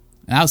Yale."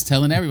 And I was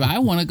telling everybody, "I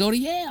want to go to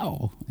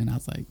Yale." And I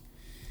was like,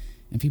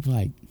 and people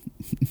like,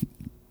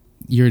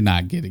 "You're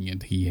not getting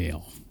into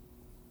Yale.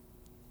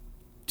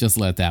 Just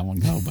let that one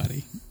go,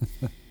 buddy."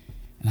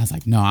 And I was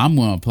like, "No, I'm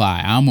going to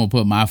apply. I'm going to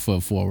put my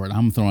foot forward.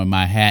 I'm throwing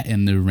my hat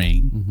in the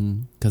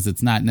ring." Because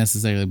it's not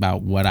necessarily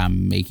about what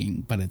I'm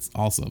making, but it's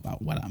also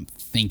about what I'm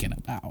thinking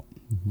about.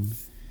 Mm-hmm.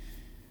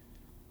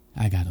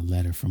 I got a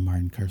letter from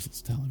Martin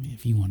Kersels telling me,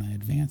 if you want to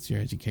advance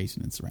your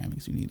education in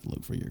ceramics, you need to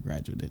look for your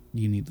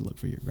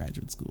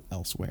graduate school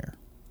elsewhere.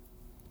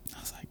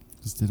 I was like,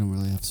 because they don't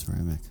really have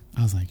ceramic.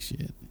 I was like,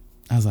 shit.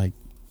 I was like,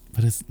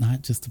 but it's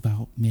not just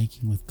about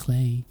making with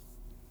clay.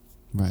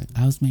 Right.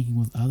 I was making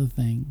with other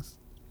things.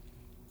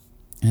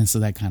 And so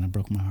that kind of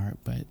broke my heart.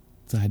 But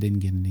so I didn't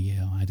get into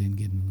Yale. I didn't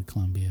get into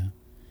Columbia.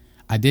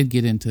 I did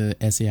get into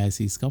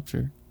SAIC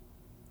sculpture.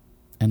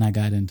 And I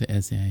got into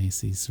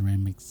SAIC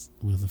ceramics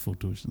with a full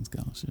tuition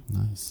scholarship.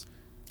 Nice.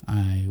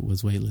 I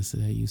was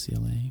waitlisted at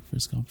UCLA for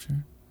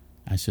sculpture.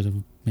 I should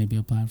have maybe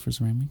applied for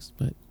ceramics,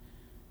 but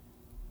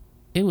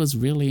it was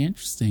really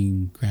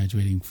interesting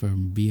graduating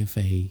from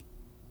BFA,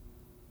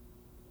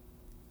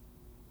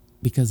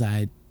 because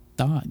I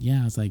thought,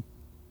 I was like,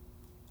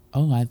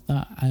 oh, I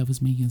thought I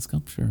was making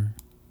sculpture.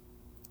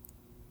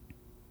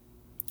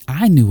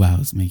 I knew I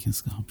was making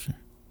sculpture.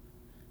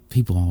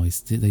 People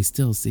they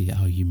still see,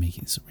 oh, you're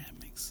making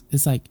ceramics.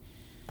 It's like,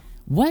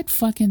 what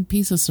fucking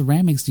piece of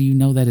ceramics do you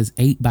know that is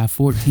 8 by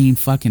 14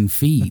 fucking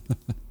feet?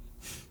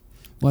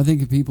 Well, I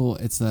think people,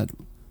 it's that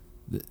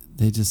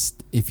they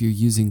just, if you're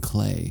using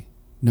clay,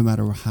 no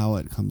matter how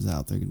it comes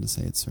out, they're going to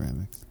say it's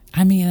ceramics.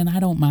 I mean, and I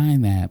don't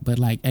mind that, but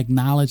like,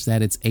 acknowledge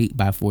that it's 8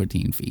 by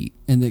 14 feet.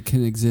 And it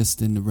can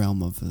exist in the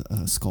realm of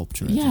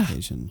sculpture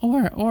education.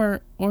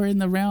 Or in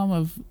the realm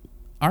of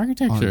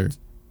architecture. Art.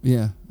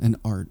 Yeah, and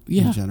art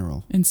in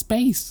general. In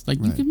space.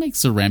 Like, you can make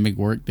ceramic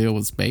work deal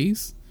with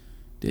space.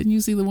 Didn't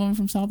you see the woman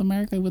from South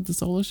America with the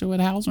solar show at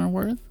Hauser and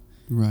Wirth?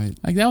 Right.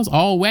 Like, that was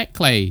all wet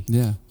clay.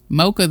 Yeah.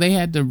 Mocha, they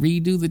had to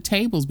redo the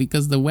tables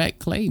because the wet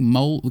clay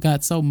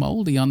got so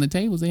moldy on the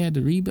tables. They had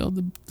to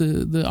rebuild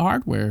the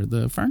hardware,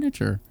 the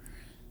furniture.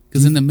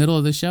 Because in the middle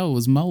of the show, it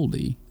was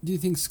moldy. Do you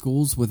think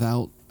schools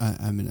without,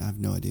 I mean, I have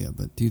no idea,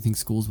 but do you think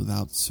schools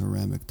without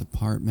ceramic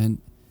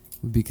department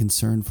would be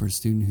concerned for a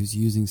student who's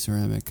using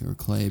ceramic or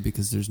clay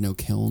because there's no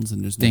kilns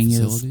and there's no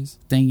facilities?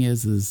 Thing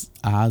is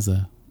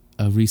Aza,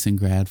 a recent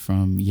grad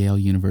from Yale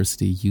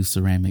University, used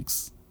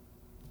ceramics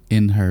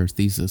in her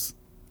thesis.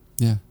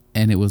 Yeah.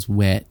 And it was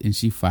wet, and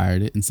she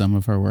fired it, and some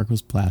of her work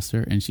was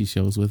plaster, and she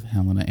shows with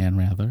Helena Ann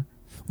Rather.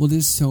 Well,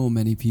 there's so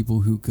many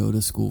people who go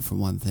to school for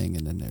one thing,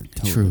 and then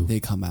they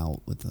come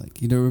out with, like,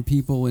 there were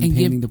people in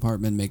painting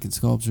department making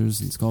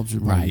sculptures and sculpture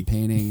department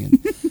painting, and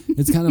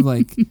it's kind of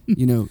like,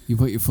 you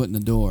put your foot in the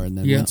door, and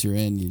then once you're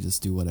in, you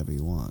just do whatever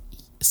you want.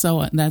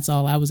 So that's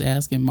all I was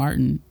asking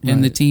Martin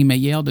and the team at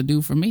Yale to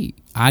do for me.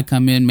 I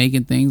come in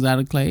making things out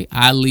of clay.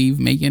 I leave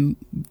making,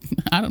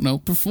 I don't know,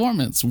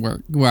 performance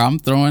work where I'm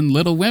throwing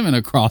Little Women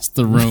across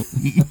the room.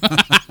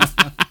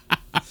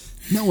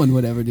 No one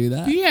would ever do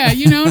that. Yeah,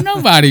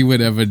 nobody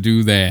would ever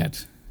do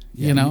that.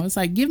 Yeah, it's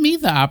like, give me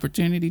the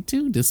opportunity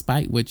too,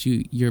 despite what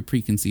your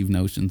preconceived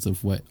notions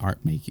of what art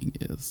making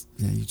is.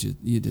 Yeah,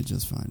 you did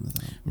just fine with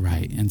that.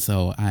 Right, and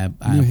so I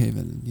New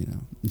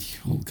Haven,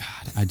 Oh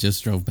God, I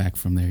just drove back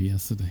from there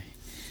yesterday.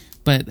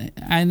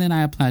 And then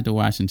I applied to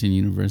Washington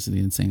University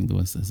in St.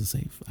 Louis as a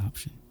safe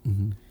option.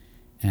 Mm-hmm.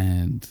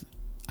 And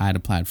I had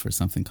applied for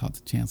something called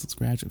the Chancellor's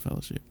Graduate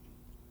Fellowship.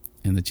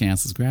 And the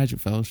Chancellor's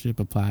Graduate Fellowship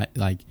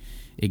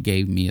it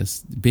gave me a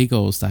big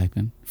old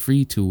stipend,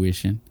 free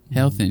tuition,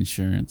 health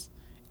insurance,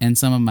 and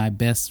some of my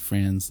best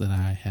friends that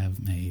I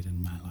have made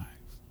in my life,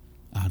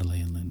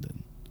 Adelaide and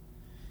Lyndon.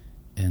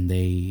 And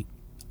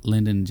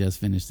Lyndon just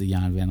finished the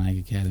Jan van Eyck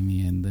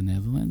Academy in the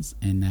Netherlands,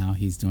 and now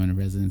he's doing a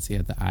residency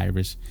at the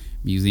Irish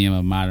Museum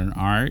of Modern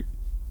Art.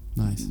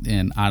 Nice.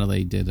 And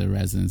Adelaide did a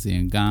residency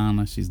in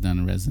Ghana. She's done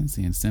a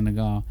residency in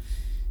Senegal.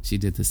 She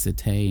did the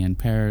Cité in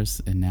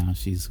Paris, and now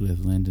she's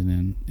with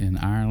Lyndon in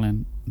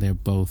Ireland. They're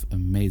both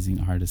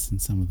amazing artists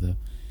and some of the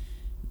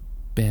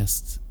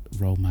best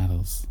role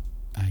models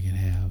I could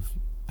have.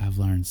 I've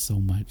learned so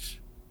much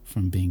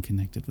from being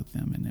connected with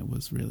them, and it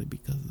was really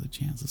because of the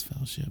Chances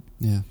Fellowship.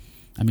 Yeah.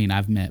 I mean,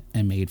 I've met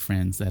and made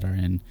friends that are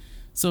in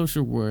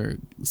social work,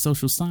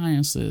 social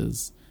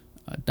sciences,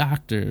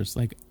 doctors,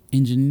 like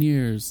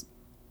engineers,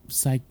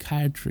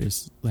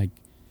 psychiatrists. Like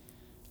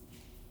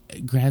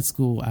grad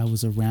school, I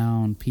was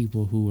around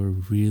people who were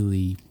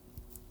really,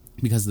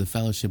 because the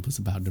fellowship was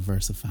about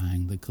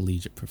diversifying the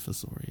collegiate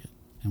professoriate.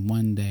 And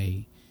one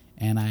day,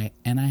 and I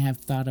have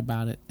thought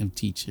about it of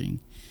teaching,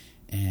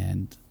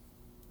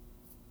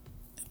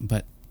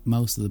 but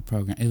most of the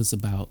program, it was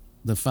about,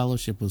 the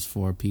fellowship was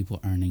for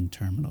people earning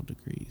terminal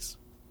degrees.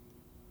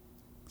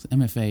 So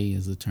MFA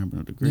is a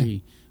terminal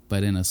degree,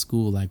 but in a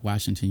school like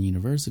Washington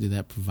University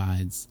that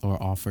provides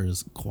or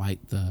offers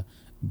quite the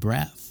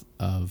breadth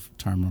of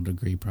terminal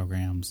degree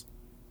programs,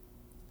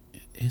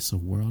 it's a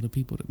world of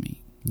people to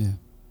meet. Yeah.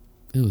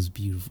 It was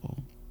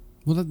beautiful.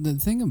 Well, the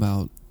thing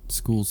about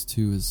schools,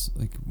 too, is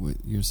like what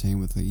you're saying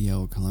with the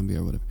Yale or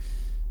Columbia or whatever.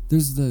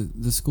 There's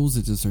the schools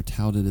that just are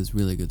touted as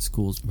really good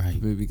schools,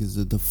 right? Because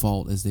the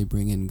default is they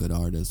bring in good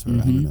artists, or I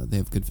don't know, they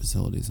have good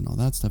facilities and all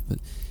that stuff. But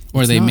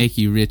or they make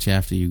you rich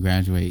after you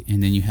graduate,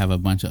 and then you have a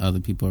bunch of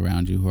other people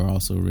around you who are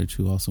also rich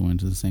who also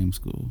went to the same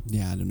school.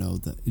 Yeah, I don't know.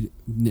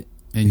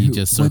 And you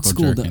just circle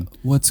jerking.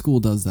 What school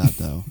does that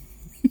though?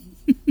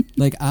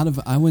 Like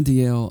I went to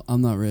Yale.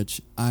 I'm not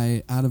rich.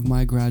 Out of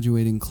my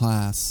graduating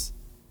class,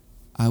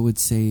 I would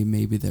say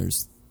maybe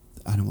there's,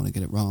 I don't want to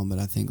get it wrong, but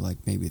I think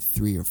like maybe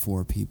 3 or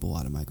 4 people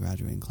out of my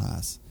graduating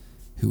class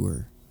who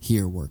are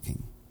here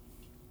working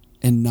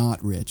and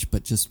not rich,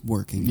 but just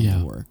working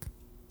to work.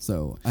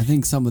 So I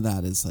think some of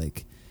that is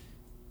like,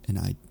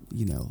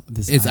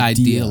 this it's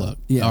idea,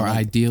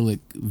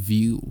 idyllic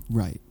view,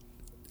 right?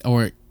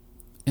 Or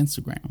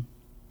Instagram.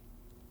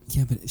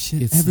 Yeah, but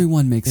shit,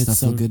 everyone makes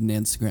stuff look good on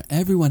Instagram.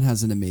 Everyone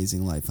has an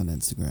amazing life on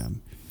Instagram.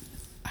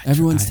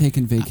 Everyone's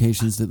taking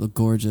vacations that look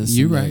gorgeous.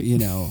 You're right.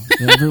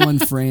 Everyone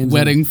frames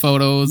wedding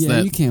photos.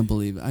 Yeah, you can't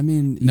believe it. I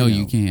mean,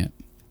 you can't.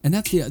 And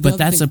that's but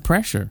that's a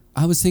pressure.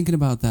 I was thinking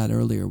about that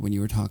earlier when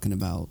you were talking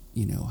about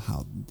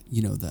how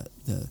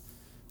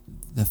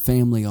the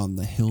family on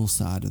the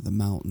hillside of the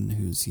mountain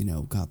who's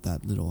got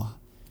that little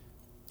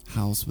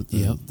house with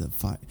the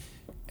fire,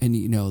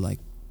 and like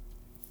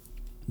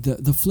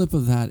the flip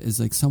of that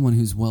is like someone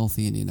who's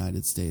wealthy in the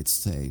United States,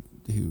 say,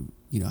 who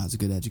has a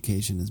good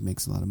education and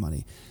makes a lot of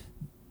money.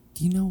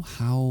 Do you know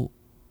how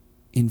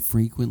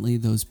infrequently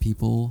those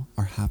people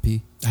are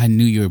happy? I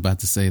knew you were about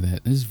to say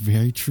that. It's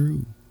very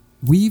true.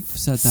 We've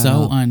set that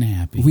so up.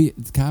 Unhappy.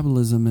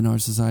 Capitalism in our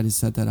society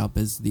set that up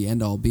as the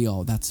end all be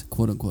all. That's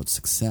quote unquote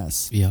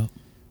success. Yep.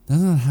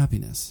 That's not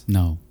happiness.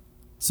 No.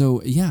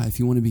 So yeah, if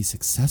you want to be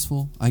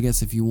successful, I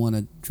guess if you want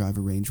to drive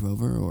a Range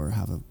Rover or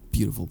have a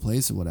beautiful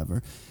place or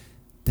whatever,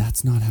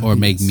 that's not happiness. Or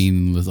make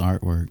meaningless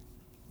artwork.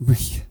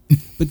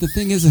 But the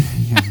thing is,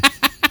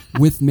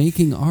 with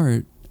making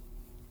art,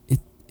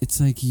 it's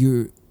like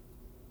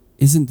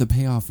isn't the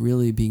payoff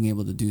really being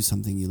able to do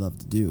something you love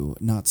to do,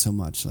 not so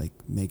much like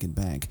making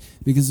bank,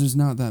 because there's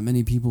not that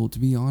many people, to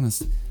be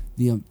honest.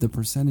 The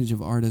percentage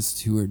of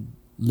artists who are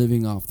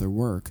living off their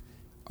work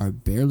are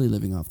barely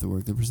living off their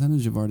work. The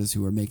percentage of artists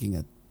who are making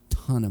a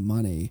ton of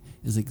money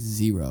is like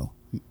zero.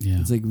 Yeah,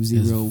 it's like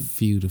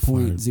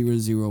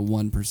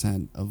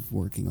 0.001% of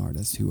working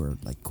artists who are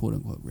like quote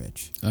unquote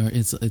rich. Or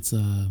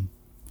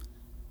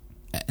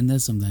and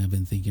that's something I've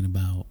been thinking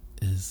about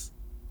is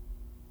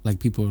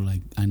like people are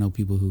like, I know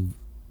people who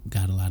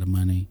got a lot of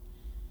money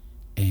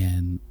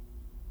and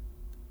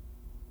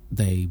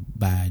they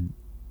buy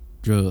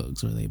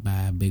drugs or they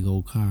buy a big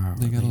old car.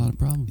 They got a lot of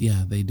problems.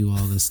 Yeah, they do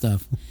all this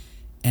stuff.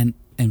 And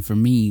for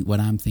me, what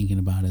I'm thinking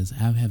about is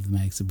I have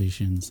my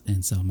exhibitions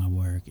and sell my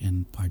work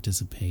and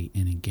participate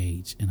and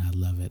engage, and I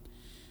love it.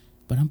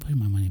 But I'm putting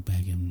my money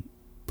back in,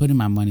 putting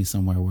my money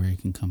somewhere where it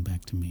can come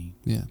back to me.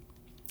 Yeah.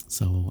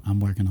 So I'm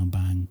working on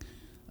buying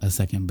a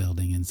second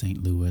building in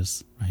St.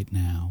 Louis right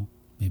now.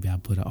 Maybe I'll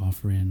put an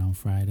offer in on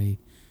Friday,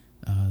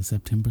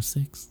 September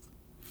 6th.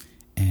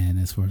 And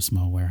it's for a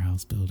small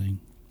warehouse building.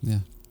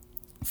 Yeah.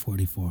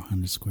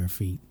 4,400 square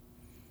feet.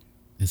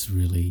 It's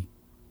really...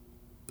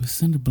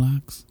 cinder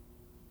blocks,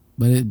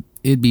 but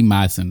it'd be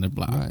my cinder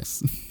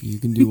blocks. Right. You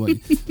can do what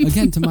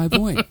again, to my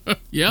point.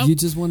 Yeah, you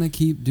just want to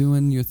keep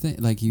doing your thing.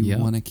 Like you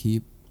want to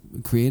keep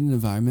create an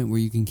environment where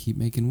you can keep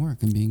making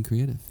work and being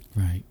creative,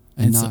 right?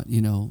 And not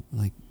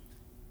like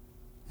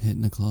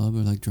hitting a club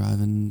or like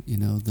driving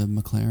the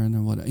McLaren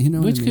or whatever.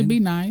 Which could be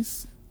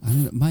nice. I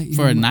don't know.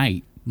 For a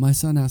night. My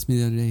son asked me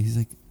the other day. He's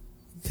like,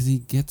 because he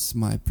gets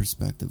my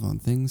perspective on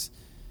things.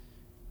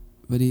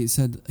 But he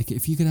said, like,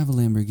 if you could have a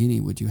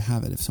Lamborghini, would you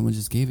have it if someone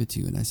just gave it to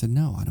you? And I said,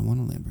 no, I don't want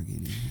a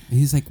Lamborghini. And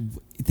he's like,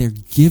 they're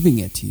giving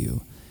it to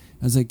you.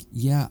 I was like,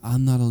 yeah,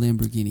 I'm not a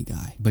Lamborghini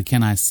guy. But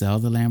can I sell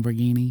the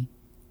Lamborghini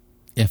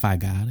if I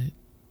got it?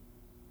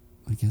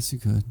 I guess you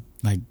could.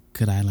 Like,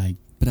 could I like?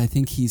 But I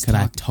think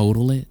I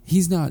total it?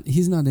 He's not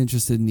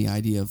interested in the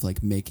idea of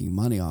like making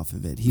money off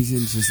of it. He's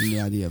interested in the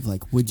idea of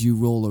like, would you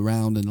roll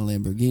around in a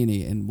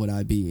Lamborghini, and would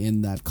I be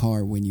in that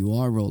car when you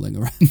are rolling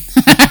around?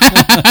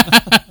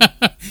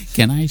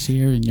 Can I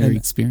share in your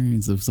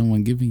experience of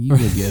someone giving you a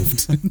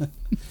gift?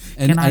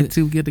 Can I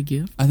too get a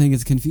gift? I think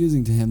it's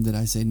confusing to him that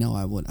I say no.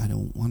 I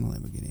don't want a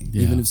Lamborghini.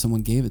 Yeah. Even if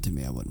someone gave it to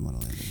me, I wouldn't want a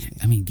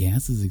Lamborghini. I mean,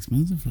 gas is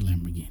expensive for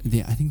Lamborghini.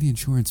 I think the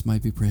insurance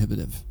might be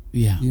prohibitive.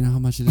 Yeah, you know how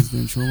much it is to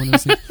insure one of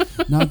those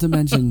things. Not to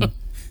mention,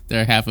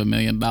 they're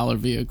 $500,000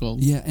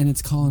 vehicles. Yeah, and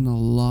it's calling a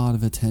lot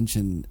of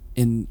attention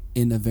in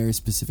a very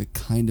specific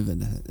kind of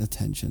an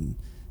attention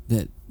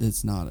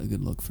that's not a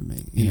good look for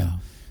me. You know?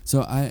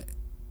 So I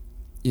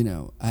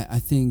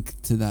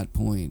think to that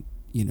point,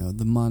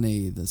 the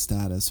money, the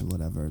status, or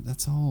whatever,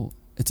 that's all.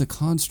 It's a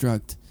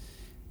construct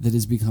that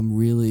has become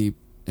really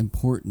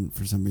important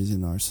for some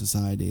reason in our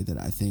society. That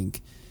I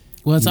think.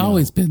 Well, it's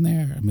always been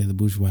there. I mean, the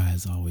bourgeois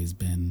has always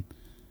been.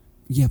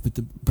 Yeah, but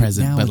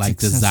present, but like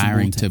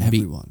desiring to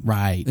everyone. Be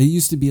right. It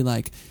used to be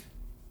like,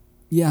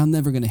 yeah, I'm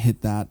never going to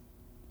hit that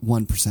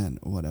 1%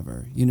 or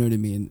whatever. You know what I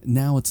mean?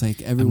 Now it's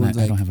like everyone's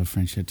like, I don't have a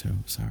French chateau.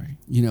 Sorry.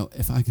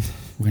 If I could,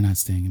 we're not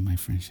staying in my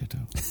French chateau.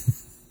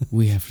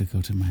 We have to go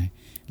to my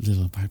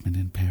little apartment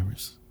in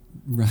Paris.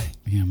 Right.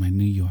 My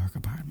New York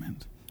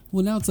apartment.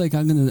 Well, now it's like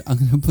I'm gonna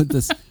put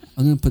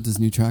this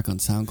new track on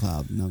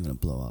SoundCloud and I'm gonna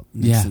blow up.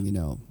 Next thing you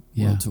know,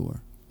 world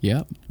tour.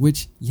 Yep.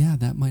 Which,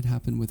 that might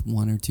happen with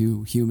one or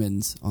two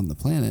humans on the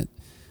planet,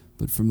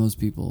 but for most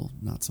people,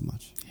 not so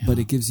much. Yeah. But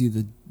it gives you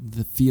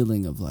the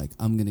feeling of like,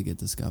 I'm going to get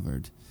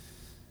discovered.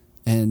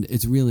 And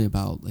it's really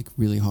about like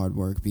really hard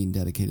work, being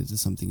dedicated to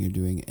something you're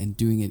doing, and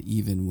doing it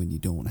even when you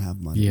don't have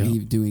money.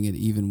 Yeah. Doing it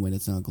even when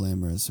it's not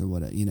glamorous or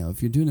what.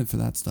 If you're doing it for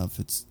that stuff,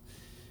 it's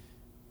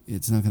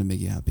not going to make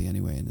you happy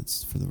anyway, and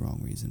it's for the wrong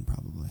reason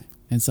probably.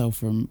 And so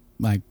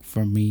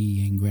for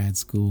me in grad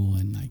school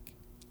and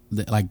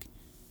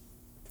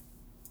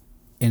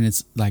and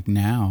it's like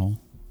now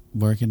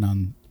working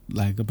on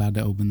like about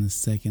to open the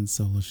second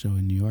solo show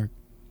in New York.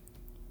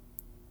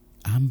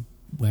 I'm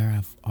where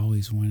I've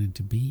always wanted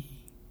to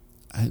be.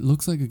 It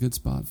looks like a good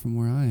spot from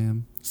where I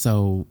am.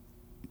 So,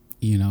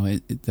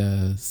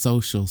 the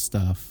social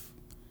stuff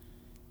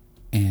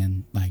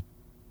and like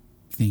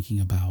thinking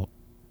about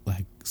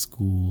like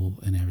school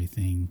and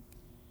everything,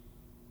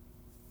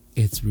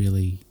 it's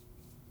really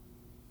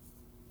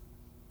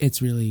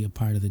a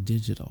part of the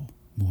digital,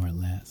 more or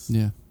less.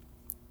 Yeah.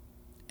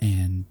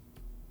 And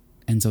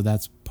so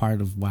that's part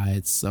of why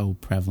it's so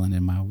prevalent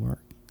in my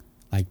work,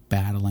 like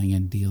battling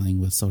and dealing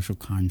with social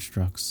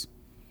constructs.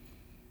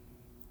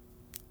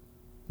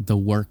 The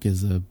work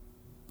is a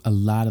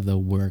lot of the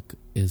work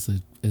is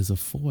a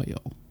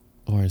foil,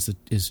 or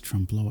is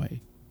trompe l'oeil.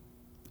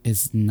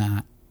 It's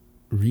not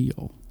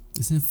real.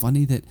 Isn't it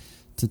funny that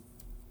to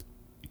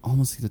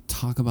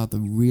talk about the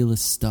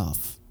realest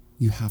stuff,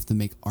 you have to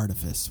make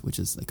artifice, which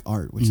is like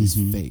art, which is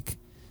fake.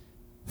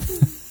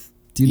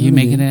 Do you know You're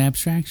making an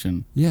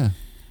abstraction. Yeah.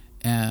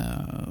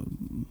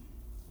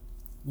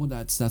 Well,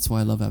 that's why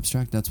I love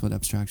abstract. That's what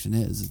abstraction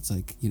is. It's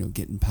like,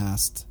 getting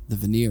past the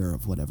veneer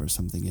of whatever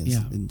something is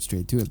and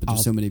straight to it. But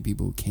there's so many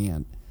people who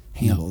can't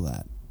handle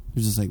that.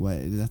 They're just like,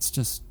 wait, that's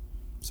just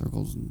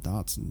circles and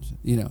dots and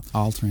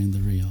altering the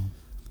real.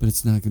 But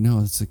it's not. No,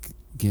 it's like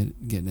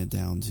getting it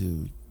down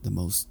to the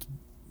most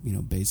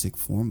basic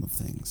form of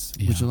things,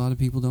 which a lot of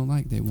people don't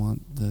like. They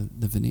want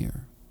the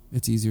veneer.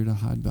 It's easier to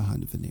hide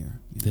behind a veneer.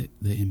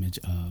 The image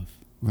of.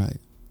 Right.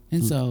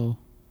 And so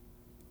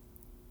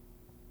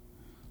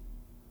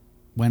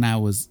when I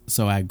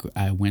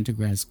went to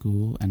grad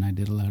school and I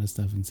did a lot of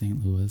stuff in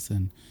St. Louis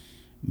and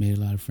made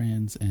a lot of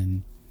friends,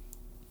 and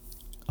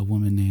a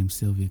woman named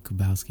Sylvia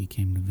Kubowski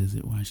came to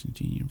visit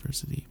Washington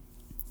University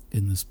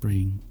in the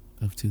spring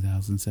of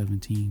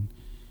 2017,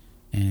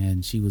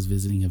 and she was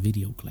visiting a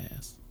video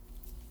class,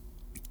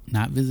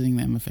 not visiting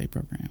the MFA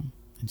program,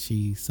 and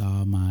she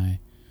saw my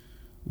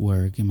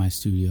work in my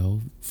studio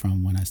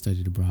from when I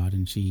studied abroad,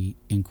 and she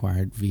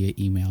inquired via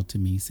email to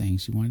me saying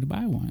she wanted to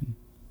buy one.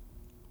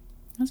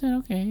 I said,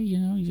 okay,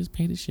 you just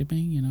pay the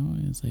shipping,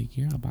 and it's like,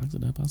 here, I'll box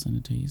it up, I'll send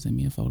it to you, send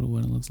me a photo of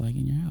what it looks like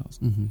in your house.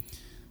 Mm-hmm.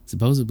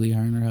 Supposedly,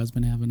 her and her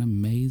husband have an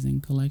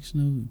amazing collection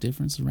of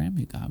different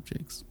ceramic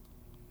objects.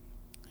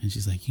 And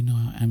she's like,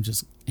 I'm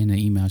just, in the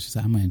email, she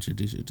said, I'm going to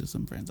introduce you to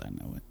some friends I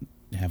know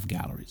that have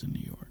galleries in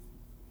New York.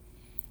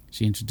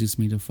 She introduced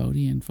me to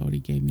Fody, and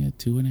Fody gave me a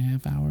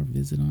 2.5-hour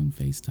visit on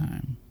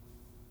FaceTime.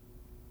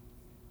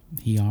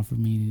 He offered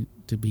me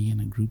to be in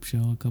a group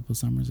show a couple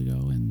summers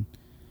ago, and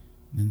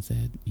then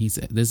he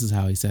said, this is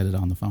how he said it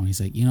on the phone.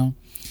 He's like,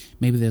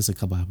 maybe there's a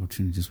couple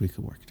opportunities we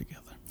could work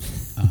together.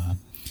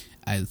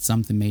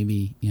 Something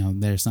maybe,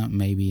 there's something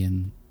maybe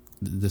in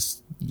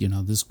this,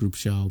 this group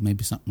show,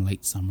 maybe something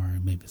late summer,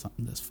 maybe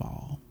something this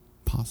fall.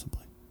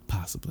 Possibly,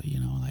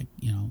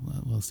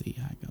 we'll see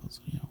how it goes,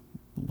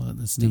 well,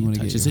 let's stay in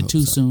touch. Is it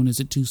too soon? Is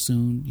it too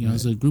soon? You know,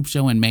 is a group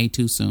show in May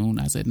too soon?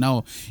 I said,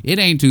 no, it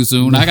ain't too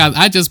soon.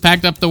 I just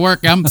packed up the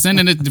work. I'm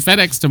sending it to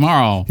FedEx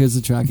tomorrow. Here's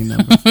the tracking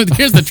number.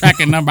 Here's the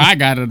tracking number. I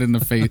got it in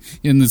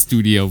the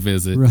studio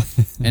visit. Right.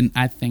 And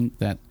I think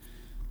that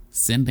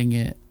sending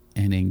it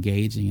and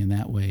engaging in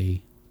that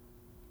way,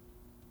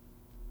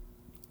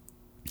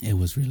 it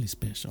was really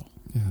special.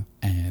 Yeah.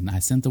 And I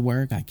sent the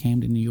work. I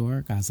came to New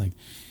York. I was like,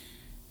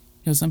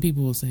 you know, some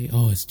people will say,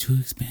 "Oh, it's too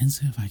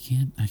expensive. I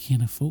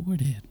can't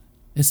afford it."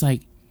 It's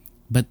like,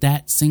 but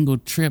that single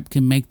trip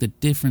can make the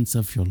difference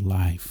of your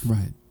life.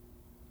 Right.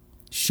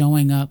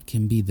 Showing up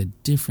can be the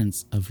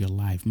difference of your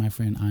life. My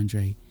friend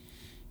Andre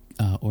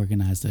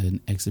organized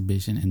an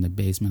exhibition in the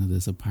basement of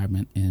this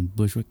apartment in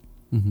Bushwick,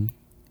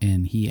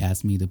 and he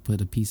asked me to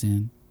put a piece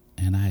in,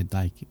 and I had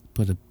like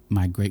put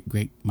my great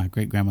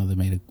grandmother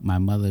made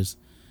one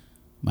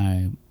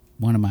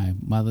of my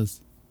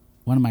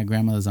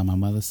grandmothers on my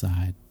mother's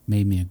side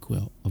made me a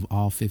quilt of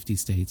all 50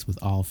 states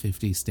with all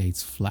 50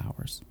 states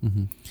flowers.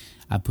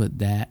 I put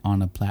that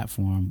on a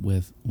platform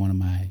with one of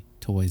my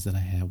toys that I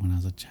had when I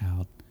was a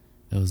child.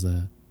 It was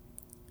a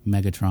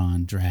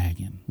Megatron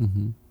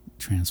dragon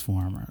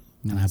transformer.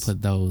 Nice. And I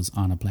put those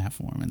on a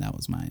platform, and that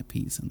was my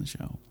piece in the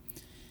show.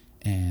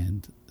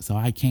 And so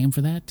I came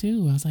for that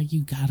too. I was like,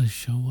 you gotta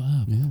show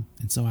up. Yeah.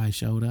 And so I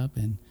showed up,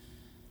 and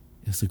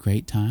it was a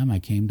great time. I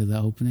came to the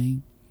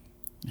opening.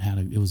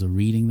 It was a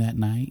reading that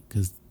night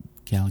because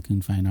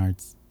Kahlil Fine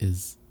Arts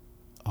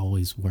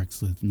always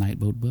works with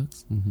Nightboat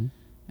Books,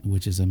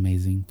 which is an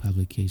amazing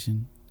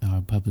publishing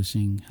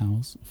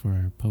house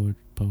for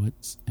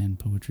poets and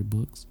poetry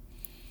books.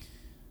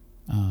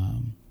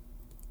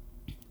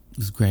 It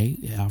was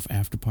great.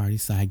 After party,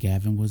 Cy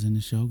Gavin was in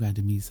the show. Got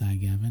to meet Cy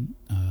Gavin.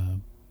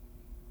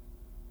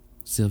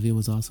 Sylvia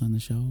was also in the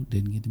show.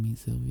 Didn't get to meet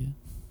Sylvia,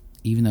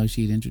 even though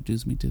she'd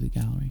introduced me to the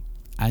gallery.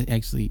 I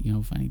actually,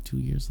 funny, 2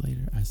 years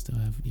later, I still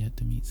have yet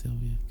to meet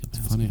Sylvia Kapowski.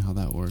 It's funny how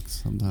that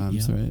works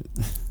sometimes, right?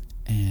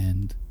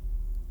 And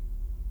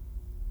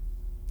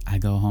I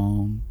go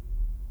home.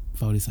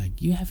 Fody's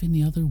like, you have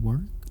any other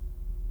work?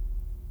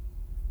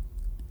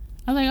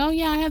 I was like, oh,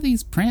 yeah, I have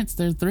these prints.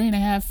 They're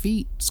 3.5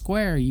 feet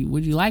square.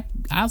 Would you like?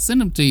 I'll send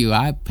them to you.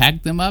 I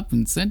packed them up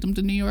and sent them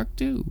to New York,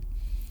 too.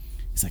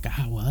 He's like,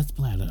 well, let's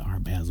apply to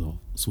Art Basel,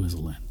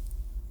 Switzerland.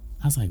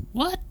 I was like,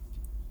 what?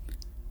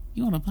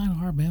 You want to apply to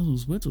Art Basel,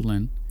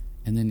 Switzerland?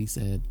 And then he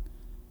said,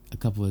 a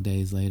couple of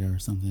days later or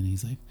something,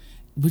 he's like,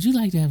 would you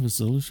like to have a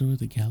solo show at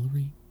the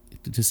gallery?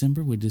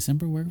 December? Would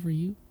December work for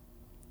you?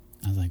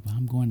 I was like, well,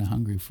 I'm going to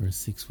Hungary for a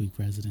 6-week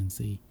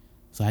residency.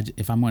 So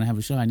if I'm going to have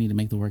a show, I need to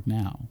make the work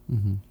now.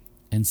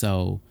 And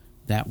so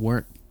that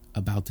work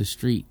about the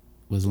street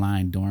was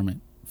lying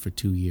dormant for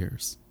 2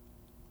 years,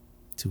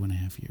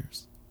 2.5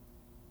 years,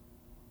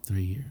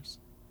 3 years.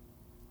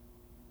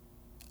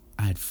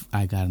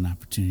 I got an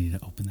opportunity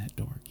to open that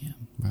door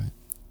again. Right.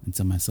 And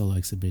so my solo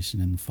exhibition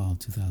in the fall of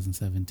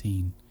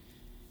 2017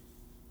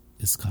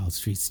 is called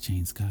Streets,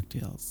 Chains,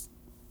 Cocktails.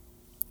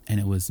 And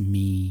it was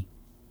me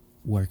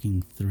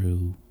working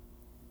through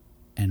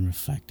and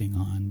reflecting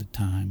on the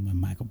time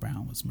when Michael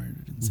Brown was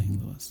murdered in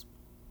St. Louis.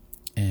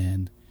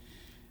 And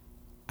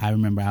I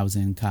remember I was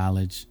in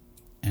college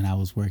and I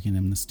was working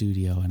in the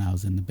studio, and I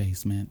was in the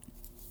basement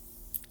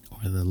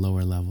or the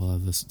lower level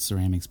of the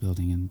ceramics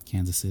building in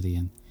Kansas City.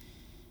 And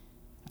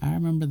I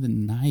remember the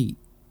night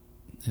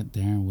that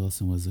Darren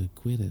Wilson was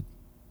acquitted.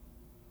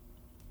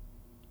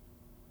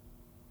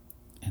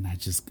 And I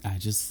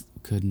just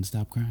couldn't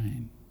stop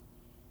crying.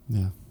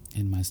 Yeah.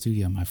 In my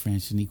studio, my friend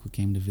Shaniqua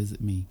came to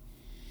visit me,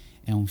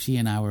 and she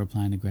and I were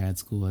applying to grad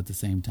school at the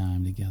same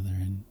time together,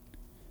 and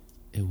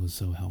it was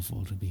so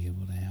helpful to be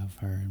able to have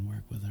her and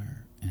work with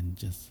her, and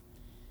just,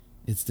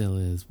 it still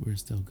is. We're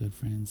still good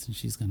friends, and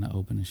she's going to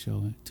open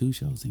 2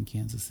 shows in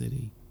Kansas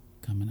City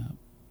coming up.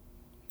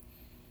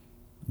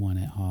 One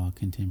at Hall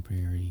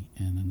Contemporary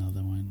and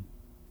another one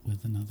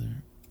with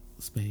another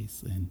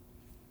space, and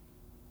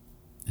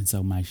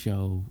so my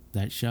show,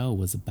 that show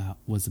was about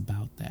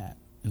that.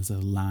 It was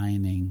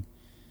aligning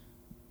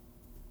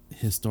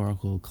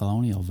historical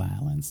colonial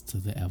violence to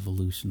the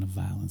evolution of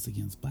violence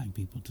against Black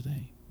people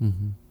today.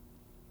 And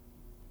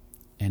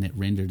it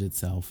rendered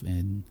itself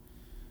in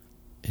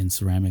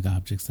ceramic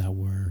objects that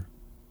were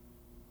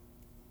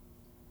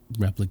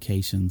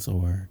replications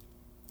or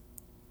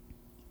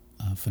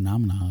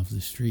phenomena of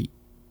the street,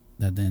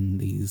 that then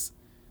these,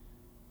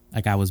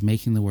 like, I was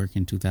making the work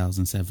in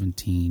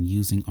 2017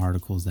 using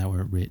articles that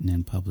were written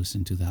and published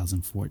in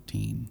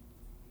 2014,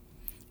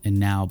 and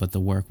now, but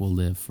the work will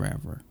live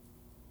forever.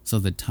 So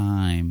the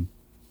time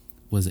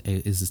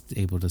is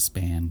able to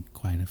span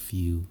quite a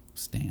few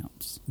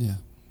stamps. Yeah.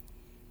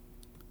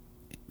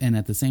 And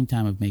at the same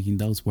time of making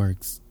those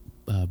works,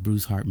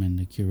 Bruce Hartman,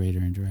 the curator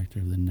and director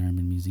of the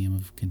Nerman Museum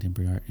of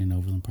Contemporary Art in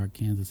Overland Park,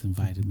 Kansas,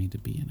 invited me to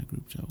be in a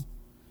group show.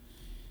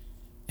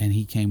 And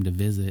he came to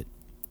visit,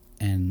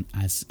 and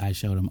I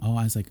showed him, I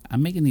was like,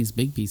 I'm making these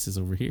big pieces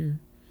over here,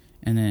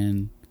 and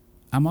then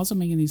I'm also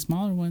making these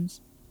smaller ones.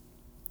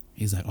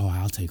 He's like,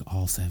 I'll take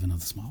all 7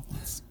 of the small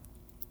ones.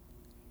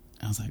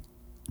 I was like,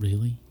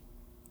 really?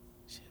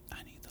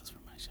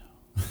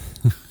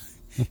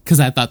 because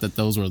I thought that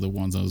those were the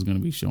ones I was going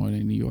to be showing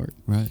in New York.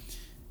 Right.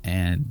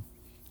 And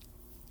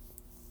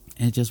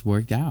it just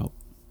worked out.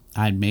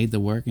 I'd made the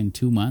work in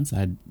 2 months.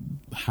 I'd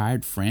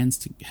hired friends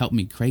to help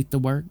me create the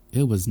work.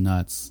 It was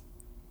nuts.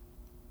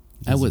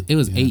 It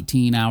was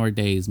 18-hour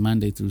days,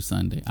 Monday through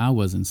Sunday. I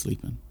wasn't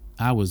sleeping.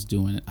 I was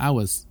doing it. I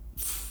was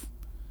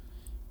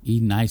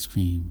eating ice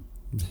cream.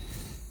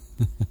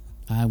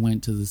 I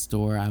went to the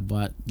store. I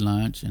bought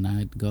lunch, and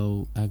I'd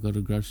go to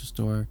the grocery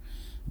store,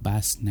 buy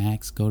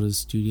snacks, go to the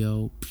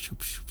studio,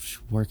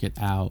 work it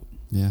out.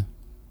 Yeah.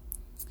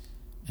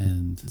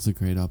 And it's a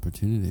great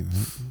opportunity,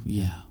 right?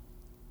 Yeah.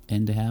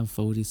 And to have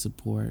Fody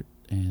support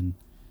and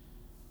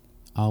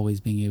always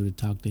being able to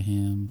talk to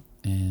him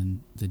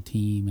and the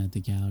team at the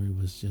gallery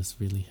was just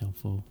really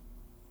helpful.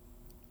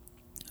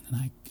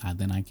 And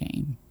then I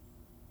came.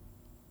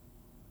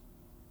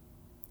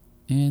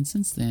 And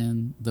since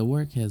then, the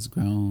work has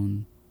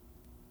grown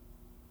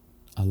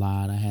a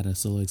lot. I had a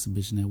solo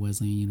exhibition at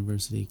Wesleyan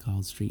University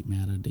called Street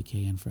Matter,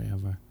 Decay and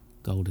Forever,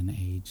 Golden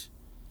Age.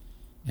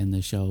 And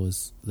the show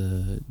is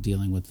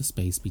dealing with the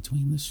space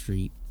between the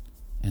street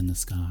and the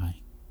sky,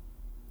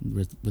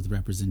 with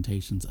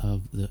representations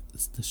of the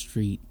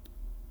street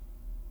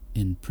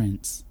in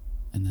prints,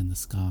 and then the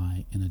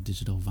sky in a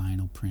digital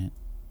vinyl print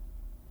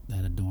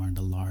that adorned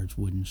a large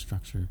wooden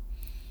structure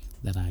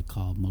that I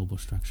called mobile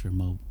structure,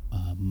 mobile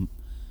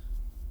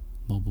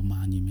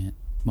monument,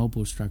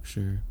 mobile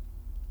structure,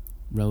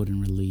 road in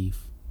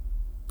relief,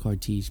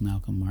 Cortege,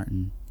 Malcolm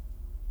Martin,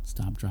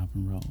 stop, drop,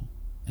 and roll.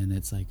 And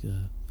it's like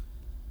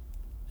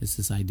it's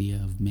this idea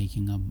of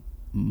making a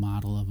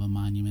model of a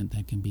monument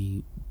that can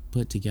be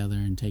put together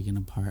and taken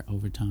apart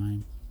over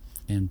time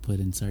and put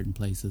in certain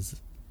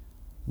places.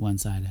 One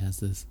side has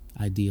this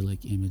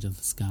idyllic image of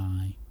the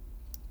sky,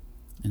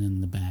 and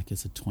in the back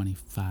is a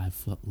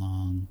 25-foot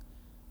long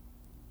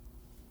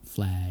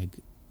flag,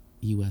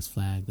 U.S.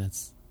 flag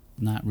that's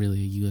not really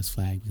a U.S.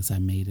 flag because I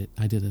made it.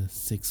 I did a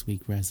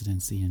 6-week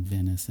residency in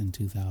Venice in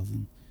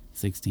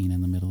 2016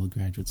 in the middle of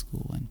graduate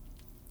school, and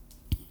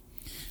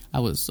I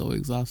was so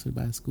exhausted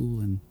by school,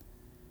 and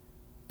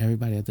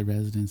everybody at the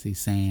residency,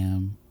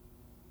 Sam,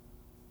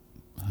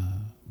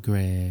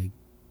 Greg,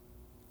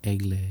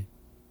 Egle,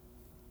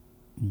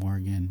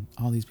 Morgan,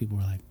 all these people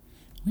were like,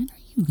 when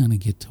are you going to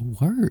get to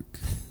work?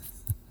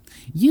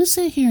 You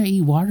sit here and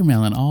eat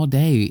watermelon all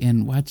day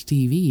and watch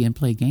TV and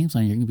play games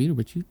on your computer,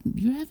 but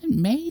you haven't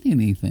made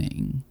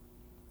anything.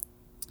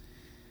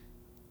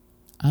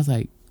 I was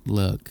like,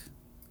 look,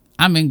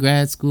 I'm in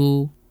grad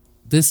school.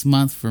 This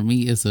month for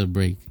me is a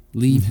break.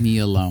 Leave me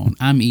alone.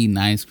 I'm eating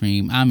ice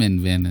cream. I'm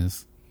in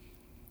Venice.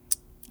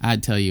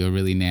 I'd tell you a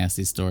really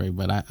nasty story,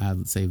 but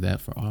I'll save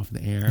that for off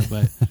the air.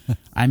 But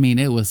I mean,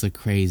 it was a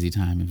crazy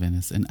time in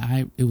Venice, and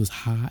it was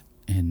hot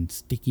and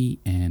sticky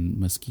and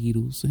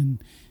mosquitoes,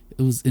 and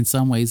it was, in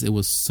some ways, it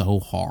was so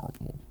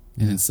horrible,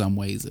 and in some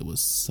ways, it was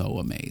so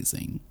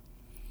amazing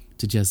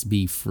to just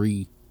be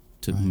free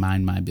to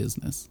mind my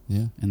business.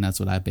 Yeah, and that's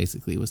what I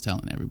basically was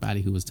telling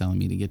everybody who was telling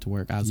me to get to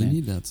work. I was saying,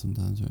 you need that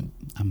sometimes, right?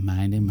 I'm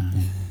minding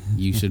mine.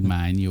 You should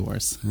mind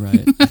yours,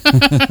 right?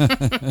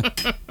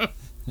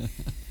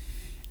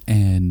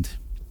 And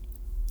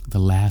the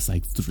last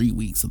 3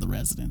 weeks of the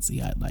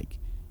residency, I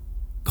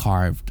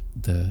carved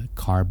the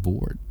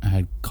cardboard. I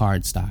had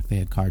cardstock. They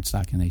had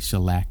cardstock and they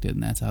shellacked it,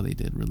 and that's how they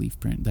did relief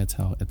print. That's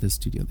how at this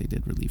studio they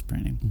did relief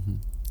printing. Mm-hmm.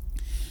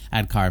 I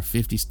had carved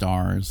 50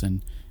 stars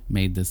and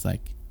made this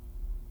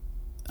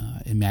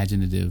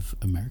imaginative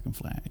American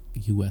flag,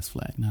 U.S.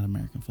 flag, not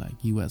American flag,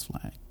 U.S.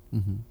 flag.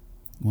 Mm-hmm.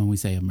 When we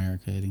say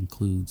America, it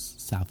includes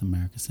South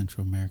America,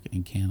 Central America,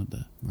 and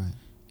Canada. Right.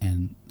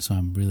 And so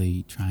I'm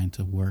really trying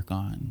to work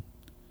on,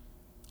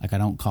 I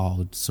don't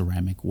call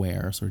ceramic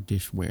wares or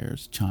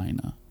dishwares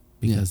China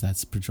because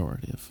that's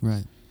pejorative.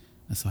 Right.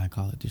 And so I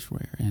call it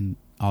dishware. And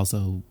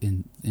also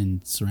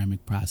in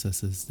ceramic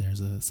processes,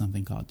 there's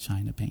something called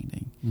China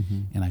painting.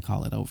 Mm-hmm. And I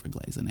call it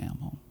overglaze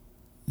enamel.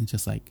 And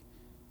just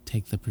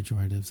take the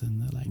pejoratives and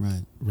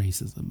the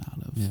racism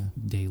out of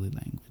daily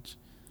language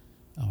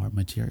or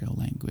material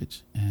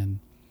language. And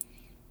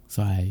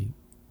so I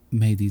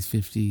made these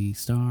 50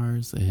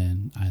 stars,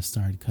 and I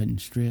started cutting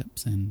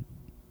strips, and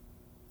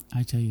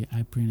I tell you,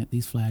 I printed,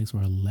 these flags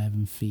were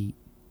 11 feet.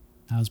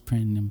 I was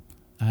printing them.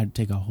 I'd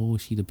take a whole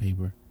sheet of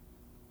paper.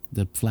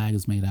 The flag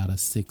is made out of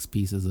 6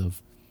 pieces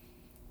of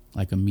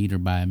 1 meter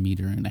by 1.5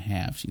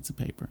 meters sheets of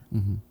paper.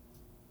 Mm-hmm.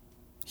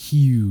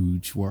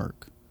 Huge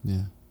work.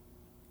 Yeah.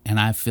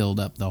 And I filled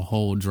up the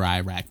whole dry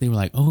rack. They were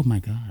like, oh my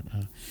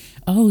God.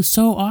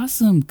 So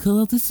awesome,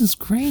 Kahlil. This is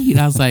great.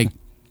 I was like,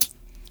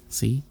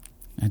 see?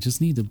 I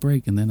just need to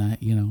break, and then I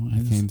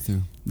came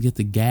through. Get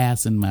the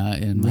gas in my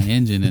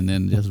engine, and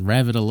then just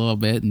rev it a little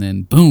bit, and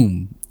then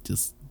boom,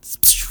 just.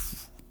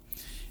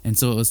 And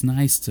so it was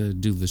nice to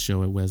do the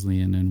show at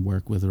Wesleyan and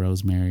work with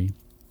Rosemary,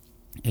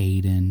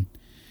 Aiden,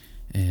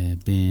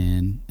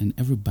 Ben, and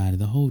everybody,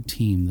 the whole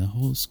team, the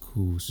whole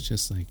school was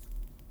just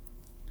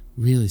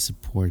really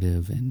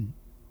supportive. And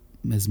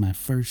as my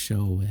first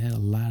show, it had a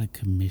lot of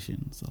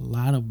commissions, a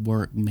lot of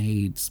work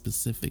made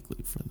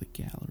specifically for the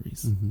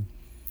galleries. Mm-hmm.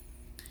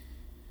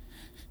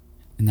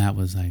 And that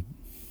was like,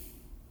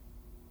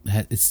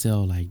 that it's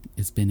still like,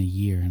 it's been a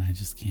year, and I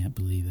just can't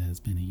believe that it's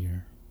been a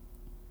year.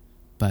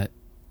 But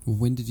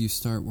when did you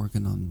start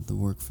working on the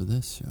work for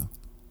this show?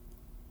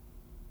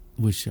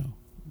 which show?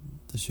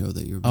 The show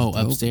that you were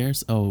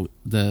upstairs.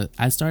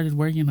 I started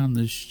working on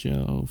the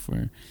show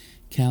for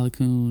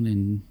Calicoon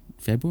in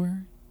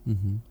February.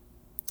 Mm-hmm.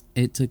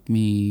 It took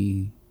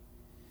me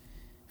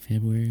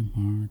February,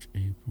 March,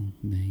 April,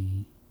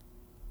 May.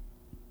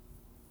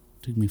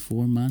 Took me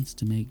 4 months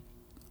to make.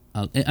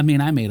 I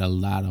made a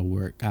lot of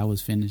work. I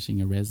was finishing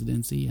a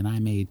residency, and I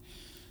made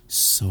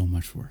so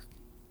much work.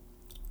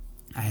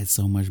 I had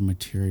so much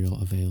material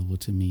available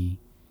to me,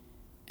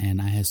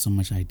 and I had so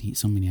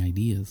many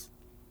ideas.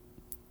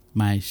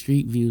 My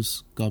street view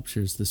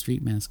sculptures, the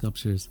street man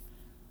sculptures,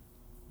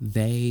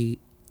 they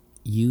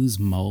use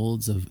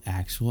molds of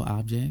actual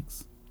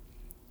objects.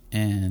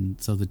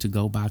 And so the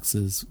to-go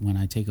boxes, when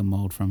I take a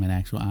mold from an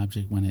actual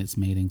object, when it's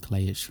made in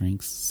clay, it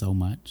shrinks so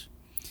much.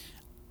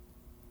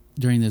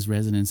 During this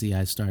residency,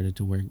 I started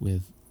to work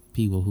with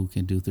people who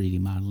can do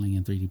 3D modeling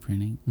and 3D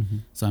printing. Mm-hmm.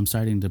 So I'm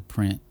starting to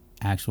print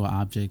actual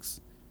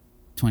objects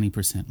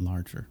 20%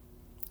 larger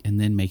and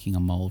then making a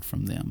mold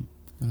from them.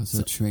 Oh, so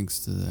it shrinks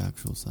to the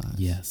actual size.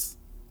 Yes.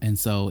 And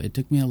so it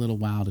took me a little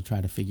while to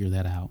try to figure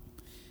that out.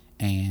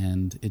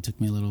 And it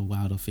took me a little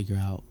while to figure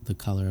out the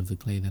color of the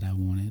clay that I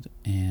wanted,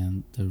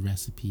 and the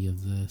recipe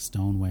of the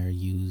stoneware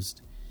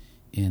used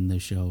in the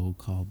show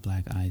called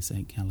Black Ice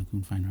at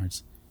Calicoon Fine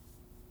Arts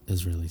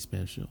is really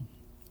special.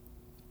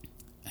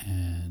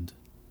 And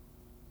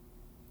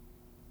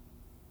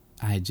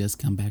I had just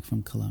come back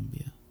from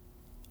Colombia.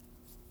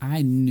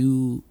 I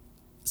knew,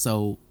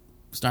 so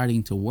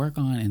starting to work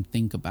on and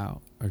think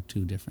about are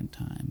two different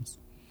times.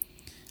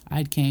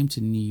 I came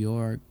to New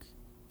York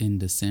in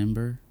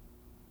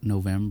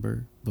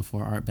November,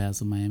 before Art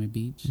Basel Miami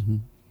Beach. Mm-hmm.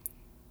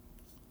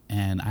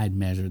 And I'd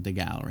measured the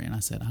gallery, and I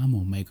said, I'm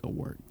going to make a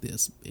work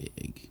this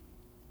big.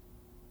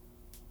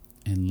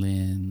 And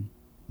Lynn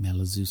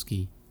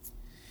Malazewski,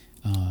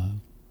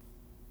 one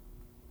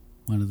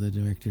of the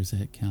directors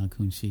at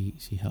Calicoon, she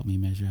helped me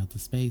measure out the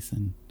space,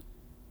 and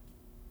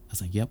I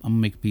was like, yep, I'm going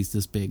to make a piece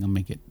this big. I'm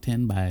going to make it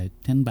 10 by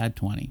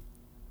 20.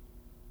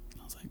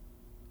 I was like,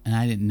 and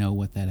I didn't know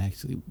what that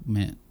actually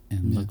meant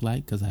and looked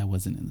like, because I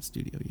wasn't in the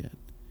studio yet.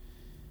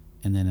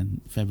 And then in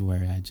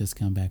February, I had just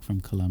come back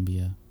from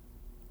Colombia,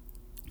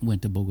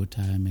 went to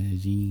Bogota and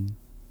Medellin.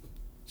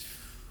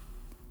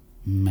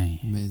 Man.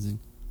 Amazing.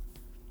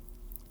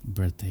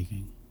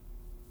 Breathtaking.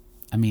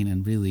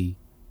 And really,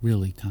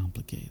 really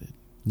complicated.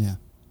 Yeah.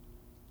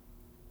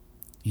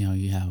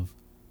 You have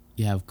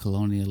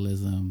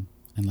colonialism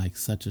and like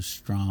such a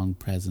strong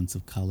presence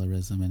of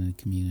colorism in a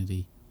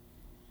community.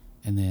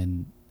 And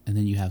then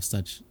you have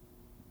such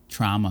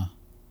trauma,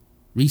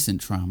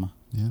 recent trauma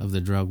of the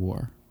drug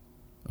war.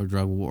 Or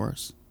drug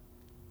wars.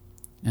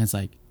 And it's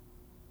like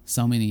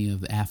so many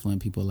of the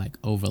affluent people like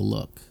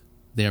overlook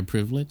their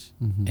privilege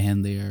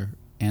and their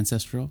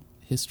ancestral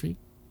history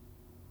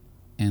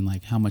and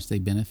like how much they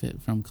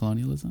benefit from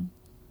colonialism.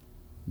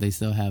 They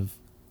still have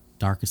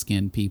darker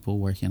skinned people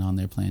working on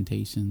their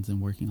plantations and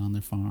working on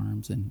their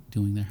farms and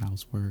doing their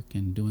housework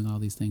and doing all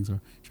these things,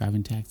 or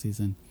driving taxis,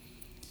 and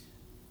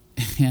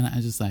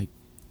I just like,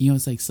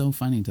 it's like so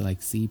funny to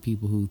like see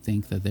people who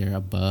think that they're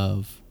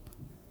above,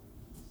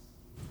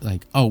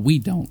 like, oh,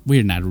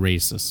 we're not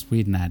racist.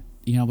 We're not,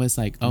 but it's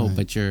like, oh, right.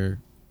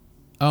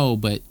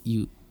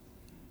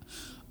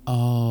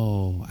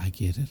 I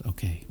get it.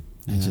 Okay.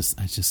 Yeah.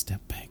 I just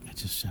stepped back. I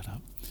just shut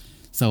up.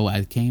 So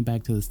I came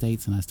back to the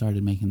States and I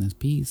started making this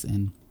piece,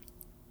 and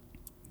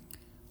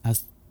I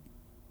was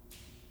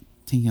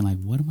thinking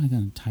like, what am I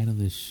going to title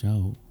this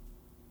show?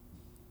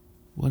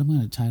 What am I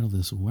going to title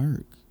this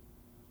work?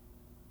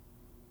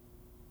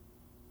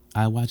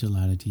 I watch a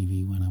lot of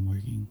TV when I'm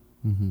working.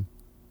 Mm-hmm.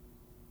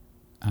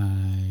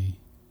 I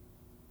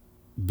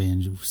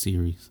binge a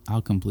series.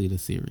 I'll complete a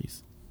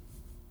series.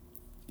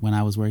 When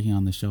I was working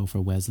on the show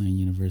for Wesleyan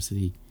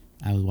University,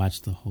 I would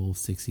watch the whole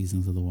 6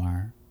 seasons of The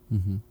Wire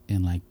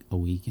in like a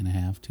week and a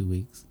half, 2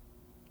 weeks.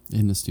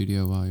 In the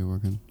studio while you're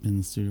working? In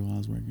the studio while I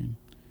was working.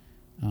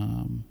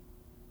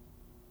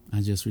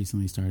 I just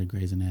recently started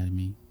Grey's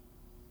Anatomy.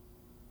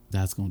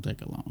 That's going to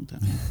take a long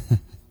time.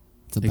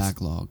 It's a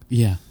backlog.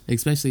 Yeah,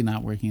 especially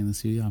not working in the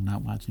studio. I'm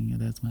not watching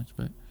it as much,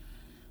 but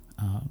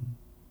I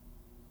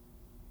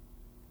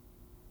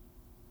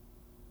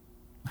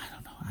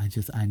don't know.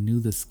 I knew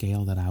the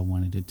scale that I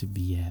wanted it to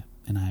be at,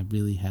 and I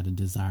really had a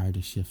desire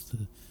to shift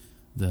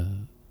the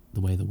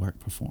way the work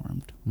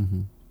performed.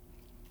 Mm-hmm.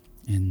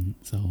 And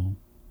so,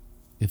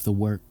 if the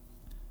work,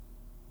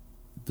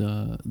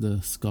 the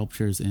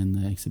sculptures in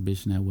the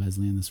exhibition at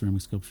Wesleyan, the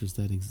ceramic sculptures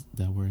that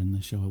were in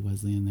the show at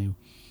Wesleyan, they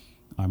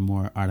are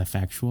more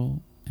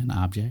artifactual and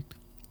object.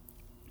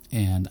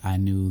 And I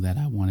knew that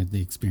I wanted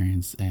the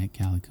experience at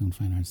Calicoon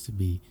Fine Arts to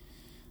be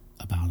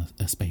about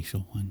a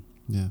spatial one.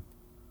 Yeah.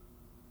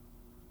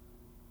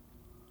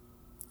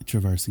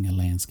 Traversing a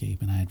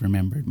landscape. And I had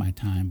remembered my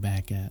time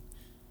back at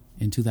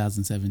in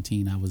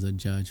 2017, I was a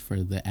judge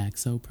for the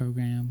AXO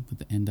program with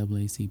the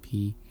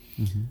NAACP,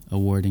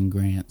 awarding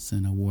grants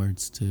and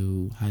awards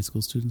to high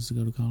school students to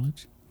go to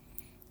college.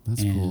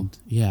 That's cool.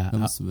 Yeah. That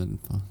must have been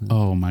fun.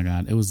 Oh, my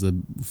God. It was a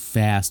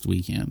fast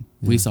weekend.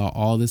 Yeah. We saw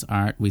all this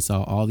art. We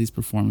saw all these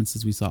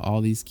performances. We saw all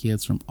these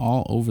kids from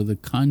all over the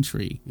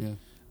country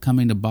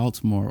coming to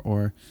Baltimore,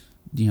 or,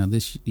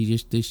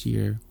 this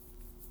year,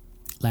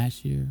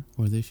 last year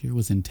or this year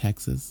was in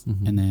Texas.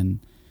 And then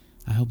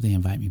I hope they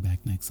invite me back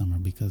next summer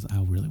because I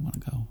really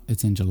want to go.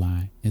 It's in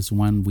July. It's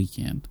one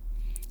weekend.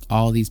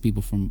 All these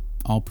people from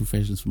all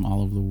professions from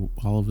all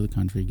over the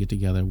country get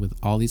together with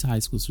all these high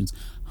school students,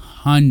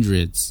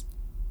 hundreds,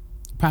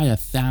 probably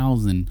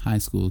 1,000 high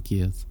school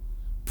kids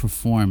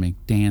performing,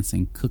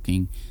 dancing,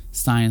 cooking,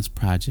 science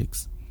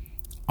projects,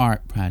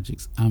 art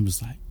projects. I'm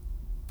just like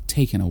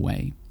taken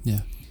away.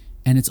 Yeah.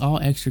 And it's all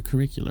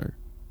extracurricular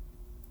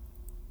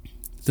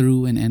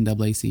through an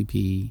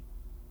NAACP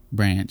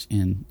branch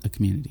in a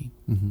community.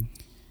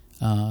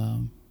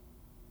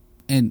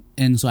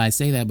 And so I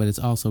say that, but it's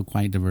also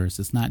quite diverse.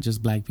 It's not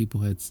just black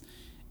people, it's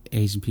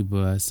Asian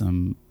people,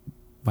 some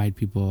white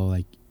people,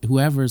 like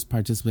whoever is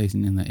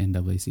participating in the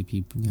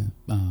NAACP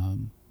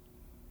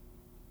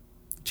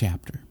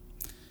chapter.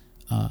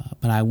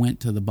 But I went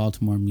to the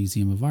Baltimore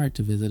Museum of Art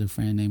to visit a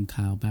friend named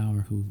Kyle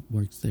Bauer who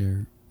works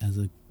there as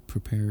a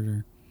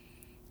preparator.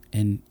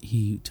 And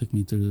he took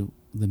me through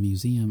the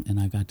museum, and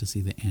I got to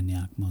see the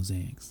Antioch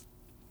mosaics.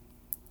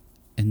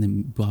 And the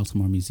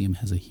Baltimore Museum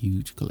has a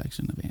huge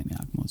collection of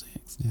Antioch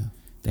mosaics. Yeah.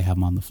 They have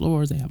them on the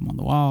floors, they have them on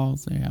the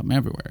walls, they have them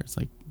everywhere. It's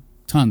like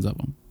tons of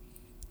them.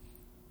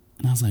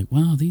 And I was like,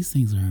 wow, these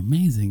things are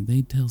amazing.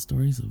 They tell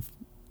stories of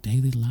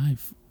daily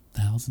life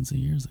thousands of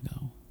years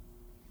ago.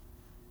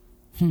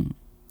 I'm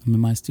in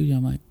my studio,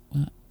 I'm like,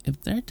 well,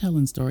 if they're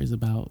telling stories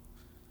about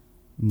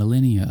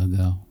millennia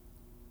ago,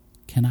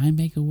 can I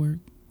make a work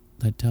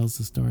that tells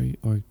the story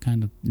or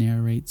kind of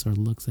narrates or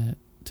looks at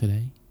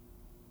today?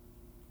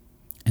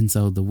 And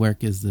so the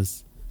work is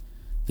this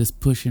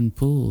push and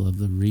pull of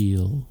the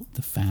real,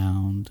 the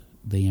found,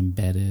 the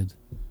embedded,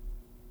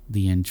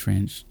 the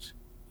entrenched,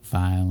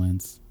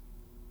 violence,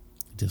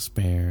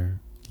 despair,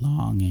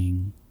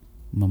 longing,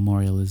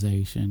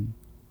 memorialization,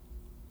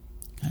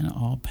 kind of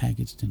all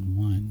packaged in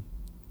one.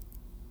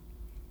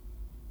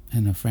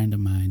 And a friend of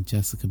mine,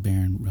 Jessica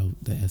Barron,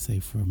 wrote the essay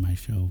for my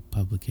show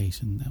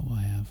publication that we'll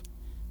have.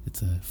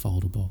 It's a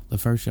foldable. The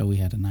first show we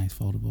had a nice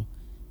foldable.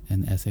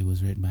 And the essay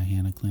was written by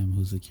Hannah Clem,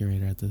 who's the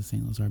curator at the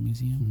St. Louis Art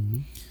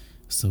Museum.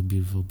 So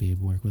beautiful to be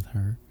able to work with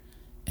her.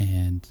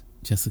 And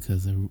Jessica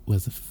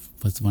was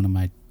one of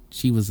my.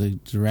 She was a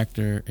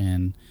director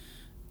and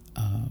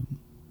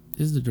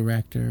is the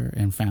director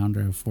and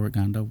founder of Fort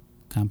Gondo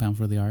Compound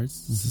for the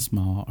Arts. It's a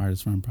small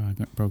artist-run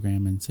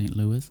program in St.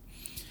 Louis,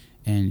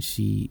 and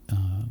she's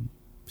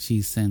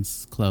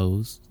since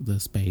closed the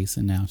space,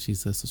 and now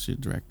she's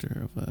associate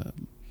director of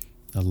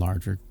a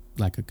larger,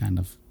 like a kind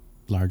of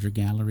larger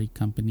gallery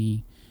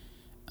company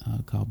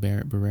called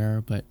Barrett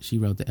Barrera. But she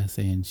wrote the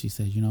essay and she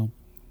said,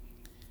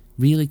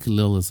 really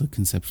Kahlil is a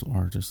conceptual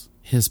artist.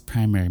 His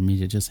primary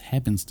media just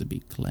happens to be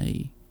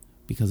clay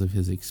because of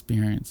his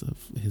experience of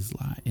his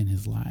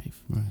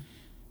life. Right.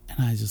 And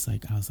I was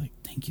like,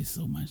 thank you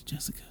so much,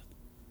 Jessica,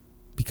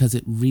 because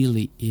it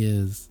really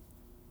is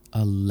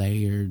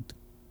layered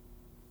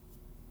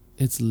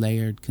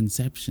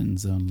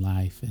conceptions on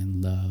life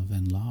and love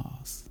and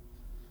loss.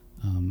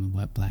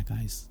 What Black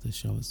Ice the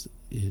show is.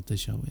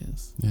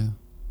 Yeah.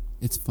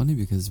 It's funny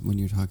because when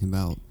you're talking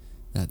about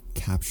that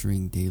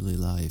capturing daily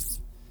life,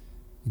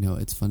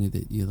 it's funny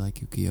that you like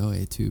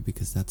ukiyo-e too,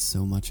 because that's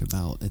so much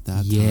about at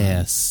that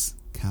time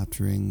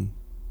capturing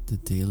the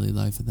daily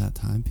life of that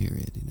time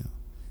period.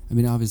 I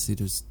mean, obviously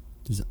there's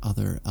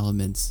other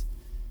elements,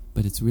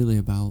 but it's really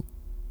about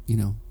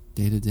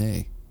day to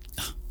day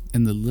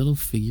and the little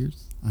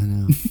figures. I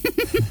know.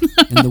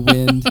 And the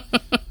wind.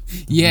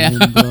 The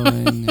wind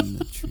blowing and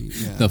the tree.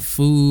 Yeah. The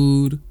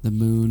food. The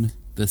moon.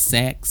 The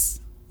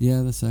sex.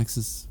 Yeah, the sex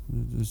is.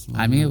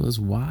 It was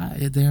wild.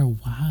 They're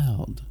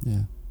wild.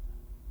 Yeah.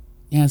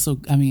 Yeah. So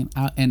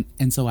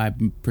so I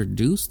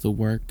produced the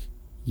work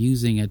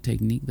using a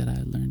technique that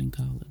I learned in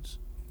college.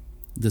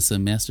 The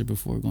semester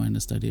before going to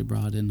study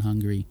abroad in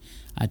Hungary,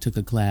 I took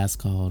a class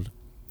called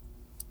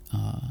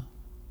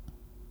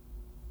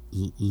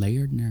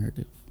Layered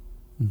Narrative.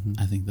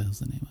 I think that was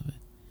the name of it.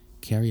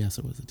 Carrie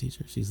Esser was the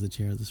teacher. She's the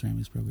chair of the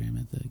ceramics program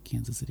at the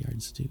Kansas City Art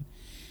Institute.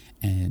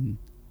 And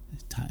the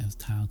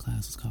tile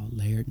class was called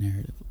Layered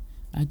Narrative.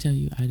 I tell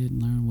you, I didn't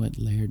learn what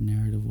layered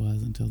narrative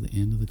was until the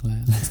end of the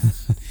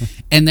class.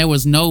 And there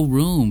was no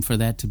room for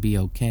that to be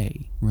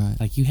okay. Right.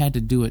 Like you had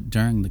to do it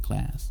during the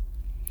class.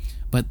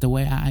 But the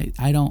way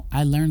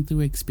I learn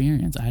through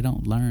experience. I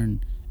don't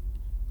learn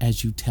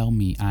as you tell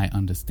me I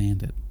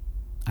understand it.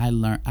 I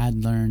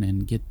learn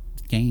and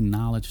gain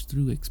knowledge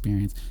through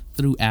experience,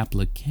 through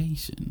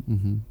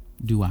application.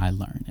 Do I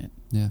learn it?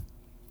 Yeah.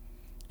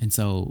 And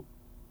so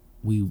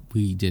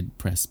we did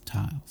press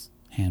tiles,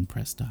 hand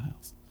pressed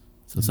tiles.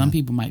 So some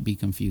people might be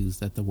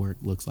confused that the work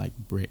looks like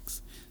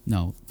bricks.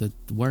 No, the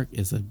work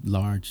is a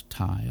large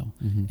tile,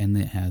 and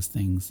it has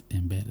things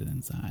embedded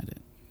inside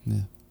it.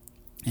 Yeah.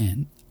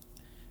 And,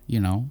 you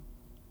know,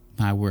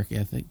 my work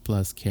ethic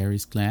plus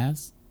Carrie's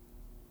class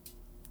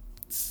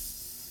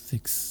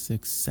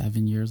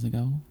 7 years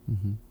ago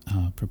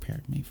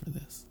prepared me for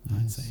this,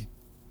 I'd say.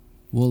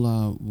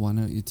 Well, why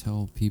don't you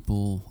tell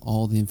people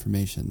all the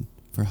information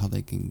for how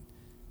they can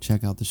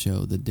check out the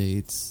show, the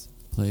dates,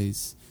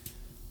 place,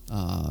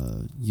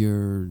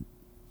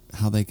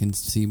 how they can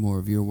see more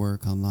of your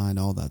work online,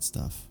 all that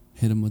stuff.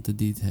 Hit them with the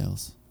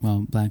details.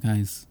 Well, Black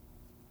Ice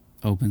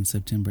opens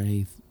September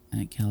 8th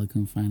at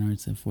Calicoon Fine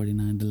Arts at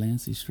 49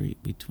 Delancey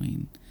Street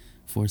between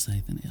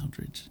Forsyth and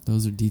Eldridge.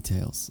 Those are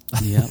details.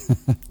 Yep.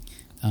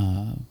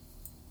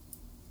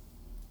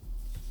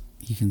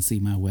 You can see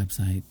my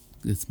website.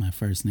 It's my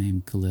first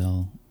name,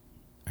 Kahlil,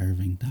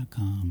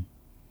 Irving.com.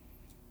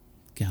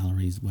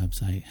 Gallery's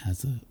website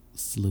has a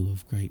slew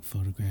of great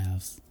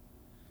photographs.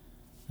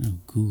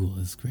 Google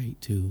is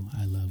great too.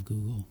 I love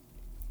Google.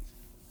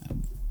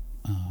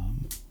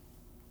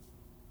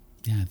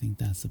 I think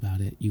that's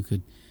about it. You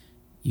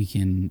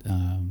can.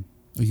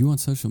 Are you on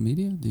social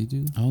media? Do you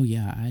do that? Oh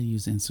yeah, I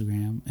use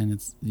Instagram, and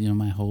it's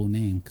my whole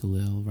name,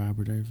 Kahlil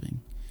Robert Irving,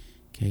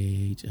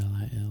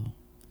 Kahlil,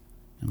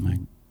 and my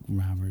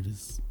Robert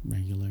is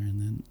regular,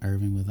 and then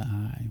Irving with an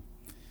I.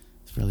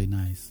 It's really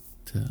nice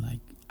to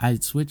I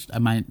switched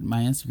my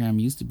Instagram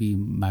used to be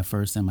my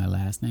first and my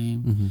last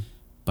name.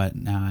 But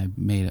now I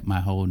made it my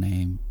whole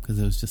name because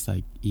it was just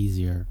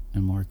easier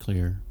and more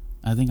clear.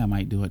 I think I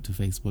might do it to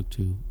Facebook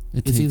too.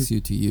 It takes you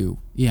to you.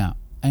 Yeah,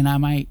 and I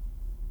might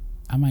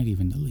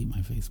even delete my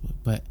Facebook.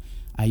 But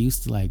I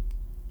used to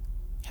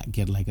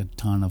get a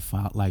ton of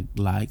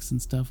likes and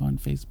stuff on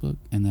Facebook,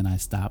 and then I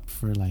stopped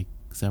for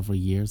several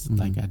years.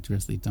 I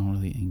just don't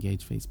really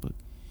engage Facebook,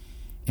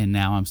 and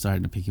now I'm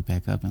starting to pick it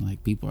back up,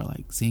 and people are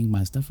seeing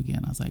my stuff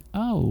again. I was like,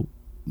 oh.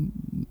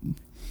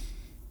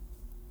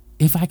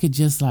 If I could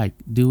just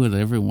do it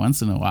every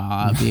once in a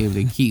while, I'd be able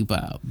to keep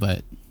up.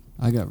 But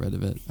I got rid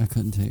of it. I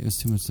couldn't take it. It was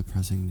too much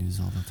depressing news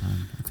all the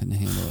time. I couldn't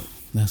handle it.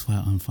 That's why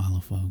I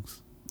unfollow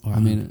folks. Or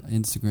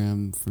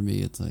Instagram for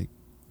me, it's I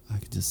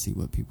could just see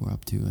what people are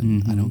up to,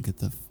 and I don't get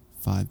the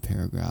 5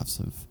 paragraphs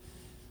of,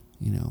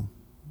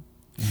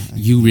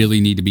 you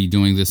really need to be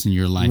doing this in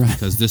your life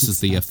because this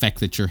is the effect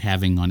that you're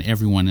having on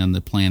everyone on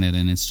the planet,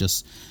 and I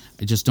just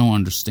don't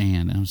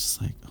understand. And I was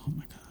just like, oh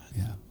my God,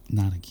 yeah,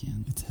 not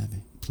again. It's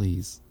heavy.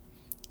 Please.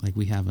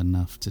 We have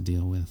enough to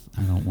deal with.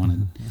 I don't want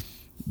to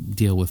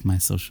deal with my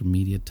social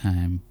media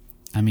time.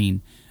 I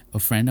mean, a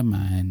friend of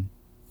mine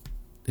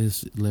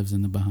lives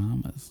in the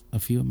Bahamas. A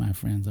few of my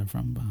friends are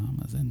from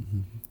Bahamas,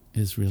 and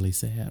it's really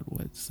sad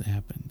what's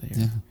happened there.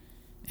 Yeah.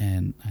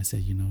 And I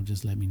said,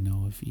 just let me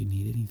know if you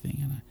need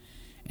anything.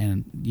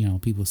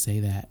 And people say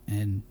that,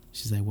 and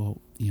she's like,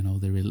 well,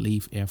 the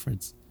relief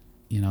efforts,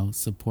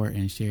 support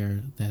and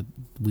share that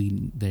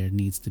there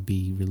needs to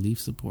be relief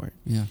support.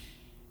 Yeah.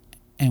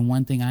 And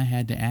one thing I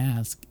had to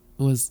ask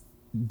was,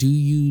 do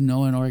you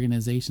know an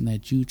organization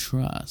that you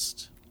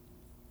trust?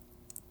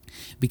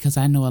 Because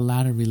I know a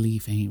lot of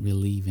relief ain't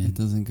relieving. It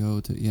doesn't go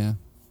to, yeah.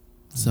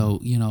 So,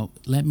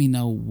 let me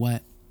know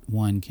what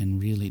one can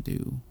really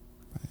do.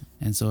 Right.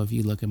 And so if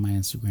you look at my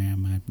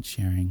Instagram, I'm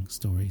sharing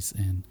stories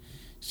and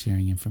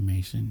sharing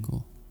information.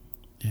 Cool.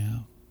 Yeah.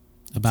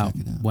 About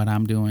what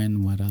I'm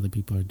doing, what other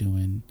people are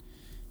doing.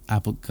 I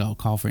put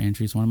call for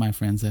entries. One of my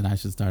friends said I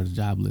should start a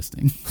job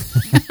listing.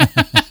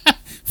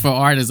 For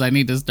artists, I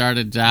need to start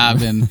a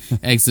job and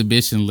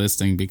exhibition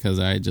listing because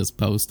I just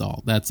post a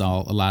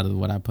lot of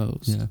what I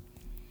post. Yeah.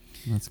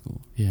 That's cool.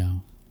 Yeah.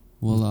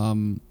 Well,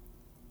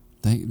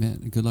 thank you,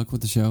 man. Good luck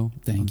with the show.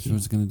 Thank you. I'm sure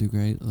it's going to do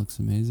great. It looks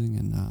amazing.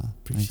 And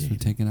thanks for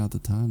taking out the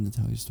time to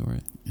tell your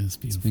story. It's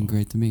beautiful. It's been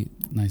great to meet.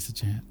 Nice to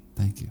chat.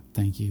 Thank you.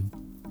 Thank you.